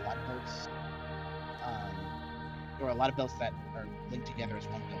belt with a lot of belts. There are a lot of belts that are linked together as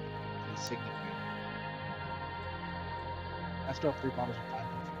one belt. It's significant. I still have 3 bottles of fine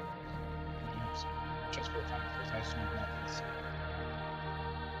perfume. Chest full of fine perfume. I assume nothing's.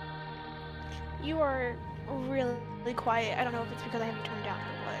 You are really quiet. I don't know if it's because I have you turned down or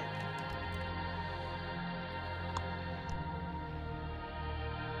what.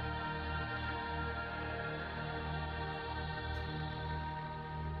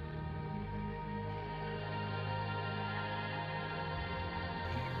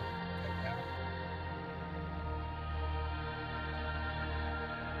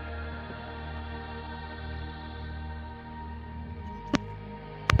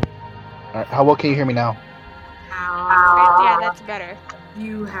 Alright, how well can you hear me now? Yeah, that's better.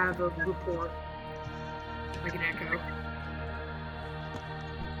 You have a report. Like an echo.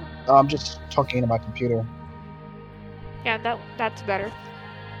 I'm just talking into my computer. Yeah, that's better.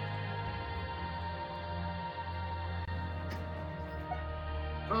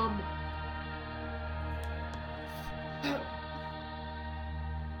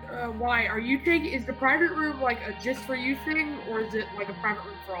 Why are you taking? Is the private room like a just for you thing, or is it like a private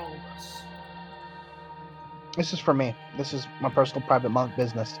room for all of us? This is for me. This is my personal private monk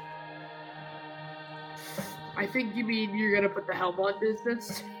business. I think you mean you're gonna put the helm on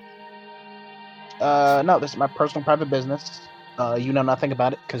business. No, this is my personal private business. You know nothing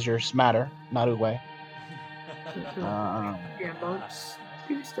about it because you're smatter, not Uwe. Yeah, monks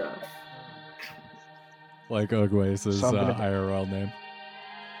do stuff. Like Ugwe's So I'm gonna- IRL name.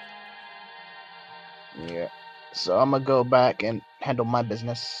 Yeah. So I'm gonna go back and handle my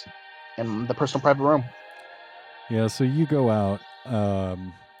business in the personal private room. Yeah, so you go out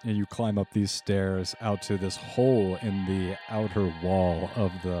and you climb up these stairs out to this hole in the outer wall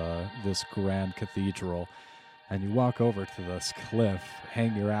of this grand cathedral, and you walk over to this cliff,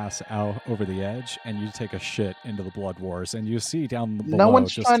 hang your ass out over the edge, and you take a shit into the Blood Wars, and you see down below No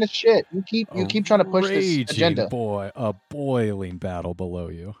one's just trying to shit. You keep trying to push this raging agenda. a boiling battle below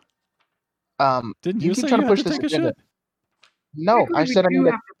you. Didn't You you keep say trying you to had push to this take a agenda. shit? No, I Technically, said I we do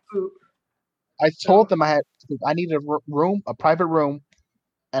needed. have to poop. I told them I needed a room, a private room,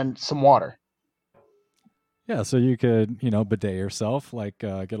 and some water. Yeah, so you could, bidet yourself, like get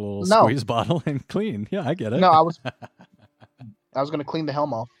a little No. squeeze bottle and clean. Yeah, I get it. No, I was gonna clean the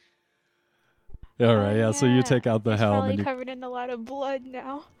helm off. All right, yeah. So you Yeah, take out the he's helm probably and you. covered in a lot of blood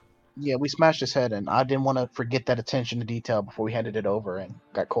now. Yeah, we smashed his head, and I didn't want to forget that attention to detail before we handed it over and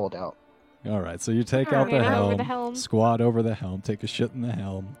got called out. All right, so you take All out the right, helm, over the helm. squat over the helm, take a shit in the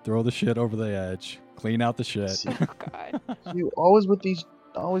helm, throw the shit over the edge, clean out the shit. Oh God. You always with these.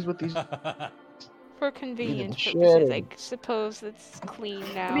 For convenience shit. purposes, I suppose it's clean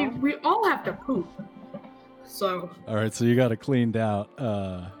now. I mean, we all have to poop. So, All right, so you got it cleaned out.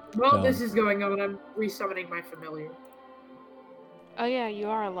 well, this is going on. I'm resummoning my familiar. Oh yeah, you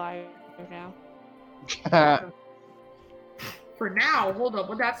are alive now. For now, hold up.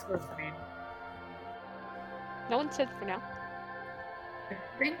 What that's supposed to mean? No one said for now. I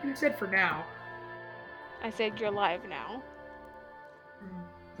think you said for now. I said you're alive now.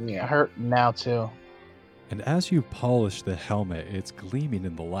 Yeah, hurt now too. And as you polish the helmet, it's gleaming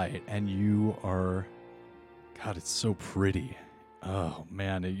in the light, and you are. God, it's so pretty. Oh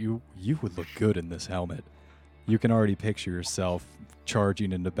man, you would look good in this helmet. You can already picture yourself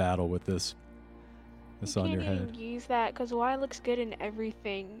charging into battle with this on your Can't head. even use that because Y looks good in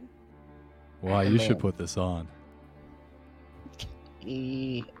everything. Wow, you should put this on.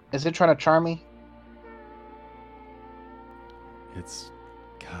 Is it trying to charm me?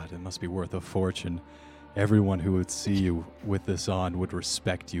 God, it must be worth a fortune. Everyone who would see you with this on would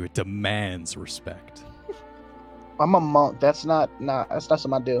respect you. It demands respect. I'm a monk. That's not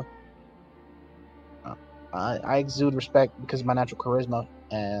something I do. I exude respect because of my natural charisma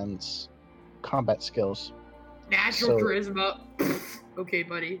and combat skills. Natural So- charisma. Okay,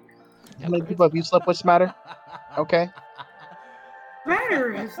 buddy. How many people have you slept with, Smatter? Okay.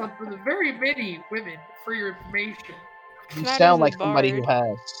 Matter has slept with very many women, for your information. You Smatter's sound a like somebody who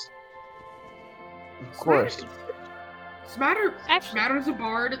bard. has. Of course. Smatter's a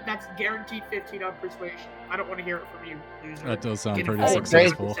bard. That's guaranteed 15 on persuasion. I don't want to hear it from you, loser. That does sound Get pretty a full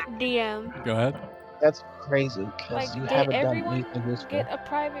successful. 10%. DM. Go ahead. That's crazy because Like, you did haven't done everyone anything useful. get a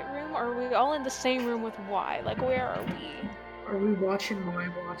private room, or are we all in the same room with Y? Like, where are we? Are we watching my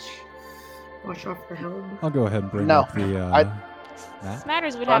watch off the helm? I'll go ahead and bring No, up the. Matt?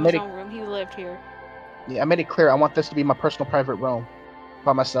 Smatters would I have his made it- own room. He lived here. Yeah, I made it clear. I want this to be my personal private room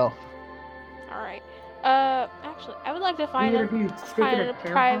by myself. Alright. Actually, I would like to find You're a, gonna be sticking find a a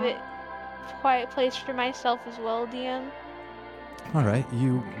tampon? private, quiet place for myself as well, DM. All right,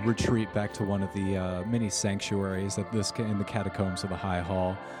 you retreat back to one of the mini sanctuaries in the catacombs of the High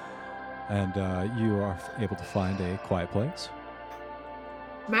Hall, and you are able to find a quiet place.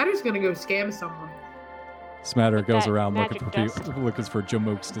 Matter's gonna go scam someone. Smatter With goes that around looking magic for dust. looking for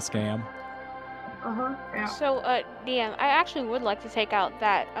jamooks to scam. Yeah. So, DM, I actually would like to take out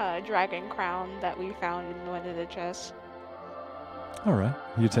that dragon crown that we found in one of the chests. All right,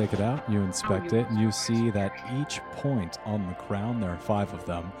 you take it out, you inspect it, and you see that each point on the crown, there are 5 of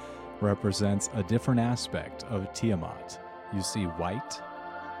them, represents a different aspect of Tiamat. You see white,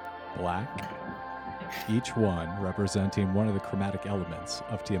 black, each one representing one of the chromatic elements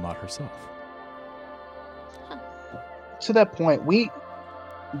of Tiamat herself. To that point,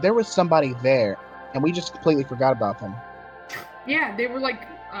 there was somebody there, and we just completely forgot about them. Yeah, they were like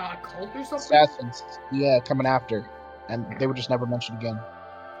a cult or something. Assassins, yeah, coming after, and they were just never mentioned again.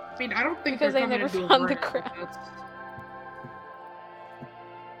 I mean, I don't think Because they're they coming never into found the Iran. crown. That's-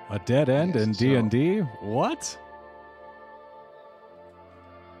 A dead end in D&D? What?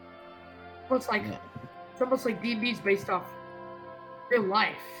 It's almost like D&D's based off real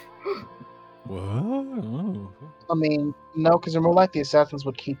life. Whoa. I mean, no, because they're more likely assassins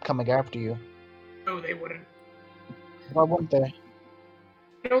would keep coming after you. No, they wouldn't. Why wouldn't they?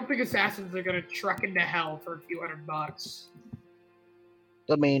 I don't think assassins are gonna truck into hell for a few $100.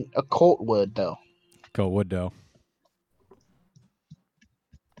 I mean, a cult would, though. Go Wooddow.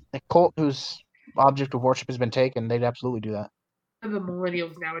 A cult whose object of worship has been taken, they'd absolutely do that. The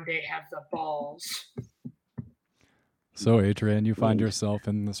millennials nowadays have the balls. So, Adrian, you find yourself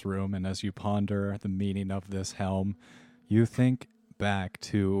in this room, and as you ponder the meaning of this helm, you think back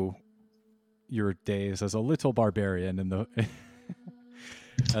to your days as a little barbarian in the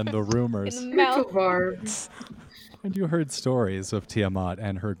and the rumors. In the mouth. And you heard stories of Tiamat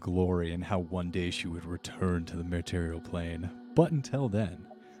and her glory and how one day she would return to the material plane. But until then,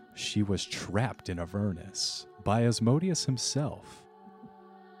 she was trapped in Avernus by Asmodeus himself.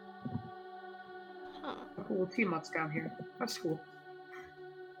 Cool, Tiamat's down here. That's cool.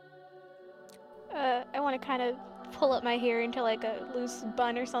 I want to kind of pull up my hair into like a loose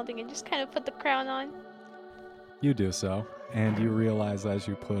bun or something and just kind of put the crown on. You do so, and you realize as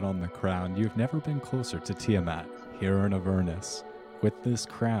you put on the crown, you've never been closer to Tiamat here in Avernus with this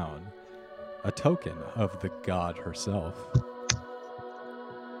crown, a token of the god herself.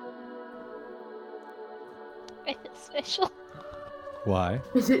 Is it special? Why?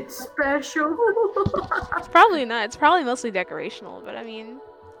 Is it special? It's probably not. It's probably mostly decorational, but I mean,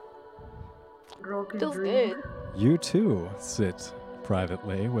 Girl can feels dream. good. You too sit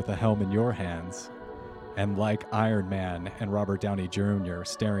privately with a helm in your hands, and like Iron Man and Robert Downey Jr.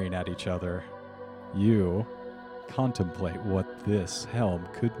 staring at each other, you contemplate what this helm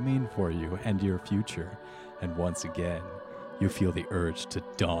could mean for you and your future, and once again, you feel the urge to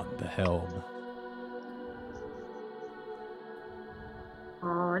don the helm.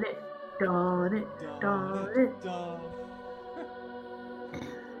 Don it, don it, don it.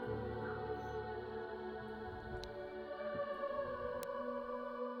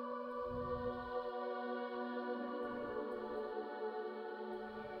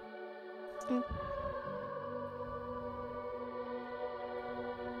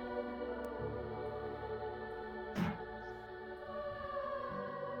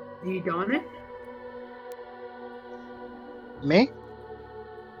 You don it? Me?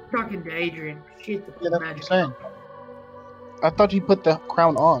 Talking to Adrian. She's the Yeah, that's what I'm magic. saying. I thought you put the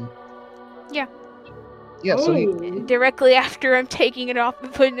crown on. Yeah. Yeah, so Directly after I'm taking it off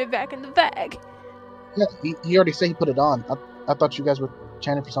and putting it back in the bag. he already said he put it on. I thought you guys were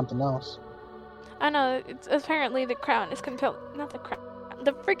chanting for something else. I know, it's apparently the crown is not the crown.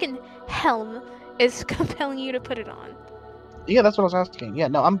 The freaking helm is compelling you to put it on. Yeah, that's what I was asking. Yeah,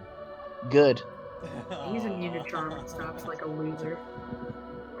 no, I'm good. He's immune to charm and stuff like a loser.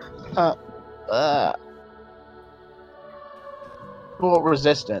 Well,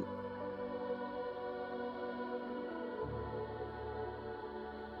 resistant.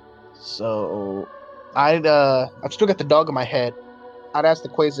 So, I've still got the dog in my head. I'd ask the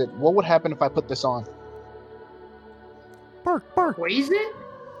Quasit, what would happen if I put this on? Bark, bark. Quasit?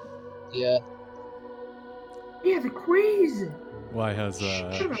 Yeah. Yeah, the Quasit. Why has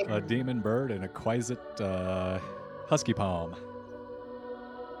a demon bird and a Quasit husky palm?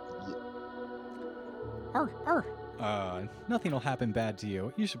 Arr, arr. Nothing will happen bad to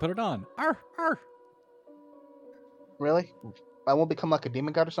you. You should put it on. Arr, arr. Really? I won't become like a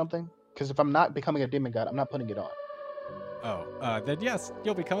demon god or something? Because if I'm not becoming a demon god, I'm not putting it on. Oh, then yes,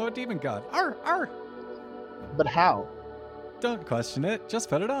 you'll become a demon god. Arr, arr. But how? Don't question it. Just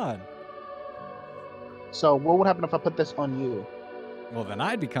put it on. So what would happen if I put this on you? Well, then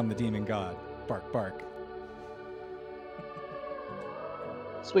I'd become the demon god. Bark, bark.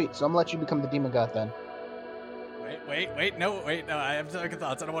 Sweet. So I'm gonna let you become the demon god then. Wait. No, I have second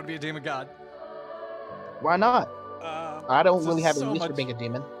thoughts. I don't want to be a demon god. Why not? I don't really have a so use for much- being a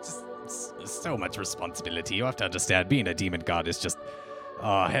demon. So much responsibility. You have to understand, being a demon god is just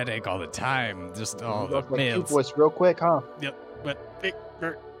a headache all the time. Just all the Like cute mails. voice real quick, huh? Yep, but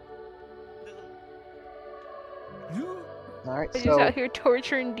All right. We're So just out here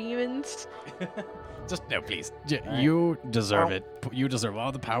torturing demons. just no, please. You deserve it. You deserve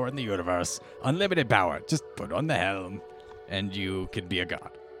all the power in the universe, unlimited power. Just put on the helm, and you can be a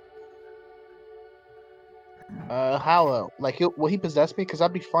god. how though? Like, will he possess me? Because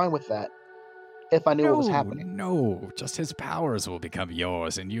I'd be fine with that if I knew what was happening. No, just his powers will become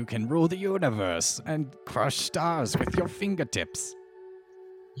yours, and you can rule the universe and crush stars with your fingertips.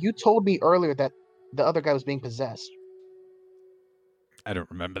 You told me earlier that the other guy was being possessed. I don't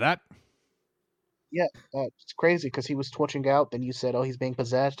remember that. Yeah, it's crazy because he was torching out. Then you said, "Oh, he's being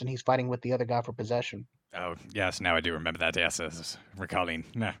possessed," and he's fighting with the other guy for possession. Oh, yes, now I do remember that. Yes, recalling.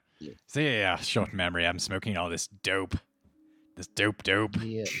 No. Yeah. See, yeah, short memory. I'm smoking all this dope. This dope.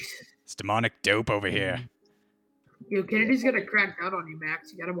 Yeah. It's demonic dope over here. Yo, Kennedy's gonna crack down on you,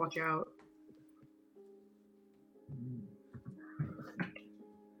 Max. You gotta watch out.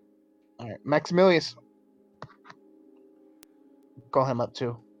 All right, Maximilius. Call him up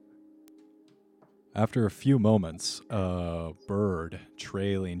too. After a few moments, a bird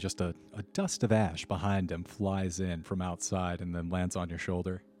trailing just a dust of ash behind him flies in from outside and then lands on your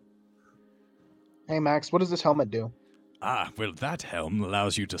shoulder. Hey, Max, what does this helmet do? Well, that helm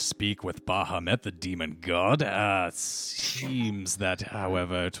allows you to speak with Bahamut, the demon god. It seems that,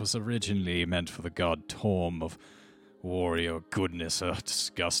 however, it was originally meant for the god Torm of warrior goodness.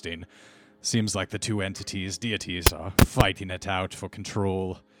 Disgusting. Seems like the two deities, are fighting it out for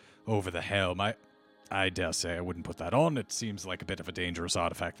control over the helm. I dare say I wouldn't put that on. It seems like a bit of a dangerous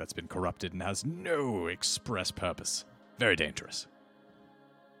artifact that's been corrupted and has no express purpose. Very dangerous.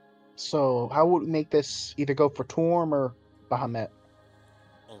 So, how would we make this either go for Torm or Bahamut?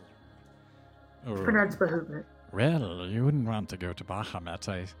 Pronounce Bahamut. Well, you wouldn't want to go to Bahamut.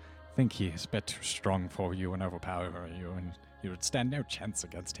 I think he is a bit too strong for you and overpower you, and you would stand no chance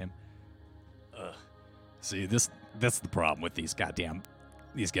against him. See, that's the problem with these goddamn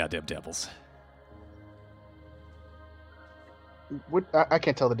devils. I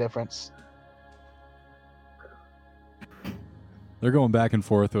can't tell the difference. They're going back and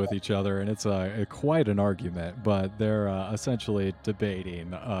forth with each other, and it's quite an argument, but they're essentially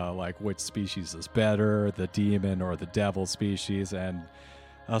debating like which species is better, the demon or the devil species, and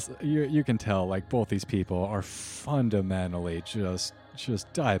you can tell like both these people are fundamentally just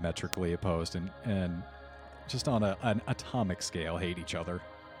diametrically opposed and just on an atomic scale hate each other.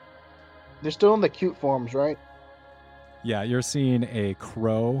 They're still in the cute forms, right? Yeah, you're seeing a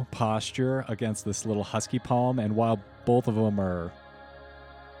crow posture against this little husky palm, and while both of them are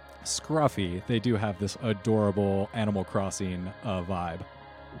scruffy, they do have this adorable Animal Crossing vibe.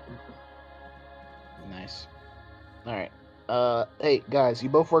 Nice. All right. Hey, guys, you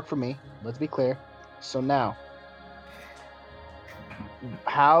both work for me. Let's be clear. So now,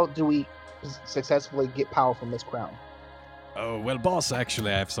 how do we successfully get power from this crown? Oh, well, boss,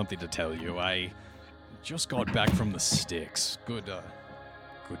 actually, I have something to tell you. I just got back from the sticks. Good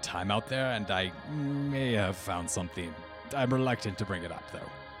time out there, and I may have found something. I'm reluctant to bring it up, though.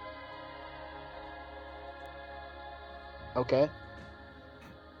 Okay.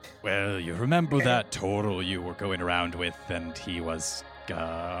 Well, you remember that turtle you were going around with, and he was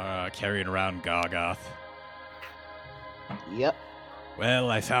carrying around Gargath? Yep. Well,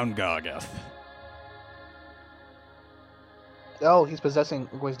 I found Gargath. Oh, he's possessing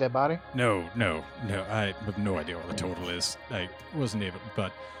Uguay's dead body? No. I have no idea what the total is. I wasn't able,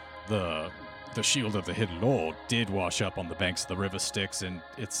 but the the shield of the Hidden Lord did wash up on the banks of the river Styx, and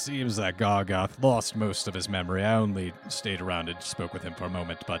it seems that Gargath lost most of his memory. I only stayed around and spoke with him for a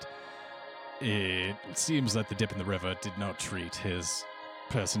moment, but it seems that the dip in the river did not treat his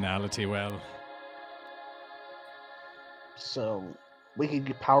personality well. So we could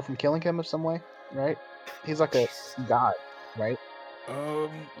get power from killing him in some way, right? He's like a god, right?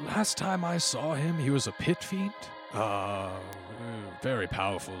 Last time I saw him, he was a pit fiend. Very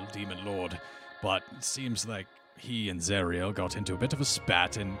powerful demon lord. But it seems like he and Zariel got into a bit of a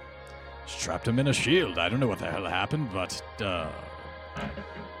spat and strapped him in a shield. I don't know what the hell happened, but,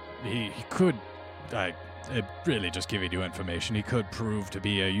 he could, really just giving you information, he could prove to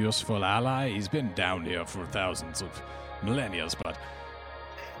be a useful ally. He's been down here for thousands of millennia, but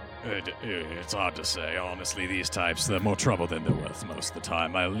it's hard to say. Honestly, these types, they're more trouble than they're worth most of the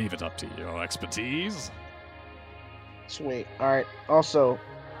time. I'll leave it up to your expertise. Sweet. Alright. Also,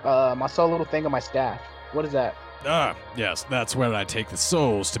 I saw a little thing on my staff. What is that? Ah, yes, that's where I take the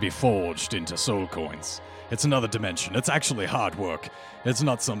souls to be forged into soul coins. It's another dimension. It's actually hard work. It's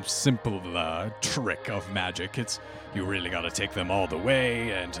not some simple trick of magic. You really gotta take them all the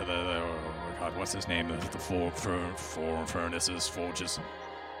way into the God, what's his name? The four furnaces, forges.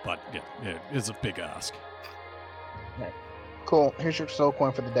 But yeah, it's a big ask. Right. Cool. Here's your soul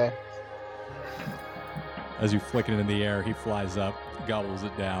coin for the day. As you flick it in the air, he flies up, gobbles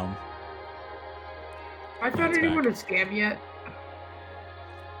it down. I found anyone to scam yet?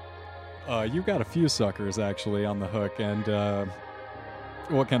 You got a few suckers actually on the hook, and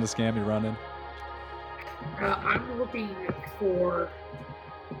what kind of scam you running? I'm looking for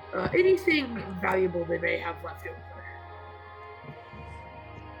anything valuable they may have left over.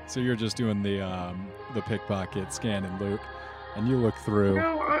 So you're just doing the pickpocket scan and loot, and you look through.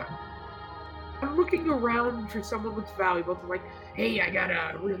 No, I'm looking around for someone that's valuable. To like, hey, I got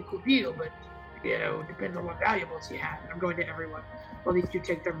a really cool deal, but depends on what valuables you have. I'm going to everyone. While these two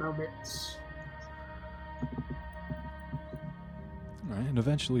take their moments. All right, and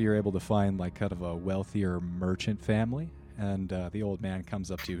eventually you're able to find like kind of a wealthier merchant family, and the old man comes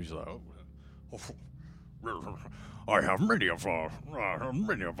up to you. He's like, I have many of our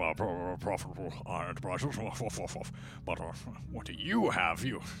profitable enterprises, but what do you have,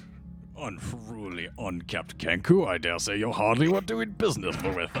 you unruly, unkept Kenku? I dare say you're hardly worth doing business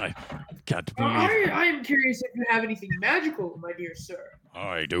with. I can't believe... I am curious if you have anything magical, my dear sir.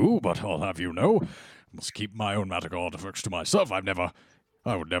 I do, but I'll have you know, I must keep my own magical artifacts to myself. I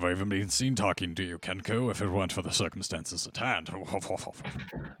would never even be seen talking to you, Kenku, if it weren't for the circumstances at hand.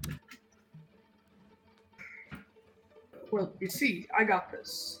 Well, you see, I got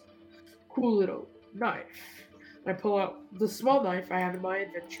this cool little knife. I pull out the small knife I have in my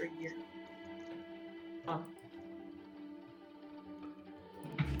adventuring gear.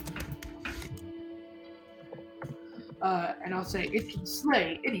 And I'll say it can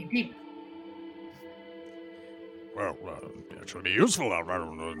slay any demon. Well, it should be useful.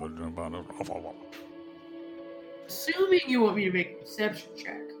 Assuming you want me to make a perception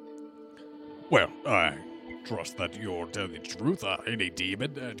check. Well, I trust that you're telling the truth. Any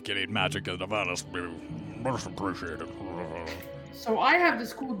demon getting magic in the Havana's be most appreciated. So I have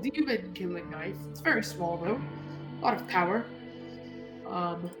this cool demon killing knife. It's very small though. A lot of power.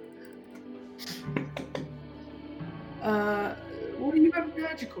 What do you have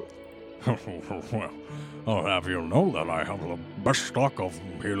magical? Well, I'll have you know that I have the best stock of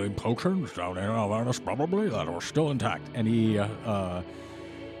healing potions down here in Havana's probably that are still intact. And he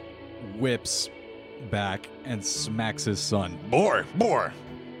whips back and smacks his son. Boy,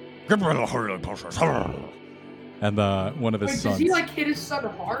 give me the healing potions. And one of his sons... Does he hit his son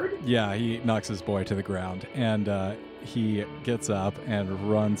hard? Yeah, he knocks his boy to the ground, and he gets up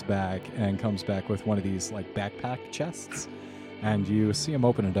and runs back and comes back with one of these backpack chests. And you see him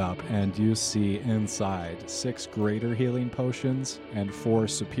open it up, and you see inside 6 greater healing potions and 4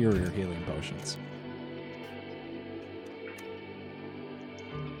 superior healing potions.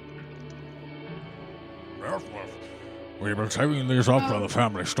 We've been saving these up for the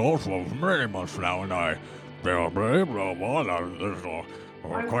family store for many months now, and I quite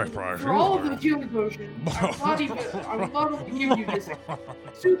pricey. For all of the healing potions, I will not only give you this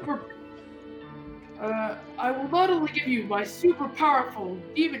super... I will not only give you my super powerful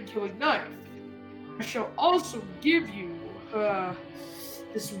demon-killing knife, I shall also give you,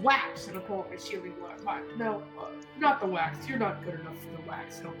 this wax, and I'll pull up my shielding wax. No, not the wax. You're not good enough for the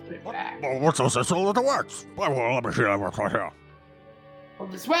wax, and I'll put it back. Well, what's this all with the wax? Well, let me see that wax right here. Well,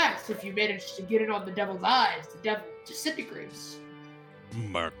 this wax, if you manage to get it on the devil's eyes, the devil disintegrates.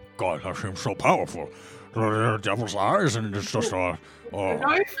 My God, that seems so powerful. the devil's eyes, and it's just The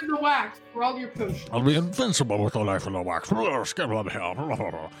knife and the wax for all your potions. I'll be invincible with the knife and the wax. Go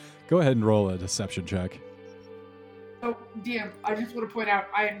ahead and roll a deception check. Oh, DM, I just want to point out,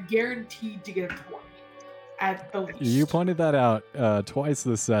 I am guaranteed to get a 20 at the least. You pointed that out twice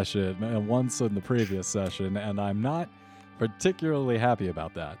this session and once in the previous session, and I'm not particularly happy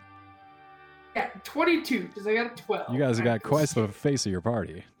about that. Yeah, 22, because I got a 12. You guys have got quite the face of your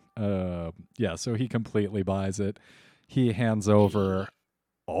party. Yeah, so he completely buys it. He hands over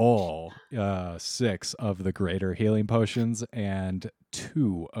all 6 of the greater healing potions and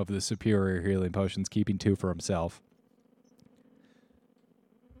 2 of the superior healing potions, keeping 2 for himself.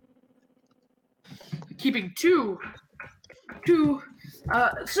 Keeping 2.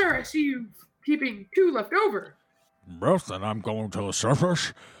 Sir, I see you keeping 2 left over. Well, then I'm going to the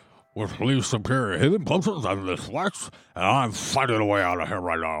surface with these superior healing potions and this wax, and I'm fighting a way out of here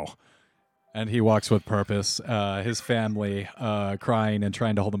right now. And he walks with purpose, his family crying and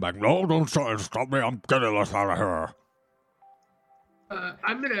trying to hold him back. No, don't try to stop me. I'm getting us out of here.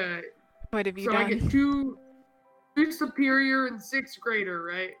 I'm gonna... What have you so done? I get 2 superior and 6 greater,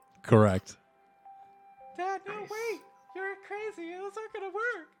 right? Correct. Dad, no, wait. You're crazy. It's not going to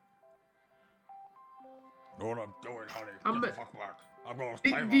work. Know what I'm doing, honey. Get the fuck back. I'm going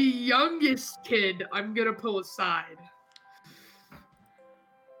to The youngest kid, I'm gonna pull aside.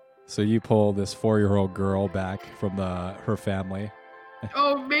 So you pull this 4-year-old girl back from her family.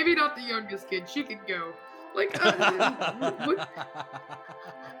 Oh, maybe not the youngest kid. She can go. Like, what?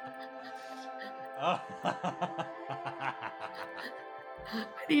 I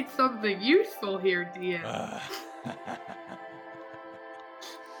need something useful here, DM.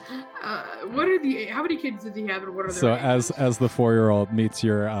 How many kids does he have, and what are their So ages? as the 4-year-old meets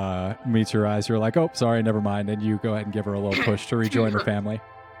your eyes, you're like, oh, sorry, never mind, and you go ahead and give her a little push to rejoin her family.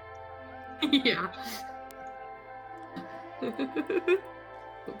 Yeah. Oh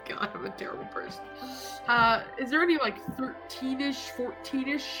God, I'm a terrible person. Is there any like 13-ish,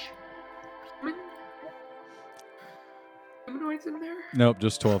 14-ish humanoids in there? Nope,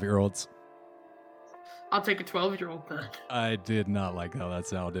 just 12-year-olds. I'll take a 12-year-old then. I did not like how that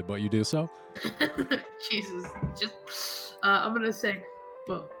sounded, but you do so? Jesus, I'm gonna say,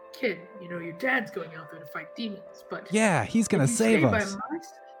 well, kid, you know your dad's going out there to fight demons, but Yeah, he's gonna save us.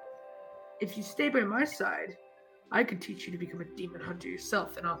 If you stay by my side, I could teach you to become a demon hunter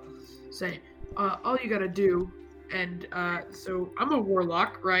yourself, and I'll say, all you gotta do, and so I'm a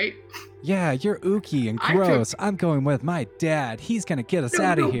warlock, right? Yeah, you're ooky and gross. I'm going with my dad. He's gonna get us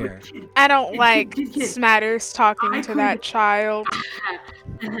out of here. I don't like Smatters talking to that child.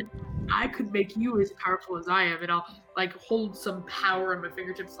 I could make you as powerful as I am, and I'll like hold some power in my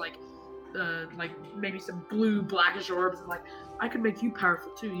fingertips, like maybe some blue blackish orbs, and like I could make you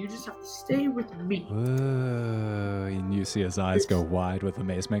powerful too. You just have to stay with me. And you see his eyes go wide with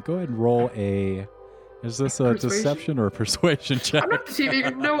amazement. Go ahead and roll a. Is this a deception or a persuasion check? I'm not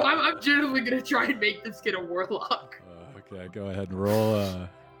deceiving. No, I'm genuinely gonna try and make this kid a warlock. Okay, go ahead and roll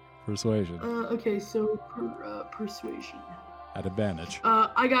persuasion Okay, so persuasion. at advantage.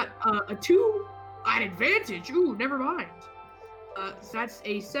 I got a 2 at advantage. Ooh, never mind. So that's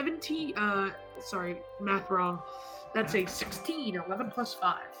a 17. Sorry, math wrong. That's a 16. 11 plus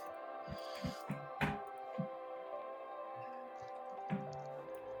 5.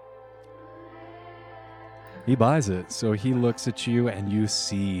 He buys it, so he looks at you and you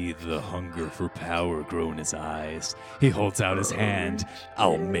see the hunger for power grow in his eyes. He holds out his hand.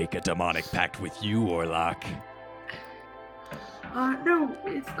 I'll make a demonic pact with you, Orlok. No,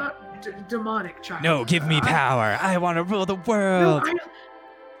 it's not demonic, child. No, give me power. I want to rule the world.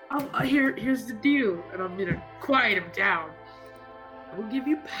 Here's the deal, and I'm gonna quiet him down. I will give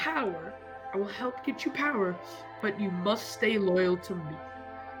you power. I will help get you power, but you must stay loyal to me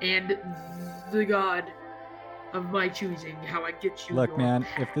and the god of my choosing. How I get you. Look, your man,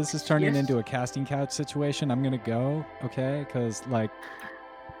 pact. if this is turning Yes? into a casting couch situation, I'm going to go, okay? Because, like,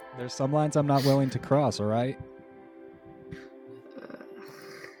 there's some lines I'm not willing to cross, all right?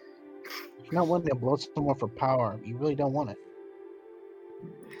 You're not willing to blow someone for power. You really don't want it.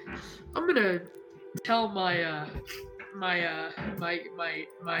 I'm gonna tell my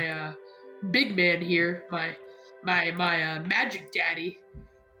big man here, my magic daddy,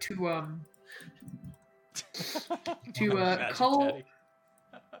 to call.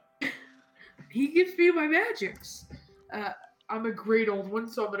 He gives me my magics. I'm a great old one,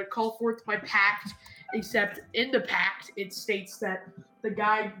 so I'm gonna call forth my pact. Except in the pact, it states that the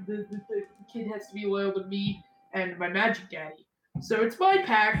kid has to be loyal to me and my magic daddy. So it's my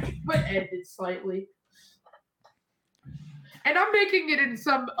pact, but ended slightly. And I'm making it in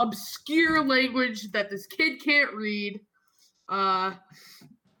some obscure language that this kid can't read. I'm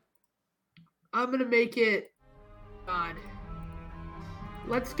gonna make it. God.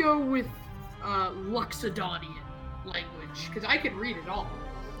 Let's go with Luxodonian language, because I can read it all.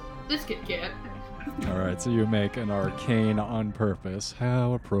 This kid can't. Alright, so you make an arcane on purpose.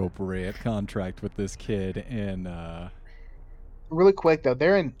 How appropriate. Contract with this kid in Really quick though,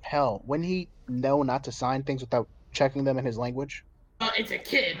 they're in hell. Wouldn't he know not to sign things without checking them in his language? It's a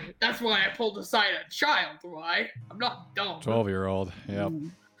kid. That's why I pulled aside a child. Why? I'm not dumb. 12-year-old. Yep.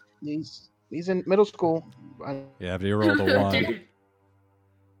 He's in middle school. Yeah, but he rolled a 1. Dude.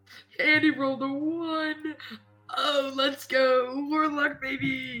 And he rolled a 1. Oh, let's go. Warlock,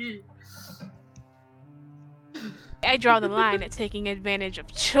 baby. I draw the line at taking advantage of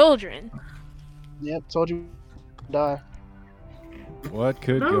children. Yep, told you die. What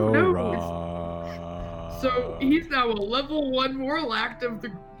could go wrong? So he's now a level 1 warlock of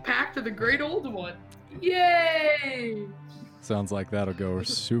the Pact of the Great Old One. Yay! Sounds like that'll go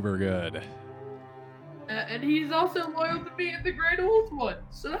super good. And he's also loyal to me and the Great Old One,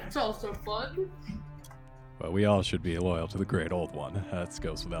 so that's also fun. But we all should be loyal to the Great Old One. That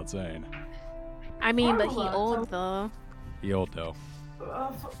goes without saying. I mean, but he old though. He old though.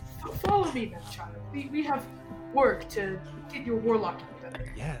 Follow me then, child. We have work to get your warlock better.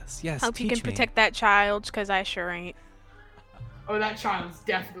 Yes. Hope you can protect that child, because I sure ain't. Oh, that child's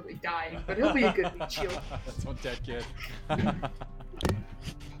definitely dying, but he'll be a good meat shield. That's one dead kid.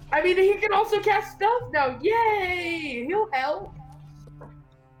 I mean, he can also cast stealth now. Yay! He'll help.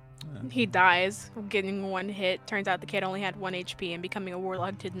 He dies, getting 1 hit. Turns out the kid only had 1 HP, and becoming a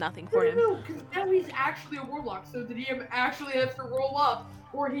warlock did nothing for him. No, because now he's actually a warlock, so the DM actually has to roll up,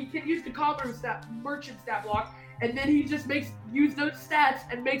 or he can use the merchant stat block, and then he just use those stats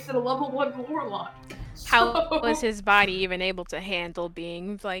and makes it a level 1 warlock. How was his body even able to handle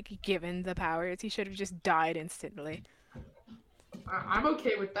being, given the powers? He should have just died instantly. I'm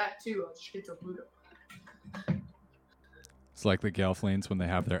okay with that, too. I'll just get to Pluto. It's like the Gelflings when they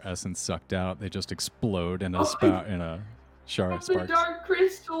have their essence sucked out, they just explode in a spout in a shard of sparks. The dark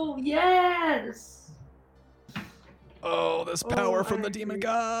crystal, yes. Oh, this power from the demon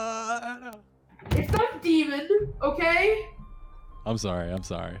god. It's not demon, okay? I'm sorry.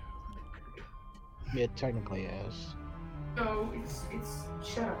 Yeah, technically is. No, it's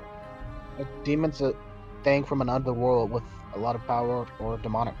shut up. A demon's a thing from an underworld with a lot of power or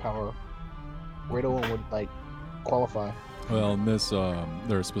demonic power. Great Old One would qualify. Well, in this,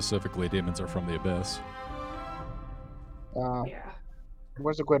 they're specifically demons are from the abyss. Yeah.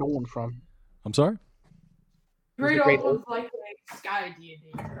 Where's the Great Old One from? I'm sorry? Great Old One's like a Sky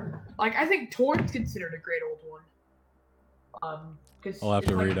D&D. I think Torn's considered a Great Old One. Because I'll have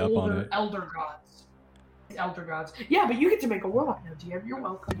to read up on it. Elder gods. Elder gods. Yeah, but you get to make a warlock now, DM. You're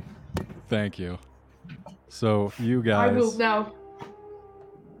welcome. Thank you. So, you guys... I will now...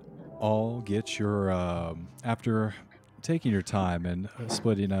 all get your... after taking your time and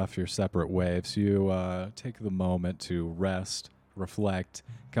splitting off your separate waves, you take the moment to rest, reflect,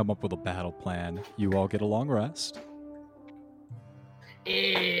 come up with a battle plan. You all get a long rest.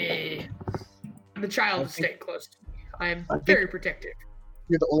 The child is staying close to me. I am very protective.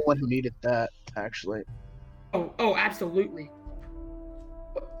 You're the only one who needed that, actually. Oh, absolutely.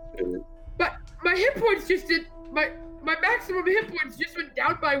 But my hit points just did... My maximum hit points just went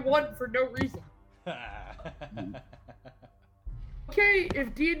down by 1 for no reason. Okay,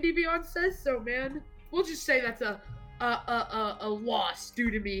 if D&D Beyond says so, man, we'll just say that's a loss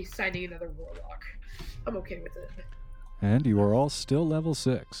due to me signing another warlock. I'm okay with it. And you are all still level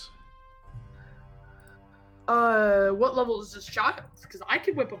 6. What level is this child? Because I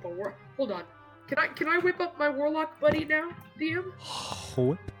can whip up a war. Hold on. Can I whip up my warlock buddy now, DM?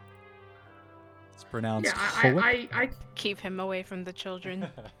 Whip. It's pronounced. Yeah, I keep him away from the children.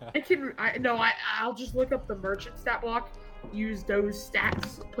 I'll just look up the merchant stat block, use those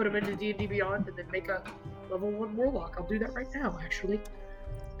stats, put them into D&D Beyond, and then make a level 1 warlock. I'll do that right now, actually.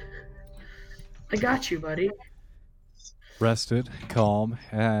 I got you, buddy. Rested, calm,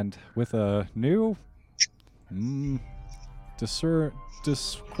 and with a new,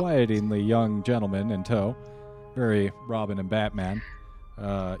 disquietingly young gentleman in tow, very Robin and Batman,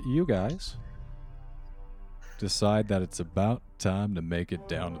 you guys decide that it's about time to make it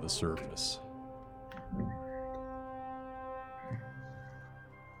down to the surface.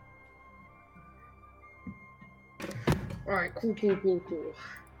 Alright, cool.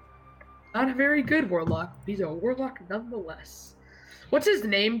 Not a very good warlock. He's a warlock nonetheless. What's his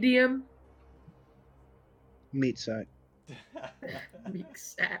name, DM? Meat sack. Meat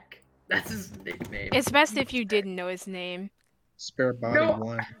sack. That's his nickname. It's best if you didn't know his name. Spare body No.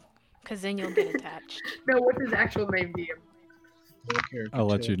 1. Because then you'll get attached. No, what's his actual name, DM? I'll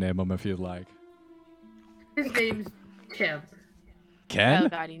let you name him if you'd like. His name's Tim. Ken? Oh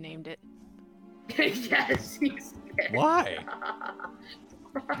god, he named it. Yes, he's Ken. Why?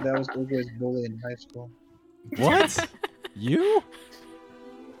 That was Uguay's bully in high school. What? You?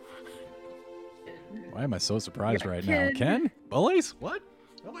 Why am I so surprised right now? Ken? Bullies? What?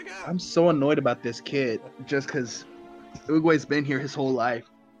 Oh my god. I'm so annoyed about this kid just because Uguay's been here his whole life.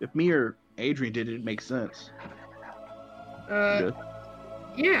 If me or Adrian did it, make sense.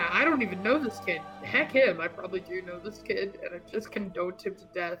 Yeah, I don't even know this kid. Heck him, I probably do know this kid, and I just condoned him to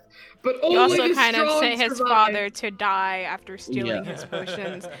death. But You only also the kind of strong sent his survive. father to die after stealing Yeah. his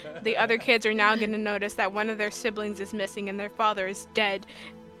potions. The other kids are now going to notice that one of their siblings is missing and their father is dead.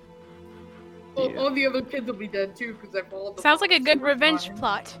 All the other kids will be dead too, because I followed the Sounds like a father good so revenge far.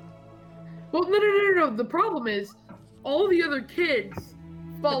 plot. Well, no. The problem is, all the other kids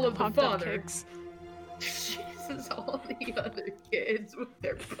followed the Pumped up father. kicks. Jesus, all the other kids with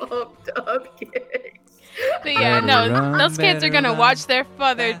their pumped up kicks. But yeah, no, Better those run, kids are better gonna run, watch their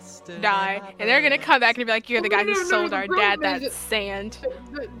father faster die, than and they're gonna come back and be like, "You're the guy who No, sold the our dad problem is that sand."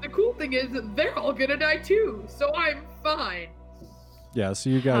 The cool thing is that they're all gonna die too, so I'm fine. Yeah, so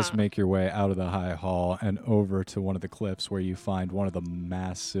you guys Huh. make your way out of the high hall and over to one of the cliffs where you find one of the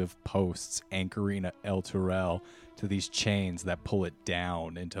massive posts anchoring El Turel to these chains that pull it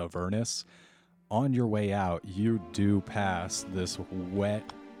down into Avernus. On your way out, you do pass this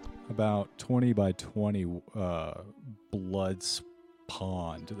wet, about 20 by 20 blood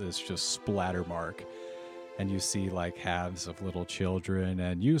pond, this just splatter mark. And you see like halves of little children,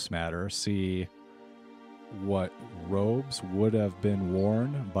 and you, Smatter, see what robes would have been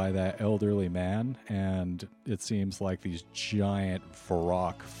worn by that elderly man, and it seems like these giant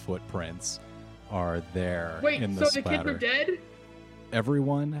Varrock footprints are there Wait, in so the the splatter. kids are dead?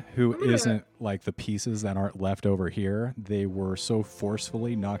 Everyone who I'm gonna- isn't like the pieces that aren't left over here, they were so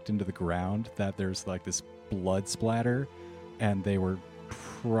forcefully knocked into the ground that there's like this blood splatter, and they were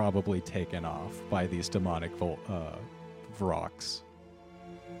probably taken off by these demonic Varrocks.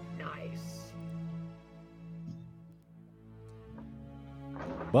 Nice.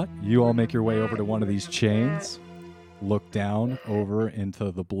 But you all make your way over to one of these chains, look down over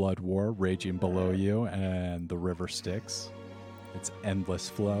into the blood war raging below you and the river Styx. It's endless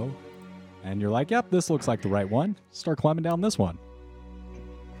flow. And you're like, yep, this looks like the right one. Start climbing down this one.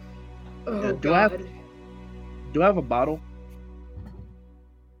 Oh, do I God. I have a bottle?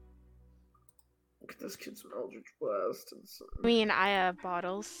 Look at this kid's from Eldritch Blast. I mean, I have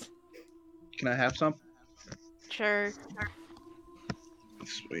bottles. Can I have some? Sure.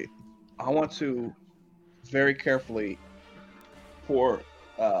 Sweet. I want to very carefully pour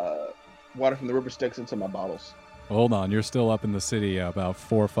water from the river Styx into my bottles. Hold on, you're still up in the city about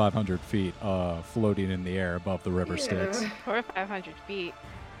 400 or 500 feet, floating in the air above the river Styx. 400 or 500 feet.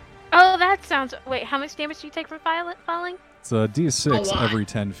 Oh, that sounds. Wait, how much damage do you take from falling? It's a d6 A lot. every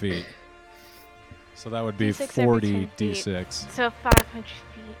 10 feet. So that would be D6 every 40 10 feet. d6. So 500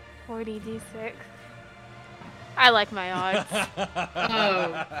 feet, 40 d6. I like my odds.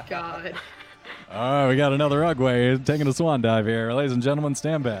 Oh, God. Oh, we got another Ugway taking a swan dive here. Ladies and gentlemen,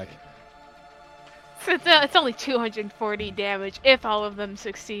 stand back. So it's only 240 damage if all of them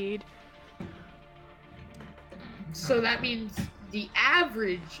succeed. So that means the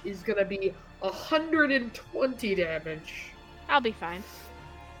average is gonna be 120 damage. I'll be fine.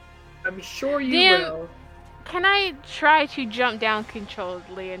 I'm sure you Damn. will. Can I try to jump down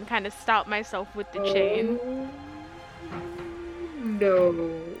controlledly and kind of stop myself with the chain?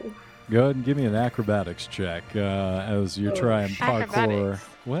 No. Go ahead and give me an acrobatics check as you Oh, try and parkour. Acrobatics.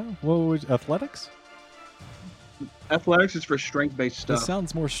 Well, what would athletics? Athletics is for strength-based This stuff.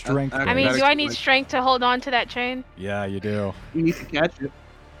 sounds more strength. I I mean, based. do I need strength to hold on to that chain? Yeah, you do. You need to catch it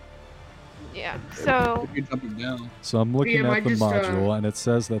Yeah. So if you're jumping down. So I'm looking DM, I at the just, module, and it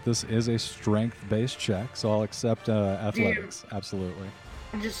says that this is a strength-based check, so I'll accept athletics. Absolutely.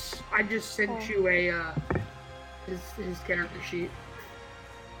 I just sent you a his character sheet.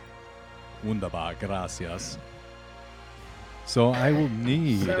 Wunderbar, gracias. So I will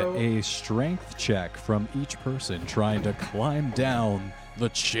need So- a strength check from each person trying to climb down the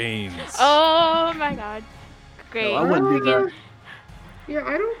chains. oh my god, great. No, I wouldn't do that. Yeah,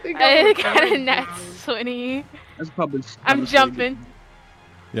 I don't think I would got a climb nat down. 20. That's probably. I'm jumping.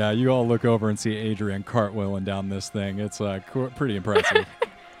 Yeah, you all look over and see Adrian cartwheeling down this thing. It's pretty impressive.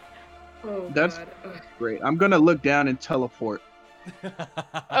 Oh, That's- God. Ugh. Great. I'm gonna look down and teleport.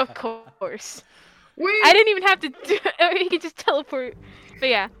 Of course. Wait. I didn't even have to do he could just teleport. But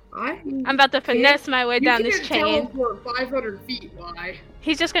yeah. I'm about to finesse my way down this chain. You can't teleport 500 feet, why?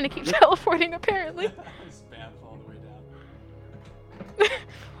 He's just gonna keep teleporting, apparently. Spam all the way down.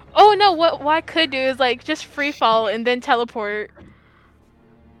 Oh no, what I could do is like just free fall and then teleport.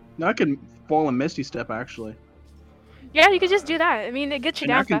 No, I can fall in Misty Step actually. Yeah, you could just do that. I mean, it gets you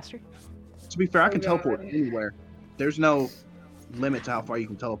down faster. To be fair, I can teleport anywhere. There's no limit to how far you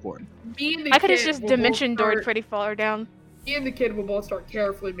can teleport. I could have just dimension doored pretty far down. Me and the kid will both start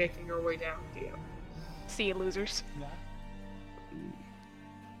carefully making our way down. Damn. See you, losers.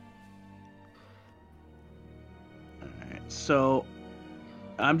 Alright, so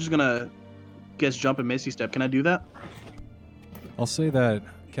I'm just gonna guess jump and Misty Step. Can I do that? I'll say that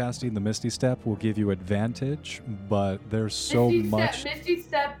casting the Misty Step will give you advantage, but there's so much. Misty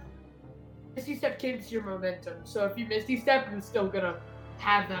Step keeps your momentum. So if you Misty Step, you're still gonna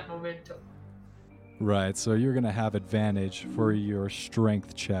have that momentum. Right, so you're going to have advantage for your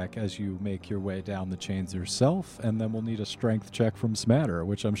strength check as you make your way down the chains yourself, and then we'll need a strength check from Smatter,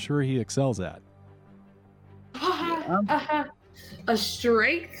 which I'm sure he excels at. A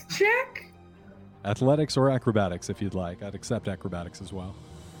strength check? Athletics or acrobatics, if you'd like. I'd accept acrobatics as well.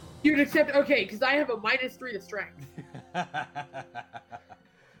 You'd accept, okay, because I have a -3 to strength.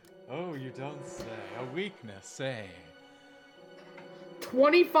 Oh, you don't say. A weakness, say.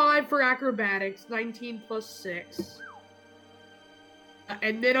 25 for acrobatics, 19 plus 6.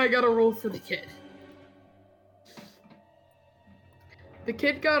 And then I gotta roll for the kid. The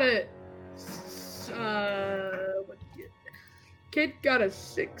kid got a... what did he get? Kid got a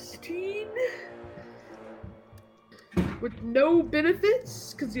 16? With no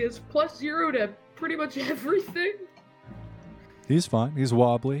benefits, because he has +0 to pretty much everything. He's fine. He's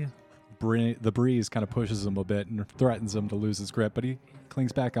wobbly. The breeze kind of pushes him a bit and threatens him to lose his grip, but he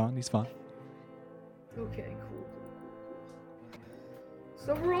clings back on. He's fine. Okay, cool.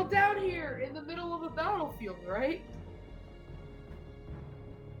 So we're all down here in the middle of a battlefield, right?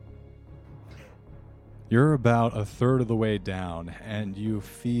 You're about a third of the way down, and you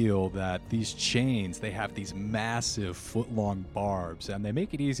feel that these chains, they have these massive foot-long barbs, and they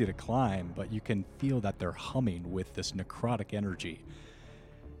make it easy to climb, but you can feel that they're humming with this necrotic energy.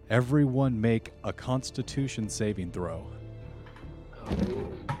 Everyone make a Constitution saving throw.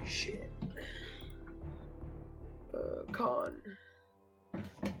 Oh, shit. Con.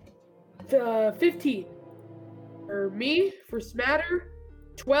 15. For me, for Smatter,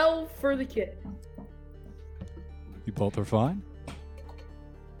 12 for the kid. You both are fine?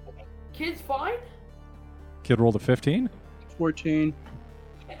 Kid's fine? Kid rolled a 15? 14.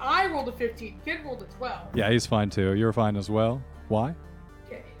 I rolled a 15. Kid rolled a 12. Yeah, he's fine too. You're fine as well. Why?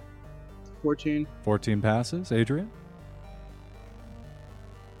 Okay. 14. 14 passes. Adrian?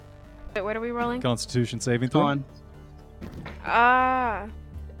 Wait, what are we rolling? Constitution saving throw? On.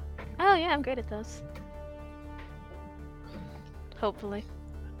 Oh yeah, I'm good at those. Hopefully.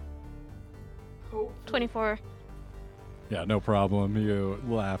 24. Yeah, no problem. You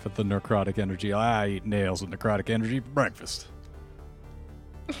laugh at the necrotic energy. I eat nails with necrotic energy for breakfast.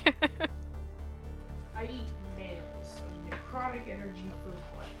 I eat nails of necrotic energy for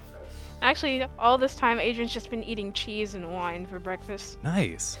breakfast. Actually, all this time, Adrian's just been eating cheese and wine for breakfast.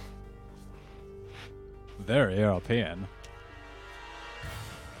 Nice. Very European.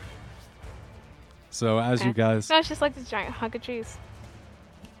 So as you guys... No, it's just like this giant hunk of cheese.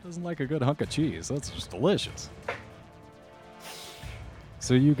 Doesn't like a good hunk of cheese. That's just delicious.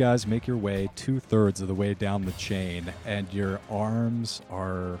 So you guys make your way 2/3 of the way down the chain, and your arms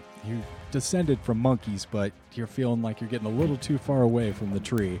are... You descended from monkeys, but you're feeling like you're getting a little too far away from the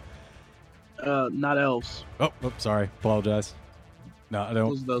tree. Not elves. Oh, sorry. Apologize. No, I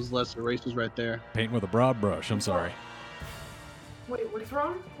don't. Those lesser races right there. Paint with a broad brush. I'm sorry. Wait, what's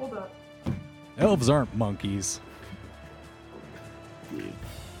wrong? Hold up. Elves aren't monkeys. Yeah.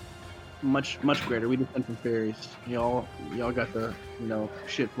 Much greater. We descend from fairies. Y'all got the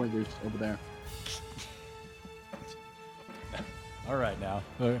shit wingers over there. All right now.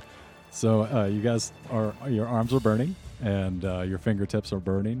 So you guys your arms are burning and your fingertips are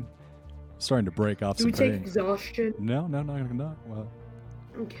burning, starting to break off. Do we take exhaustion? No. Well.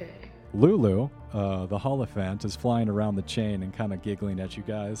 Okay. Lulu, the Holophant, is flying around the chain and kind of giggling at you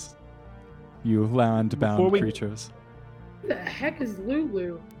guys. You land-bound creatures. Who the heck is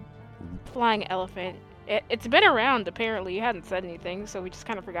Lulu? Flying elephant. It's been around, apparently. You hadn't said anything, so we just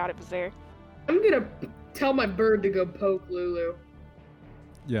kind of forgot it was there. I'm gonna tell my bird to go poke Lulu.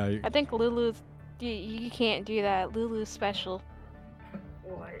 Yeah. I think Lulu's... You can't do that. Lulu's special.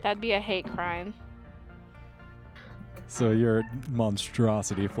 Why? That'd be a hate crime. So your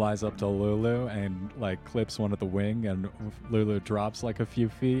monstrosity flies up to Lulu and like clips one at the wing, and Lulu drops like a few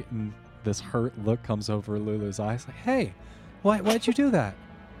feet, and this hurt look comes over Lulu's eyes. Like, hey, why'd you do that?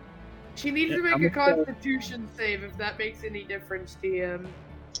 She needs to make a Constitution save if that makes any difference to him.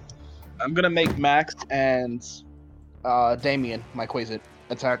 I'm gonna make Max and Damien, my Quasar,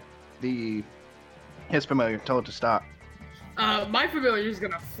 attack his familiar. Tell it to stop. My familiar is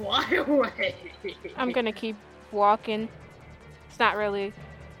gonna fly away. I'm gonna keep walking. It's not really.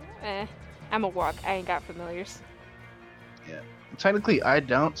 I'm a walk. I ain't got familiars. Yeah. Technically, I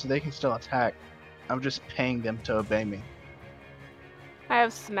don't, so they can still attack. I'm just paying them to obey me. I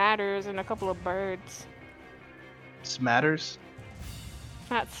have smatters and a couple of birds. Smatters?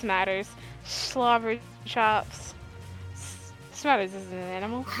 Not smatters. Slobber chops. Smatters isn't an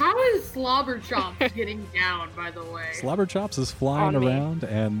animal. How is Slobber Chops getting down, by the way? Slobber Chops is flying around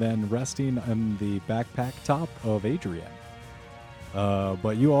and then resting on the backpack top of Adrian.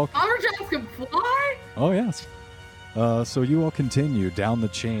 But you all... Slobber Chops can fly? Oh, yes. So you all continue down the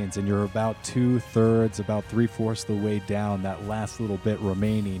chains, and you're about 2/3, about 3/4 the way down, that last little bit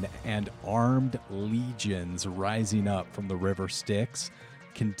remaining, and armed legions rising up from the river Styx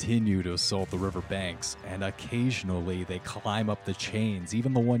continue to assault the river banks, and occasionally they climb up the chains,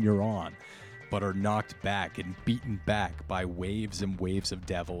 even the one you're on, but are knocked back and beaten back by waves and waves of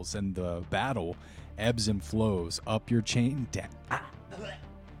devils, and the battle ebbs and flows up your chain.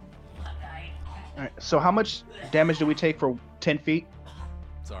 Alright, so how much damage do we take for 10 feet?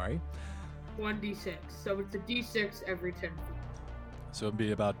 Sorry? 1d6. So it's a d6 every 10 feet. So it'd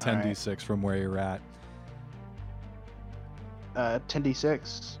be about 10d6 from where you're at.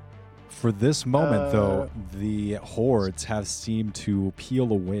 10d6. For this moment, though, the hordes have seemed to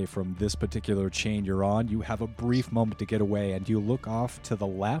peel away from this particular chain you're on. You have a brief moment to get away, and you look off to the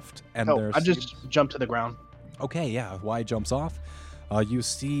left, and I just jumped to the ground. Okay, yeah. Why jumps off? You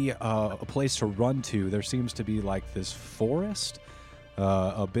see a place to run to. There seems to be like this forest,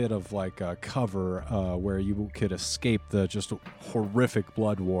 a bit of like cover where you could escape the just horrific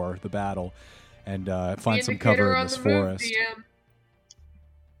blood war, the battle, and find some cover in this forest.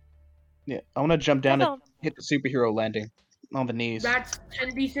 Yeah, I want to jump down and hit the superhero landing on the knees. That's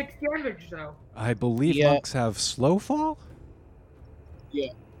 10d6 damage, though. I believe monks have slow fall?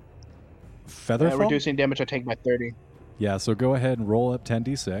 Yeah. Feather fall? Reducing damage I take by 30. Yeah, so go ahead and roll up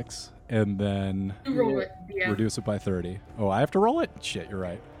 10d6, and then roll it, reduce it by 30. Oh, I have to roll it? Shit, you're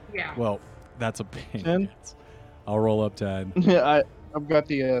right. Yeah. Well, that's a pain. 10? I'll roll up 10. Yeah, I've got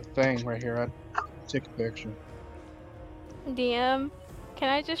the thing right here. I'll take a picture. DM, can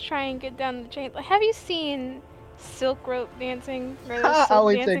I just try and get down the chain? Have you seen silk rope dancing? I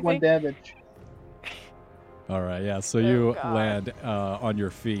only take 1 damage. All right, yeah, so you land on your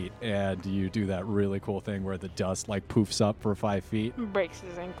feet, and you do that really cool thing where the dust, like, poofs up for 5 feet. Breaks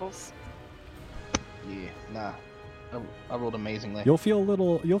his ankles. Yeah, nah. I rolled amazingly. You'll feel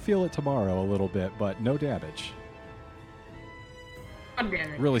it tomorrow a little bit, but no damage.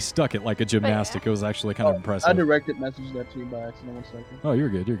 Really stuck it like a gymnastic. It was actually kind of impressive. I directed message that to you by accident. 1 second. Oh, you're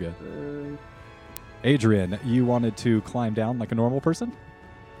good. You're good. Adrian, you wanted to climb down like a normal person?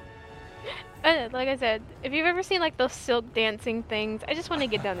 Like I said, if you've ever seen like those silk dancing things, I just want to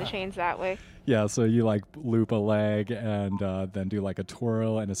get down the chains that way. Yeah, so you like loop a leg and then do like a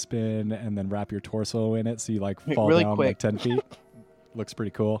twirl and a spin and then wrap your torso in it, so you like fall really down quick. like 10 feet. Looks pretty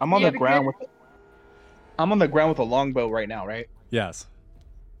cool. I'm on the ground with a longbow right now, right? Yes.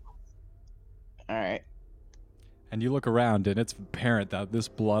 All right. And you look around, and it's apparent that this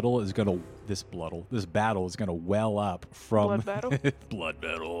battle is gonna well up from Blood battle? blood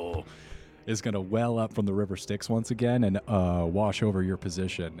battle is gonna well up from the river Styx once again and wash over your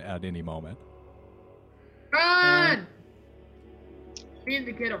position at any moment. Run! Being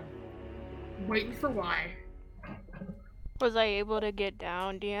to get him. Waiting for why. Was I able to get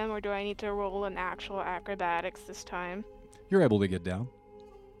down, DM, or do I need to roll an actual acrobatics this time? You're able to get down.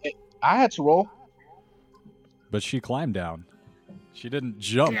 I had to roll. But she climbed down. She didn't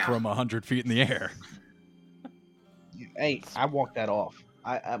jump from 100 feet in the air. Hey, I walked that off.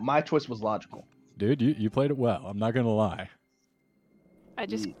 My choice was logical. Dude, you played it well. I'm not going to lie. I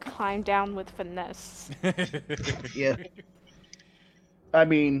just climbed down with finesse. Yeah. I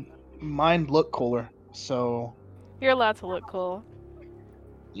mean, mine looked cooler, so... You're allowed to look cool.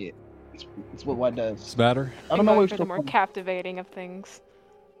 Yeah, it's what one does. Smatter? I don't know what for the more captivating of things.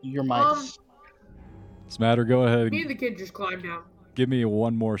 Your mics. Smatter, go ahead. Me and the kid just climbed down. Give me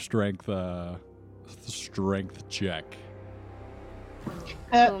one more strength check.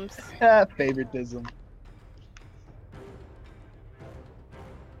 Favoritism.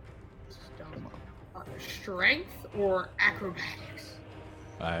 Strength or acrobatics?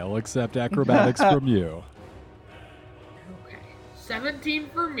 I'll accept acrobatics from you. Okay. 17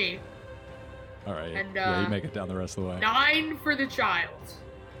 for me. All right. And, yeah, you make it down the rest of the way. 9 for the child.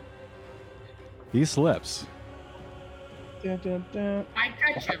 He slips. I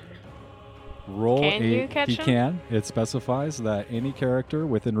catch him. Roll Can you a. catch He him? can. It specifies that any character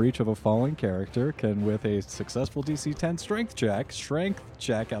within reach of a falling character can, with a successful DC 10 strength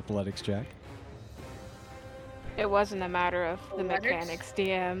check, athletics check. It wasn't a matter of the Athletics? mechanics,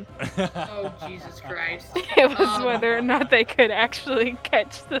 DM. Oh, Jesus Christ. It was whether or not they could actually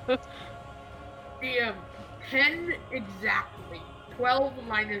catch them. DM, 10 exactly. 12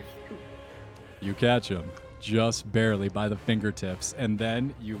 minus 2. You catch him just barely by the fingertips, and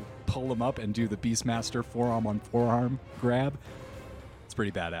then you pull him up and do the Beastmaster forearm on forearm grab. It's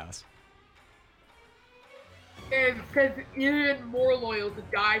pretty badass. And because even more loyal to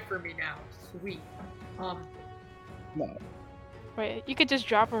die for me now. Sweet. No. Wait, you could just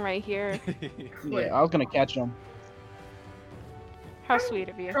drop him right here. Yeah, I was gonna catch him. How sweet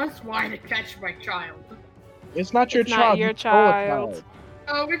of you. Trust why to catch my child. It's not your It's not child. your you stole a child.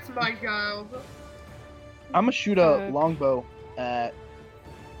 Oh, it's my child. I'm gonna shoot a longbow at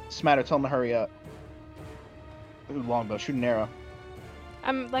Smatter. Tell him to hurry up. Ooh, longbow, shoot an arrow.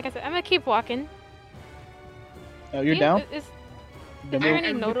 Like I said, I'm gonna keep walking. Oh, you're down? Is Then there we'll- any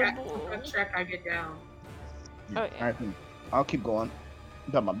And notable? check I get down. Oh, yeah. Alright, then I'll keep going.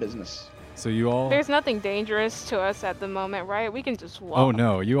 About my business. So you all. There's nothing dangerous to us at the moment, right? We can just walk. Oh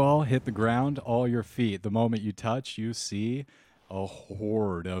no, you all hit the ground, all your feet. The moment you touch, you see a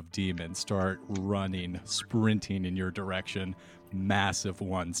horde of demons start running, sprinting in your direction. Massive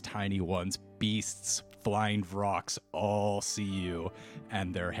ones, tiny ones, beasts, flying rocks all see you,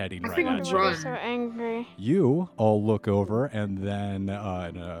 and they're heading right at you. They're so angry. You all look over, and then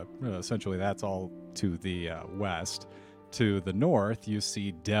essentially that's all to the west. To the north, you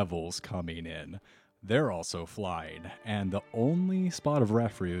see devils coming in. They're also flying, and the only spot of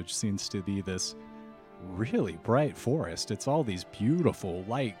refuge seems to be this really bright forest. It's all these beautiful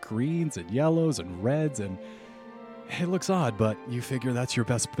light greens and yellows and reds, and it looks odd, but you figure that's your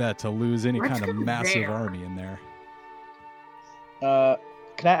best bet to lose any Let's kind of go massive there. army in there.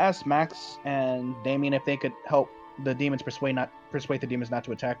 Can I ask Max and Damien if they could help the demons persuade the demons not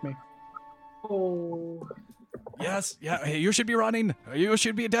to attack me? Oh. Yes, yeah, hey, you should be running. You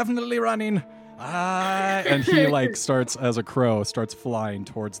should be definitely running. And he starts as a crow, starts flying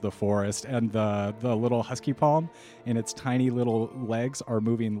towards the forest, and the little husky palm in its tiny little legs are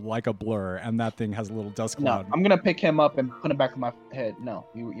moving like a blur, and that thing has a little dust No, cloud. I'm gonna pick him up and put him back on my head. No,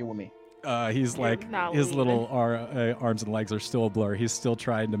 you're with me. He's like, not his leaving. little arms and legs are still a blur. He's still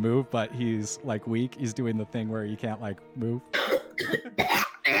trying to move, but he's like weak. He's doing the thing where you can't like move.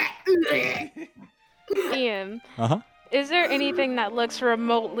 Ian, Uh-huh. is there anything that looks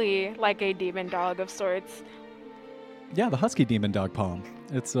remotely like a demon dog of sorts? Yeah, the husky demon dog palm.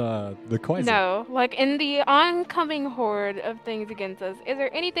 It's the Quasar. No, like in the oncoming horde of things against us, is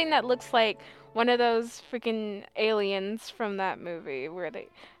there anything that looks like one of those freaking aliens from that movie where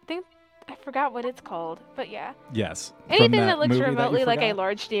I forgot what it's called, but yeah. Yes. from Anything that looks movie you remotely like a forgot?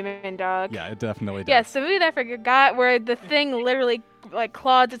 large demon dog. Yeah, it definitely does. Yes, the movie that I forgot where the thing literally like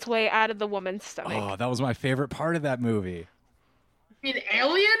claws its way out of the woman's stomach. Oh, that was my favorite part of that movie. You mean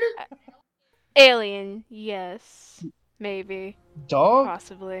alien? Alien, yes. Maybe. Dog?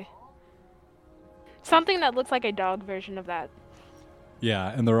 Possibly. Something that looks like a dog version of that.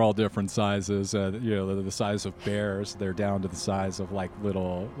 Yeah, and they're all different sizes. The size of bears. They're down to the size of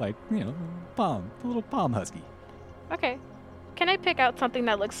little little palm husky. Okay. Can I pick out something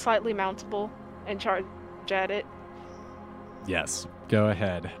that looks slightly mountable and charge at it? Yes. Go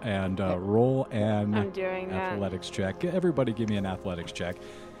ahead and roll an I'm doing that. athletics check. Everybody, give me an athletics check,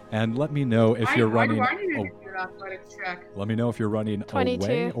 and let me know if you're Why running. do I need to do an athletics check? Let me know if you're running 22.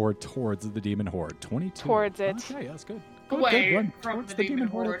 away or towards the demon horde. 22. Towards it. Okay, that's good. Away Run from towards the the demon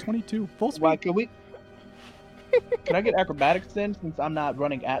horde at 22. Full speed. Why could we? Can I get acrobatics then, since I'm not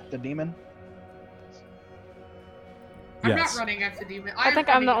running at the demon? I'm Yes. not running at the demon. I think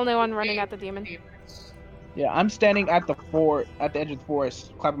I'm the only one running at the demon. demons. Yeah, I'm standing at the edge of the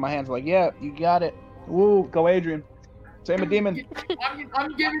forest, clapping my hands like, "Yeah, you got it. Woo, go Adrian. Same a demon."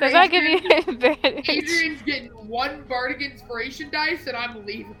 I'm giving Does that give you Adrian- an advantage? Adrian's getting 1 bardic inspiration dice, and I'm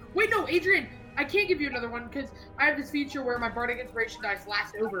leaving. Wait, no, Adrian, I can't give you another one because I have this feature where my bardic inspiration dice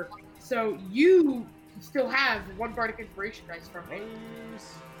last over. So you still have 1 bardic inspiration dice from me.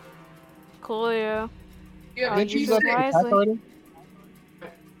 Cool, yeah. You have I'll a use G6. it wisely.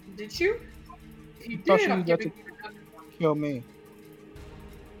 Did you? If you Thought did, you I'm got giving to- you another one. Kill me.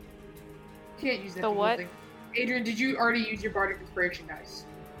 can't use that. The what? Thing. Adrian, did you already use your Bardic Inspiration dice?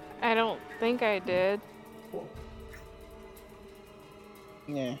 I don't think I did. Cool.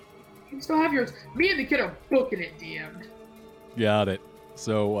 Yeah. You still have yours. Me and the kid are booking it, DM. Got it.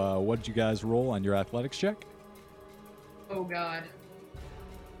 So, what did you guys roll on your athletics check? Oh God.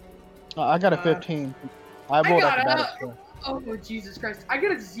 I got a 15. I rolled acrobatics. Oh Jesus Christ! I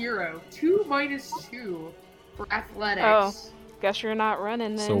got a 0. 2 minus 2 for athletics. Oh, guess you're not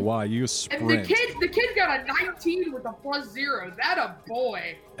running then. So why you sprint? And the kid got a 19 with a +0. That a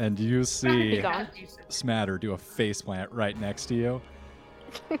boy. And you see gone. Smatter do a faceplant right next to you.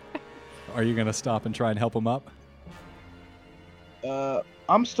 Are you gonna stop and try and help him up?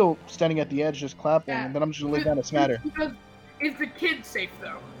 I'm still standing at the edge just clapping, and then I'm just gonna lay down to Smatter. Is the kid safe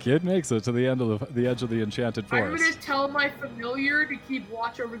though? Kid makes it to the end of the edge of the enchanted I'm forest. gonna tell my familiar to keep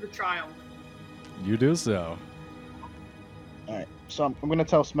watch over the child. You do so. Alright, so I'm gonna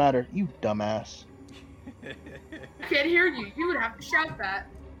tell Smatter, you dumbass. I can't hear you. You would have to shout that.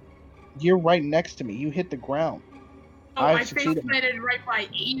 You're right next to me. You hit the ground. Oh, I face-planted right by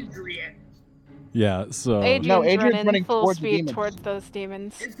Adrian. Yeah, so... Adrian's running full speed towards those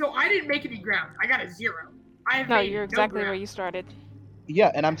demons. And so I didn't make any ground. I got a 0. No, you're exactly where you started.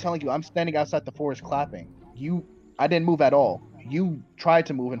 Yeah, and I'm telling you, I'm standing outside the forest clapping. I didn't move at all. You tried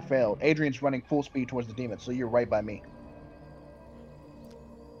to move and failed. Adrian's running full speed towards the demons, so you're right by me.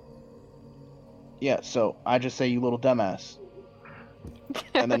 Yeah, so I just say, you little dumbass.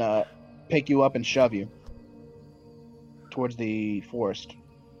 And then pick you up and shove you towards the forest.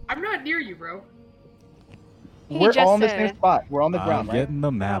 I'm not near you, bro. We're all in the same spot. We're on the ground, right? Getting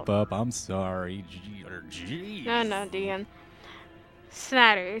the map up. I'm sorry. Jeez. No, Dean.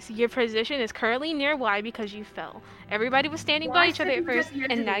 Snatters, your position is currently near Y because you fell. Everybody was standing by each other at first,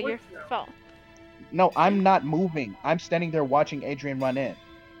 and now you fell. No, I'm not moving. I'm standing there watching Adrian run in.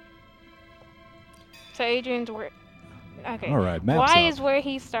 So Adrian's where... Okay. All right, map's Y up. is where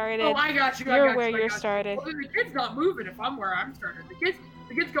he started. Oh, I got you. You're where you started. Well, the kid's not moving if I'm where I'm started. The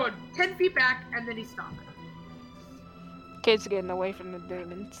kid's going 10 feet back, and then he's stopping. Kid's getting away from the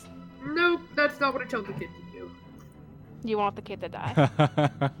demons. Nope, that's not what I told the kid to do. You want the kid to die.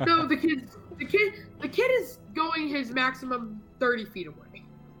 No, the kid is going his maximum 30 feet away.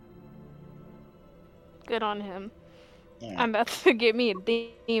 Good on him. Yeah. I'm about to get me a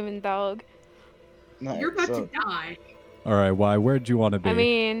demon dog. Nice. You're about to die. All right, why? Where'd you want to be? I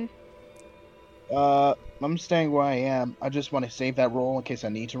mean... I'm staying where I am. I just want to save that roll in case I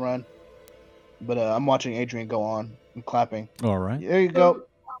need to run. But I'm watching Adrian go on. I'm clapping. All right. There you go.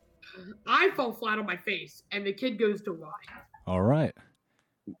 I fall flat on my face, and the kid goes to Y. All right.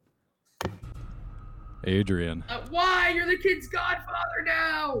 Adrian. Why? You're the kid's godfather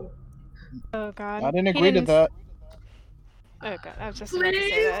now! Oh, God. I didn't agree to that. Oh, God. I was just about to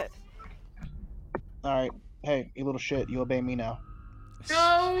say that. Alright. Hey, you little shit. You obey me now.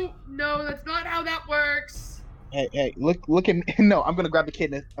 No, that's not how that works. Hey, look at me. No, I'm gonna grab the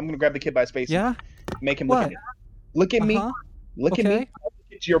kid. I'm gonna grab the kid by his face. Yeah? Make him look at me. Look at me. Look at me.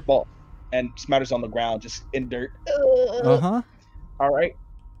 It's your ball. And Smatter's on the ground, just in dirt. Uh-huh. Alright.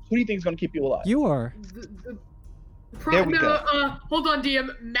 Who do you think is gonna keep you alive? You are. There we go. Hold on, DM.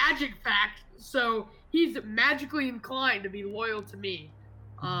 Magic fact. So he's magically inclined to be loyal to me.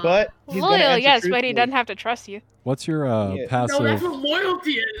 But he's gonna loyal, answer yes, but he truthfully. doesn't have to trust you. What's your passive? No, that's what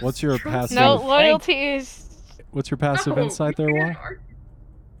loyalty is. What's your passive? No, loyalty is. What's your passive insight there,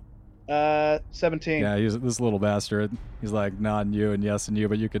 Juan? 17. Yeah, he's this little bastard. He's like nodding you and yes and you,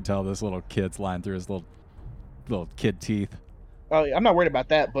 but you could tell this little kid's lying through his little kid teeth. Oh, I'm not worried about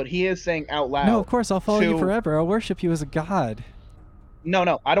that, but he is saying out loud. No, of course, I'll follow you forever. I'll worship you as a god.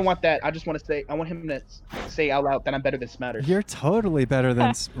 No, I don't want that. I just want to say, I want him to say out loud that I'm better than Smatter. You're totally better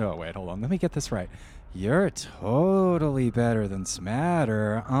than... Oh, wait, hold on. Let me get this right. You're totally better than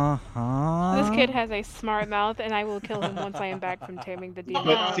Smatter. Uh-huh. This kid has a smart mouth, and I will kill him once I am back from taming the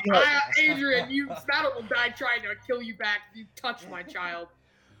demon. Adrian, Smatter will die trying to kill you back if you touch my child.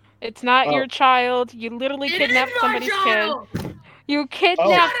 It's not your child. You literally kidnapped somebody's kid. You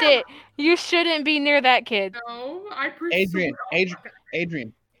kidnapped it. You shouldn't be near that kid. No, I appreciate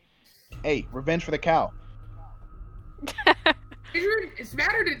Adrian. Hey, revenge for the cow. Adrian,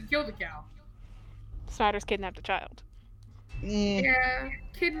 Smatter didn't kill the cow. Smatter's kidnapped a child. Yeah,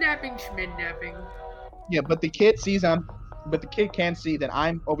 kidnapping, schmidnapping. Yeah, but the kid sees but the kid can see that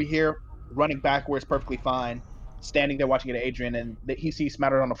I'm over here running backwards perfectly fine, standing there watching it at Adrian, and he sees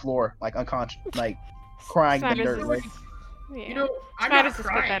Smatter on the floor, like unconscious, like crying in the dirt. Right? Yeah. You know, I'm not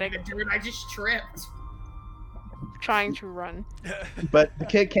crying in the dirt, I just tripped. trying to run. But the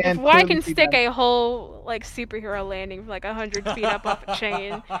kid can. If Y can stick a whole like superhero landing like 100 feet up off a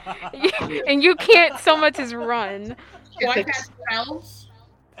chain, and you can't so much as run. Y has spells?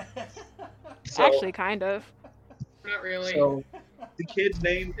 Actually, kind of. Not really. So the kid's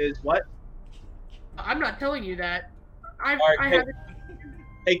name is what? I'm not telling you that. I Hey, haven't.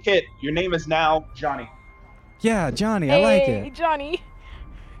 hey kid, your name is now Johnny. Yeah, Johnny, I like Hey, it. Johnny.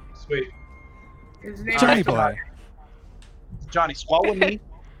 Sweet. His name Johnny is boy. Johnny, squat with me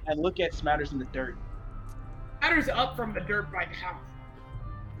and look at Smatters in the dirt. Matter's up from the dirt by now.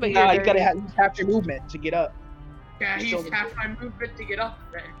 But Nah, you're you gotta dirty. use half your movement to get up. Yeah, he's Still- half my movement to get up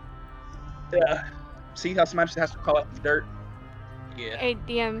then. Yeah. See how Smatters has to call out the dirt? Yeah. Hey,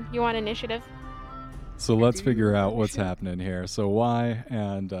 DM, you want initiative? So let's figure out what's happening here. So Y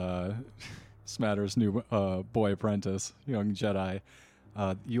and Smatter's new boy apprentice, young Jedi,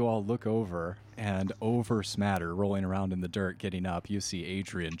 you all look over, and over Smatter, rolling around in the dirt, getting up, you see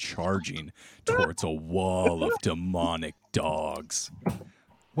Adrian charging towards a wall of demonic dogs.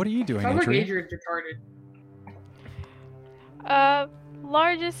 What are you doing, Sounds like Adrian? Adrian's retarded.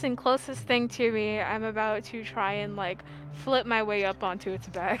 Largest and closest thing to me, I'm about to try and like flip my way up onto its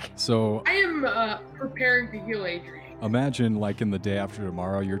back. So I am preparing to heal Adrian. imagine, like, in The Day After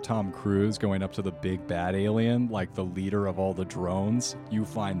Tomorrow, you're Tom Cruise going up to the big bad alien, like the leader of all the drones. You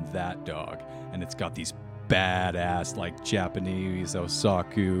find that dog, and it's got these badass, like, Japanese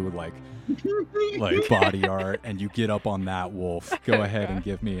Osaku, like body art, and you get up on that wolf. Go ahead and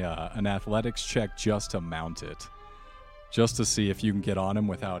give me an athletics check just to mount it. Just to see if you can get on him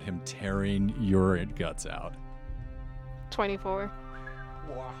without him tearing your guts out. 24.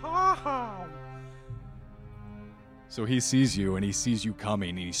 So he sees you, and he sees you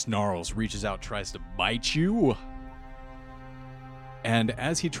coming, and he snarls, reaches out, tries to bite you. And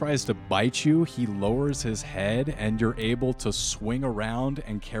as he tries to bite you, he lowers his head, and you're able to swing around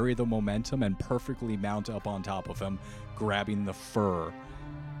and carry the momentum and perfectly mount up on top of him, grabbing the fur.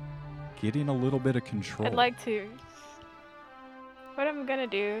 Getting a little bit of control. I'd like to. What I'm gonna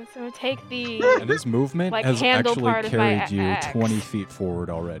do is I'm gonna take the And his movement like has handle actually part of my carried you axe. 20 feet forward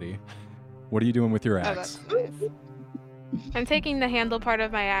already. What are you doing with your Oh, axe? that's nice. I'm taking the handle part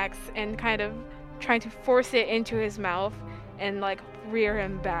of my axe and kind of trying to force it into his mouth and like rear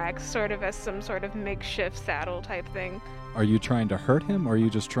him back, sort of as some sort of makeshift saddle type thing. Are you trying to hurt him, or are you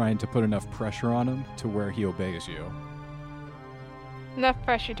just trying to put enough pressure on him to where he obeys you? Enough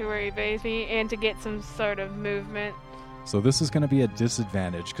pressure to where he obeys me and to get some sort of movement. So this is going to be a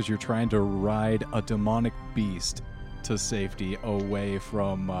disadvantage because you're trying to ride a demonic beast to safety away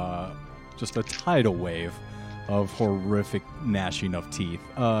from just a tidal wave of horrific gnashing of teeth.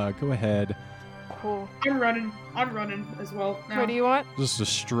 Go ahead. Cool. I'm running as well now. What do you want? Just a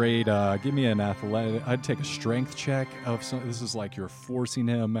straight, give me an athletic. I'd take a strength check of some. This is like you're forcing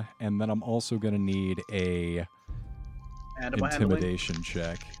him, and then I'm also going to need a Animal handling. intimidation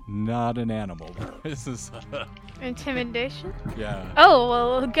check. Not an animal. This is Intimidation? yeah. Oh,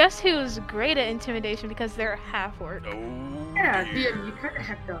 well, guess who's great at intimidation because they're half-orc. Yeah, DM, you kind of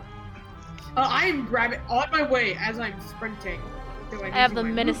have to. I'm grabbing on my way as I'm sprinting. So I have the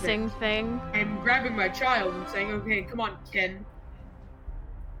using my menacing movement. thing. I'm grabbing my child and saying, "Okay, come on, Ken."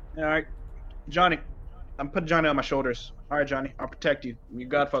 All right, Johnny. I'm putting Johnny on my shoulders. All right, Johnny. I'll protect you. I'm your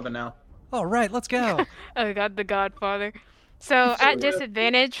godfather now. All right, let's go. Oh god, the Godfather. So at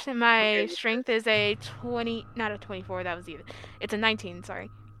disadvantage, my strength is a 20, not a 24, that was even. It's a 19, sorry.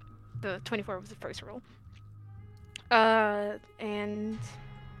 The 24 was the first roll. And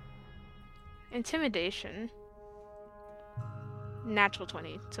intimidation. Natural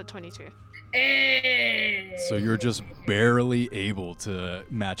 20, so 22. So you're just barely able to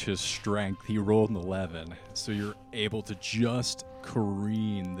match his strength. He rolled an 11. So you're able to just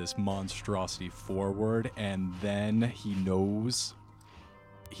careen this monstrosity forward, and then he knows.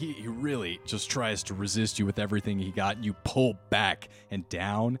 He really just tries to resist you with everything he got. You pull back and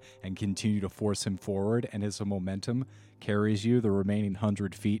down and continue to force him forward, and his momentum carries you the remaining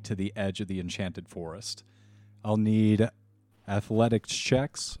 100 feet to the edge of the enchanted forest. I'll need athletics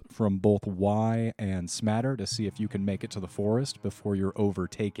checks from both Y and Smatter to see if you can make it to the forest before you're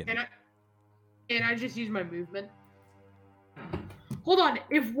overtaken. And I just use my movement. Hold on,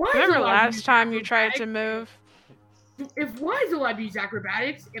 if Y is Remember allowed to last use time you tried to acrobatics- move? If Y is allowed to use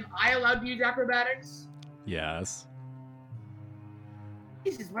acrobatics, am I allowed to use acrobatics? Yes,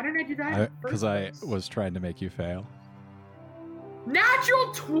 Jesus, why didn't I do that? in the first because I place? was trying to make you fail.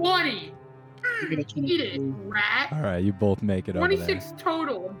 Natural 20. Eat it, rat. All right, you both make it over there. 26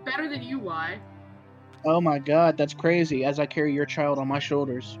 total. I'm better than you, Y. Oh my God, that's crazy. As I carry your child on my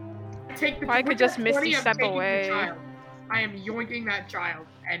shoulders. take the. I could just Misty I'm step taking the away. child. I am yoinking that child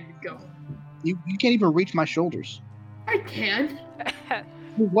and go. You can't even reach my shoulders. I can.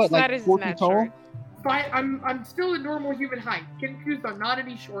 You're what, That like is 4 feet not tall? short. I'm still a normal human height. Get confused, I'm not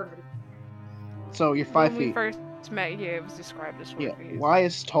any shorter. So you're 5 When we feet. first met you, it was described as short Yeah. for you. Y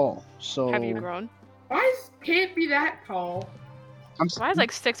is tall. So Have you grown? Can't be that tall. Why is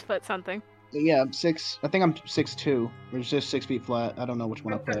like 6 foot something? Yeah, I'm 6. I think I'm 6'2". It's just 6 feet flat. I don't know which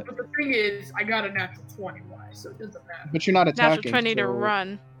one I put. But the thing is, I got a natural 20 Y, so it doesn't matter. But you're not attacking. Natural 20 to so-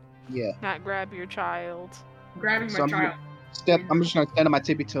 run, Yeah. not grab your child. Grabbing my So child. I'm just gonna stand on my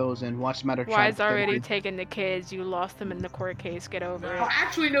tippy toes and watch Matter try Why's to already protect taking the kids? You lost them in the court case. Get over Well, it.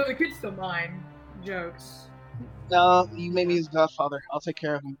 actually, no, the kid's still mine. Jokes. No, you made me his godfather. I'll take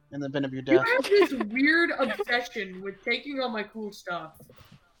care of him in the event of your You death. have this weird obsession with taking all my cool stuff.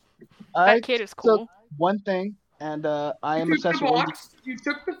 That kid is cool. took one thing, and I am You took obsessed the with. box, you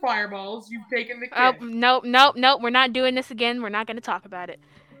took the fireballs, you've taken the kid. Oh, nope. We're not doing this again. We're not going to talk about it.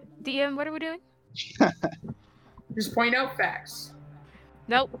 DM, what are we doing? Just point out facts.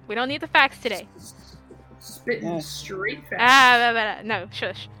 Nope, we don't need the facts today. Spitting straight facts. No,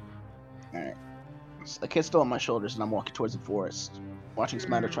 shush. Alright. The kid's still on my shoulders, and I'm walking towards the forest, watching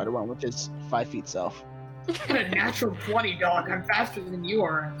Smatter try to run with his 5 feet self. I got a natural 20, dog. I'm faster than you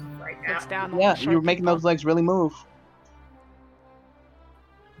are right now. It's down. Yeah, you're making those legs really move.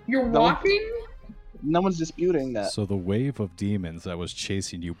 You're No one- walking? No one's disputing that. So the wave of demons that was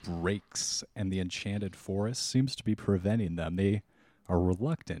chasing you breaks, and the enchanted forest seems to be preventing them. They are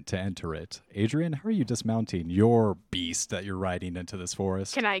reluctant to enter it. Adrian, how are you dismounting your beast that you're riding into this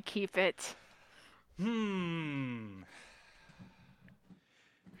forest? Can I keep it?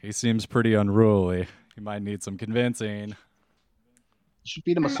 He seems pretty unruly. You might need some convincing. You should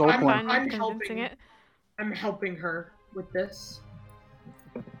feed him a soul coin. I'm convincing it. I'm helping her with this.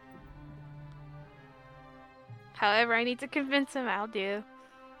 However, I need to convince him. I'll do.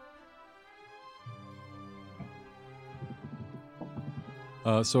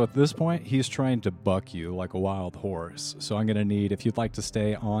 So at this point, he's trying to buck you like a wild horse. So I'm going to need, if you'd like to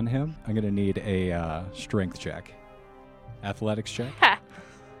stay on him, I'm going to need a strength check. Athletics check. Ha!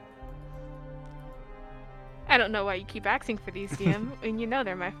 I don't know why you keep asking for these, DM, and you know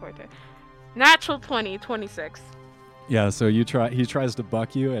they're my forte. Natural 20, 26. Yeah, so he tries to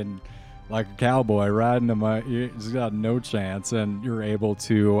buck you, and like a cowboy riding him, he's got no chance, and you're able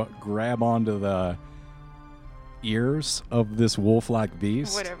to grab onto the ears of this wolf-like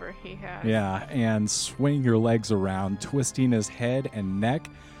beast. Whatever he has. Yeah, and swing your legs around, twisting his head and neck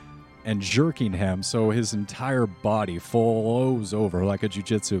and jerking him so his entire body flows over like a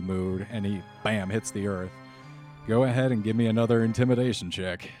jiu-jitsu move, and he, bam, hits the earth. Go ahead and give me another intimidation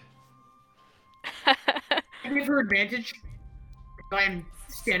check. Can I give her advantage? I'm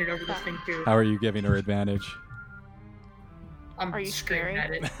standing over this thing too. How are you giving her advantage? I'm Are you screaming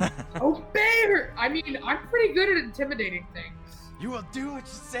scary? at it. Obey her! I mean, I'm pretty good at intimidating things. You will do what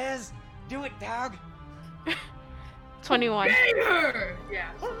she says. Do it, dog. 21. Obey her! Yeah,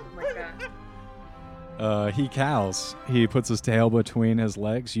 something like that. He cows. He puts his tail between his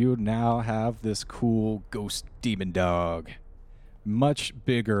legs. You now have this cool ghost demon dog. Much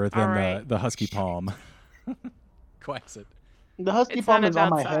bigger than Alright. the husky palm. Quacks it. The husky It's palm not is on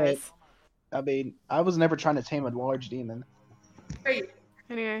my about head. size. I mean, I was never trying to tame a large demon. Hey,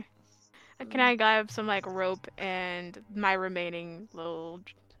 Anyway, can I grab some like rope and my remaining little,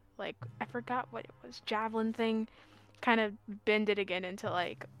 like, I forgot what it was, javelin thing, kind of bend it again into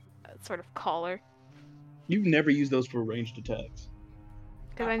like a sort of collar, You've never used those for ranged attacks.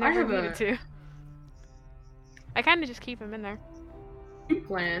 because I I never have needed a- to. I kind of just keep him in there. new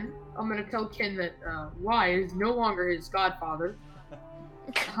plan. I'm gonna tell Ken that Y is no longer his godfather.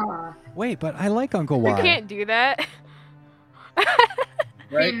 Wait, but I like Uncle You Y. can't do that.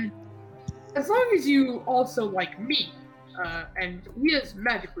 Right? And as long as you also like me, and he is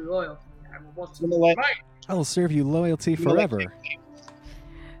magically loyal to me, I will want to You know what? fight. I will serve you loyalty You know what? forever.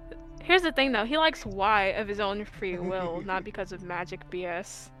 Here's the thing though, he likes Y of his own free will, not because of magic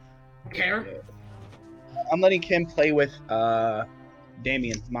BS. Care? I'm letting Kim play with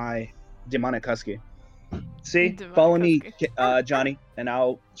Damien, my demonic husky. See? Demonic Follow me, husky. Johnny, and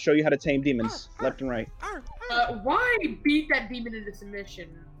I'll show you how to tame demons left and right. Why beat that demon into submission?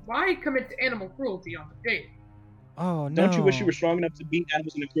 Why commit to animal cruelty on the date? Oh, no. Don't you wish you were strong enough to beat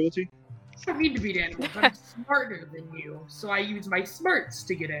animals into cruelty? I don't need to beat animals. I'm smarter than you, so I use my smarts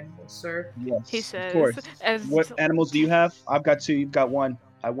to get animals, sir. Yes, He says, of course. as What animals do you have? I've got 2, you've got 1.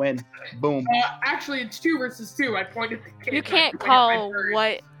 I win. Boom. Actually, it's 2 versus 2. I pointed the kid. you can't call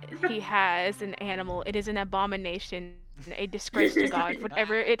what he has an animal. It is an abomination a disgrace to God.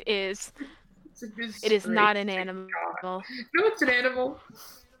 Whatever it is not an animal. No, it's an animal.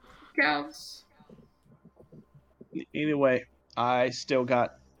 Counts. Anyway, I still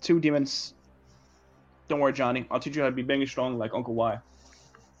got 2 demons. Don't worry, Johnny. I'll teach you how to be big and strong like Uncle Y.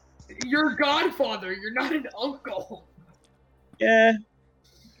 You're a godfather. You're not an uncle. Yeah.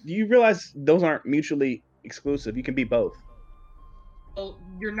 You realize those aren't mutually exclusive. You can be both. Well,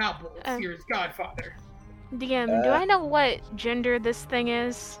 you're not both. You're his godfather. DM, do I know what gender this thing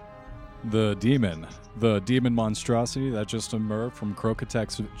is? The demon monstrosity that just emerged from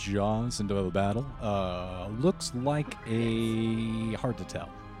Crocotech's jaws into the battle, looks like a hard to tell.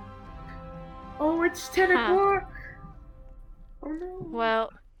 Oh, it's 10 o'clock. Oh no.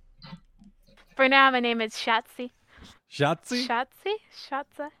 Well, for now, my name is Shatsi. Shatsi?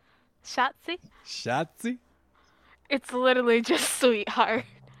 Shatsi? Shatsi? It's literally just sweetheart.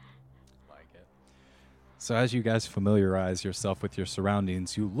 So as you guys familiarize yourself with your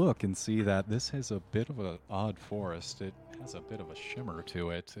surroundings, you look and see that this is a bit of an odd forest. It has a bit of a shimmer to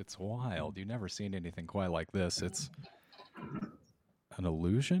it. It's wild. You've never seen anything quite like this. It's an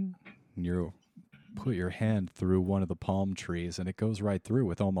illusion. You put your hand through one of the palm trees and it goes right through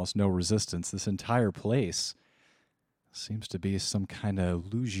with almost no resistance. This entire place seems to be some kind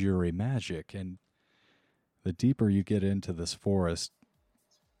of illusory magic. And the deeper you get into this forest,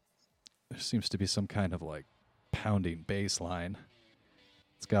 there seems to be some kind of like pounding bass line.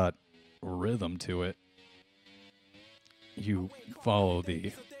 It's got rhythm to it. You follow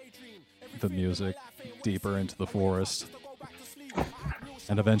the music deeper into the forest.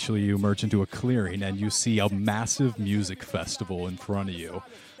 And eventually you emerge into a clearing and you see a massive music festival in front of you.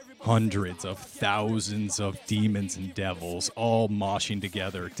 Hundreds of thousands of demons and devils all moshing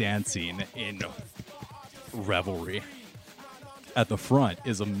together, dancing in revelry. At the front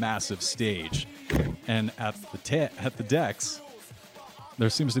is a massive stage, and at the decks, there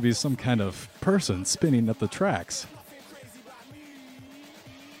seems to be some kind of person spinning at the tracks.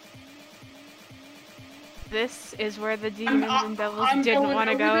 This is where the demons and devils didn't want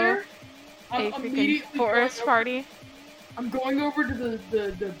to go. A freaking forest party. I'm going over to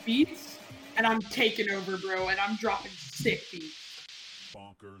the beats, and I'm taking over, bro, and I'm dropping sick beats.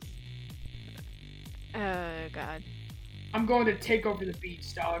 Bonkers. Oh, God. I'm going to take over the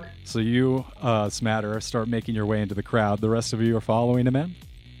beats, dog. So you, Smatter, start making your way into the crowd. The rest of you are following him in?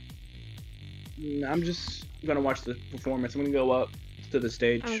 I'm just going to watch the performance. I'm going to go up to the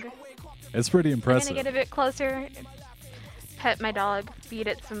stage. Okay. It's pretty impressive. I'm going to get a bit closer, pet my dog, feed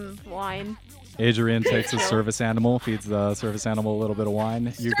it some wine. Adrian takes his service animal, feeds the service animal a little bit of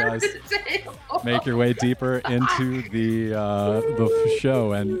wine. You guys make your way deeper into the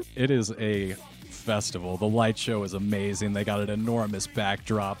show, and it is a festival. The light show is amazing. They got an enormous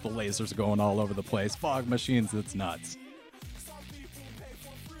backdrop. The lasers going all over the place. Fog machines, it's nuts.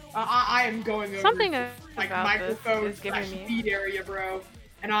 I am going over Something to, like microphone / feed area, bro,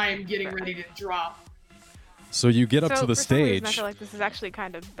 and I am getting ready to drop. So you get up to the for some reason, stage. I feel like this is actually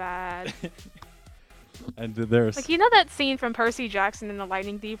kind of bad. And there's like, you know that scene from Percy Jackson and the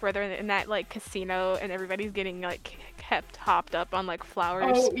Lightning Thief where they're in that like casino and everybody's getting like kept hopped up on like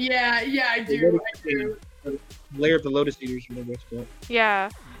flowers? Oh yeah, I do. Lair of the Lotus Eaters, whatever it's called. Yeah,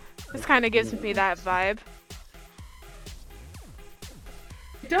 this kind of gives me that vibe.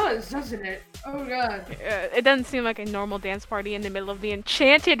 It does, doesn't it? Oh god. It doesn't seem like a normal dance party in the middle of the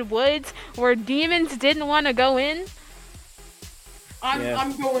enchanted woods where demons didn't want to go in.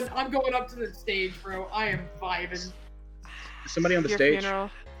 I'm going up to the stage, bro. I am vibing. Somebody on the Your stage.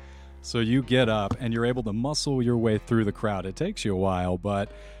 funeral. So you get up and you're able to muscle your way through the crowd. It takes you a while,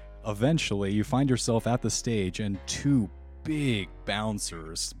 but eventually you find yourself at the stage and 2 big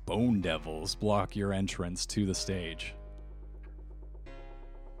bouncers, bone devils, block your entrance to the stage.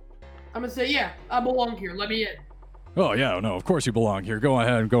 I'm gonna say, yeah, I belong here. Let me in. Oh yeah, no, of course you belong here. Go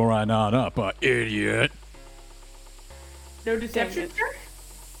ahead and go right on up, idiot. No deception check?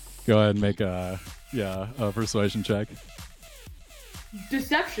 Go ahead and make a persuasion check.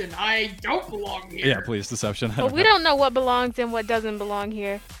 Deception. I don't belong here. Yeah, please, deception. But we don't know what belongs and what doesn't belong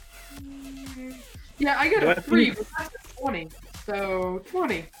here. Yeah, I got a 3, but that's a 20. So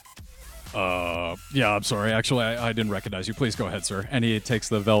 20. Yeah, I'm sorry. Actually, I didn't recognize you. Please go ahead, sir. And he takes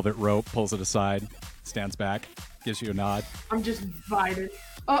the velvet rope, pulls it aside, stands back, gives you a nod. I'm just vibing.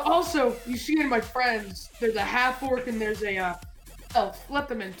 Also, you see in my friends, there's a half-orc and there's a elf. Let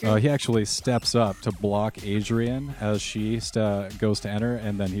them in, too. He actually steps up to block Adrian as she goes to enter,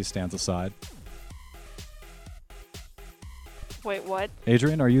 and then he stands aside. Wait, what?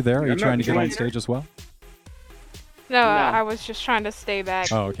 Adrian, are you there? Are you trying to get on stage as well? No, I was just trying to stay back.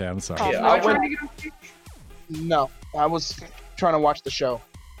 Oh, okay. I'm sorry. Yeah, No, I was trying to watch the show.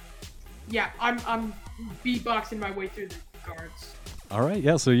 Yeah, I'm beatboxing my way through the cards. All right,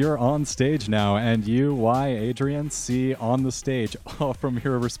 yeah, so you're on stage now, and you, Adrian, see on the stage, all from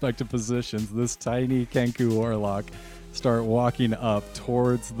your respective positions, this tiny Kenku Warlock start walking up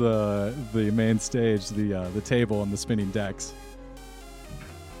towards the main stage, the table and the spinning decks.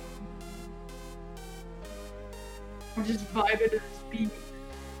 I'm just vibing to this beat.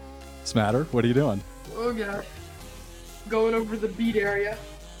 Smatter, what are you doing? Oh gosh. Going over the beat area.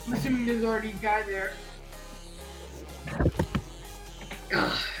 I'm assuming there's already a guy there.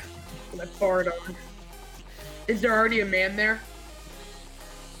 That fart on. Is there already a man there?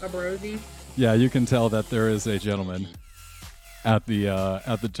 A brody? Yeah, you can tell that there is a gentleman at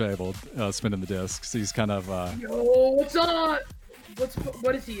the table spinning the discs. He's kind of Yo, what's up?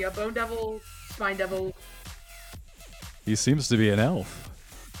 What is he? A bone devil? Spine devil? he seems to be an elf.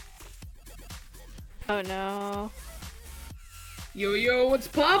 Oh no. Yo, what's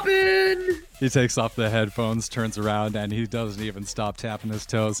poppin'? He takes off the headphones, turns around, and he doesn't even stop tapping his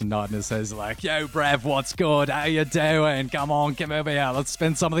toes and nodding his head. He's like, yo, Brev, what's good? How you doing? Come on, come over here. Let's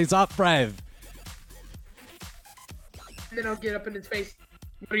spin some of these up, Brev. And then I'll get up in his face.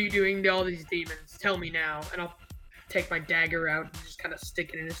 What are you doing to all these demons? Tell me now. And I'll take my dagger out and just kind of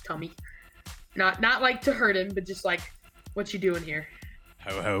stick it in his tummy. Not like to hurt him, but just like, what you doing here?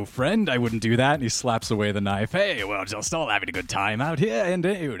 Ho ho, friend, I wouldn't do that. And he slaps away the knife. Hey, well, just all having a good time out here, and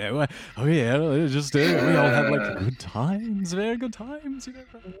you know, oh yeah, just we all have like good times, very good times. You know.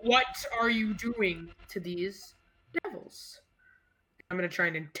 What are you doing to these devils? I'm gonna try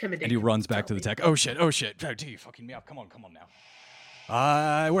and intimidate. And he runs back to the tech. Oh shit! Oh, dude, you fucking me up. Come on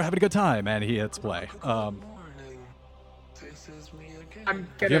now. We're having a good time, and he hits play. I'm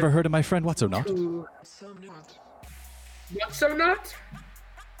have you ever heard of my friend What's So Not? What's So Not?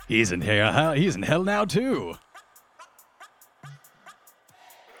 He's in here. He's in hell now too.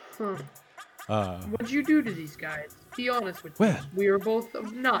 What'd you do to these guys? Be honest with me. Well, We were both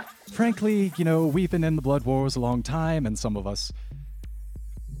not. Frankly, you know, we've been in the Blood Wars a long time, and some of us,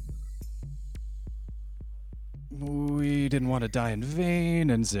 we didn't want to die in vain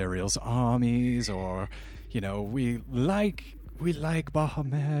in Zariel's armies, or, you know, we like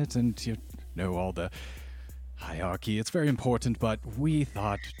Bahamut, and you know all the hierarchy. It's very important, but we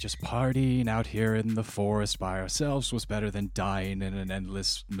thought just partying out here in the forest by ourselves was better than dying in an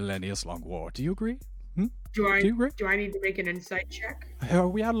endless, millennium-long war. Do you agree? Do I you agree? Do I need to make an insight check? Are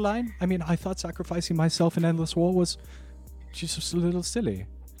we out of line? I mean, I thought sacrificing myself in endless war was just a little silly.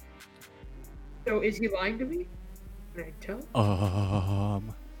 So is he lying to me? Can I tell?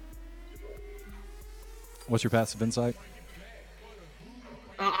 What's your passive insight?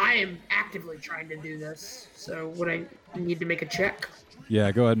 I am actively trying to do this. So would I need to make a check?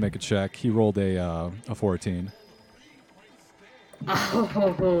 Yeah, go ahead and make a check. He rolled a 14.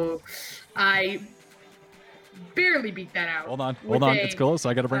 Oh, I barely beat that out. Hold on. It's close.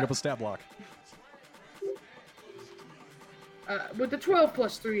 I got to bring up a stat block. With the 12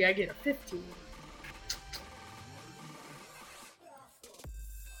 plus 3, I get a 15.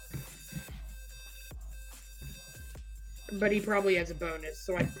 But he probably has a bonus,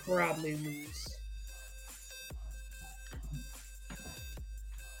 so I probably lose.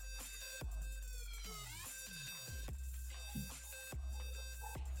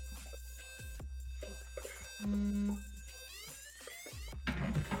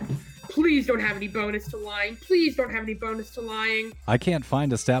 Please don't have any bonus to lying. Please don't have any bonus to lying. I can't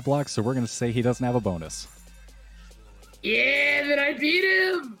find a stat block, so we're going to say he doesn't have a bonus. Yeah, then I beat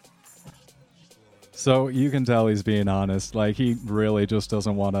him! So you can tell he's being honest. Like, he really just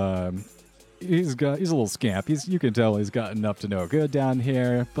doesn't want to... He's a little scamp. You can tell he's gotten up to no good down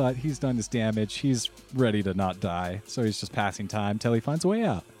here, but he's done his damage. He's ready to not die, so he's just passing time till he finds a way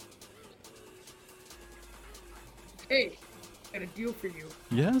out. Hey, got a deal for you.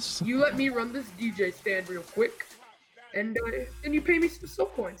 Yes? You let me run this DJ stand real quick, and you pay me some soul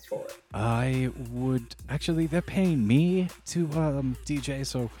coins for it. I would... Actually, they're paying me to DJ,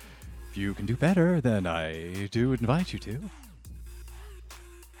 so if you can do better, then I do invite you to.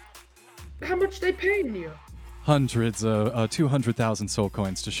 How much they paying you? Hundreds of 200,000 soul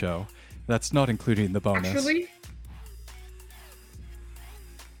coins to show. That's not including the bonus. Actually?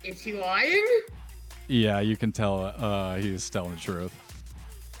 Is he lying? Yeah, you can tell he's telling the truth.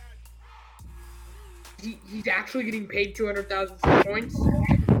 He's actually getting paid 200,000 soul coins? Oh,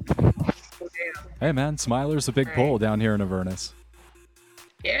 damn. Hey man, Smiler's a big pull down here in Avernus.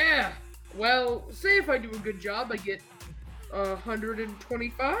 Yeah. Well, say if I do a good job, I get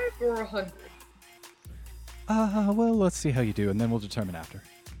 125 or 100. Well, let's see how you do, and then we'll determine after.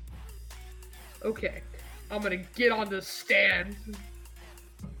 Okay. I'm gonna get on the stand.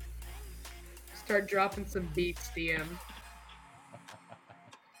 Start dropping some beats, DM.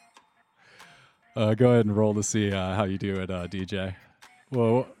 Go ahead and roll to see how you do it, DJ.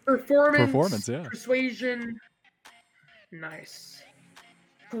 Whoa. Performance, yeah. Persuasion. Nice.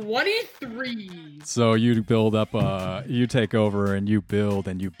 23. So you build up, you take over and you build,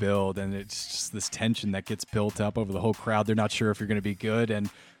 and it's just this tension that gets built up over the whole crowd. They're not sure if you're going to be good, and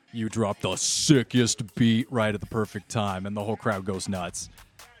you drop the sickest beat right at the perfect time, and the whole crowd goes nuts.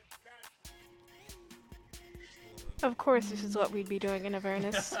 Of course, this is what we'd be doing in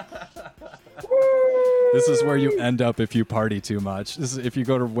Avernus. This is where you end up if you party too much. This is, if you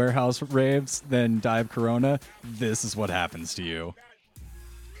go to warehouse raves, then die of corona, this is what happens to you.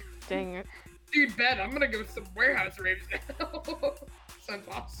 Dang it. Dude, Ben, I'm gonna go to some warehouse raves now. Sounds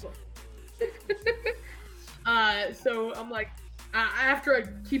awesome. So I'm like, after I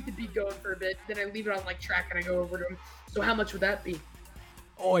keep the beat going for a bit, then I leave it on like track and I go over to him. So how much would that be?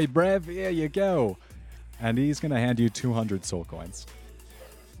 Oi, Brev, here you go. And he's going to hand you 200 soul coins.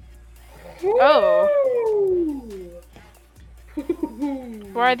 Oh.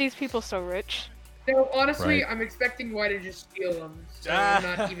 Why are these people so rich? No, honestly, Right. I'm expecting Y to just steal them, so I'm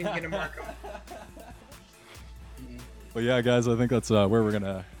not even gonna mark them. But yeah, guys, I think that's where we're going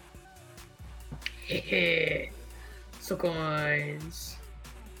to... So coins.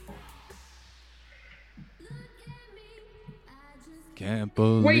 Can't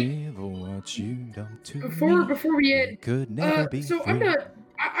believe what you done to Before we end, could never be so free. I'm not.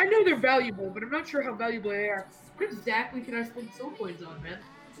 I know they're valuable, but I'm not sure how valuable they are. What exactly can I spend soul coins on, man?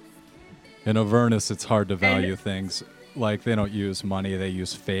 In Avernus, it's hard to value things. Like, they don't use money, they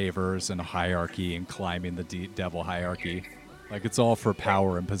use favors and hierarchy and climbing the devil hierarchy. Like, it's all for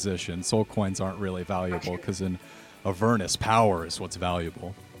power and position. Soul coins aren't really valuable, because in Avernus, power is what's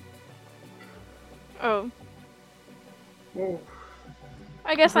valuable. Oh. Whoa.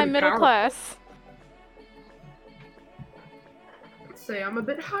 I guess I'm middle class. Let's say I'm a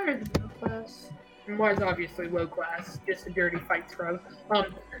bit higher than middle class. And Y's obviously low class, just a dirty fight throw. How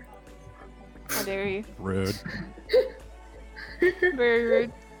dare you? Rude. Very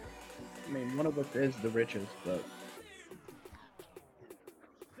rude. I mean, one of us is the richest, but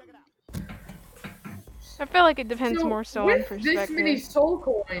I feel like it depends more so on with perspective. this many soul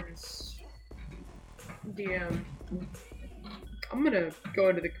coins, DM, I'm gonna go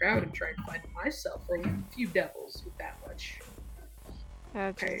into the crowd and try and find myself a few devils with that much.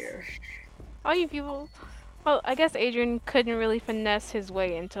 All you people. Well, I guess Adrian couldn't really finesse his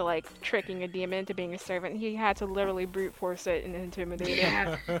way into like tricking a demon into being a servant. He had to literally brute force it and intimidate it.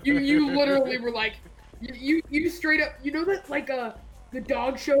 Yeah, you literally were like, you straight up, you know that like the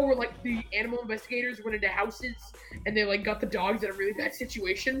dog show where like the animal investigators went into houses and they like got the dogs in really bad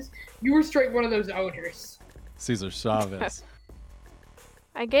situations. You were straight one of those owners. Cesar Chavez.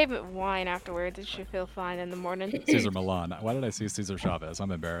 I gave it wine afterwards. It should feel fine in the morning. Cesar Milan. Why did I see Cesar Chavez?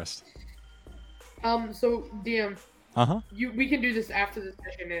 I'm embarrassed. So DM, Uh-huh. we can do this after the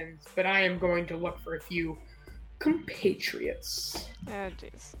session ends, but I am going to look for a few compatriots. Oh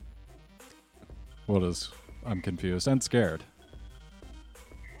jeez. What is... I'm confused and scared.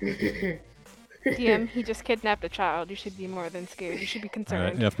 DM, he just kidnapped a child. You should be more than scared. You should be All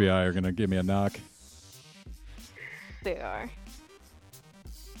right, concerned. FBI are going to give me a knock. They are.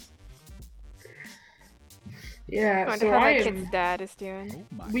 Yeah, I wonder so how I that am. kid's dad is doing.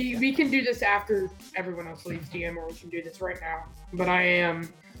 We can do this after everyone else leaves DM, or we can do this right now. But I am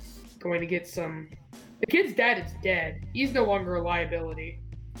going to get some. The kid's dad is dead. He's no longer a liability.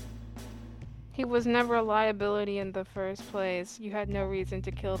 He was never a liability in the first place. You had no reason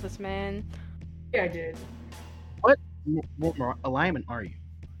to kill this man. Yeah, I did. what alignment are you?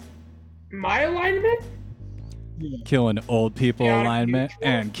 My alignment? Killing old people Chaotic alignment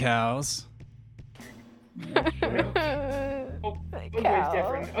neutral. and cows. Uggo's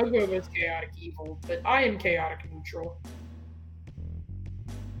different. Uggo was chaotic evil, but I am chaotic neutral.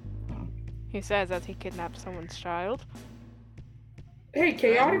 He says that he kidnapped someone's child. Hey,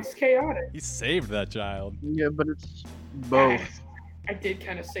 chaotic's chaotic. He saved that child. Yeah, but it's both. I did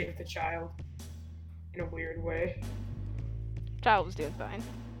kind of save the child in a weird way. Child was doing fine.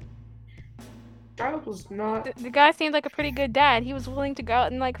 Child was not. The guy seemed like a pretty good dad. He was willing to go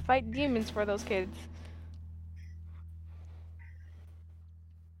out and like fight demons for those kids.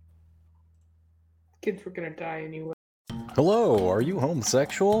 Kids were gonna die anyway. Hello, are you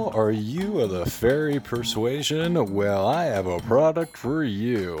homosexual? Are you of the fairy persuasion? Well, I have a product for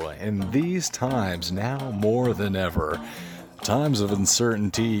you. In these times, now more than ever, Times of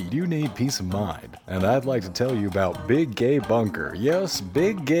uncertainty, you need peace of mind. And I'd like to tell you about Big Gay Bunker. Yes,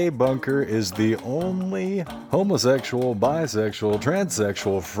 Big Gay Bunker is the only homosexual, bisexual,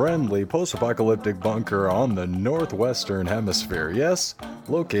 transsexual friendly post-apocalyptic bunker on the northwestern hemisphere. Yes,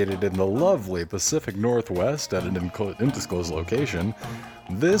 located in the lovely Pacific Northwest at an undisclosed location.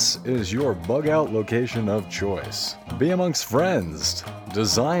 This is your bug out location of choice. Be amongst friends,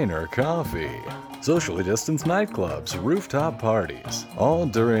 designer coffee, socially distanced nightclubs, rooftop parties, all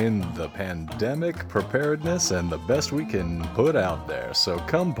during the pandemic preparedness and the best we can put out there. So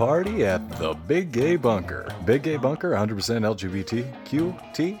come party at the Big Gay Bunker. Big Gay Bunker, 100%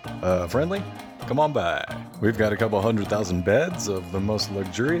 LGBTQT friendly. Come on by. We've got a couple 100,000 beds of the most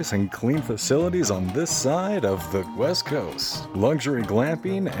luxurious and clean facilities on this side of the West Coast. Luxury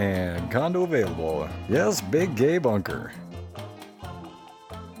glamping and condo available. Yes, Big Gay Bunker.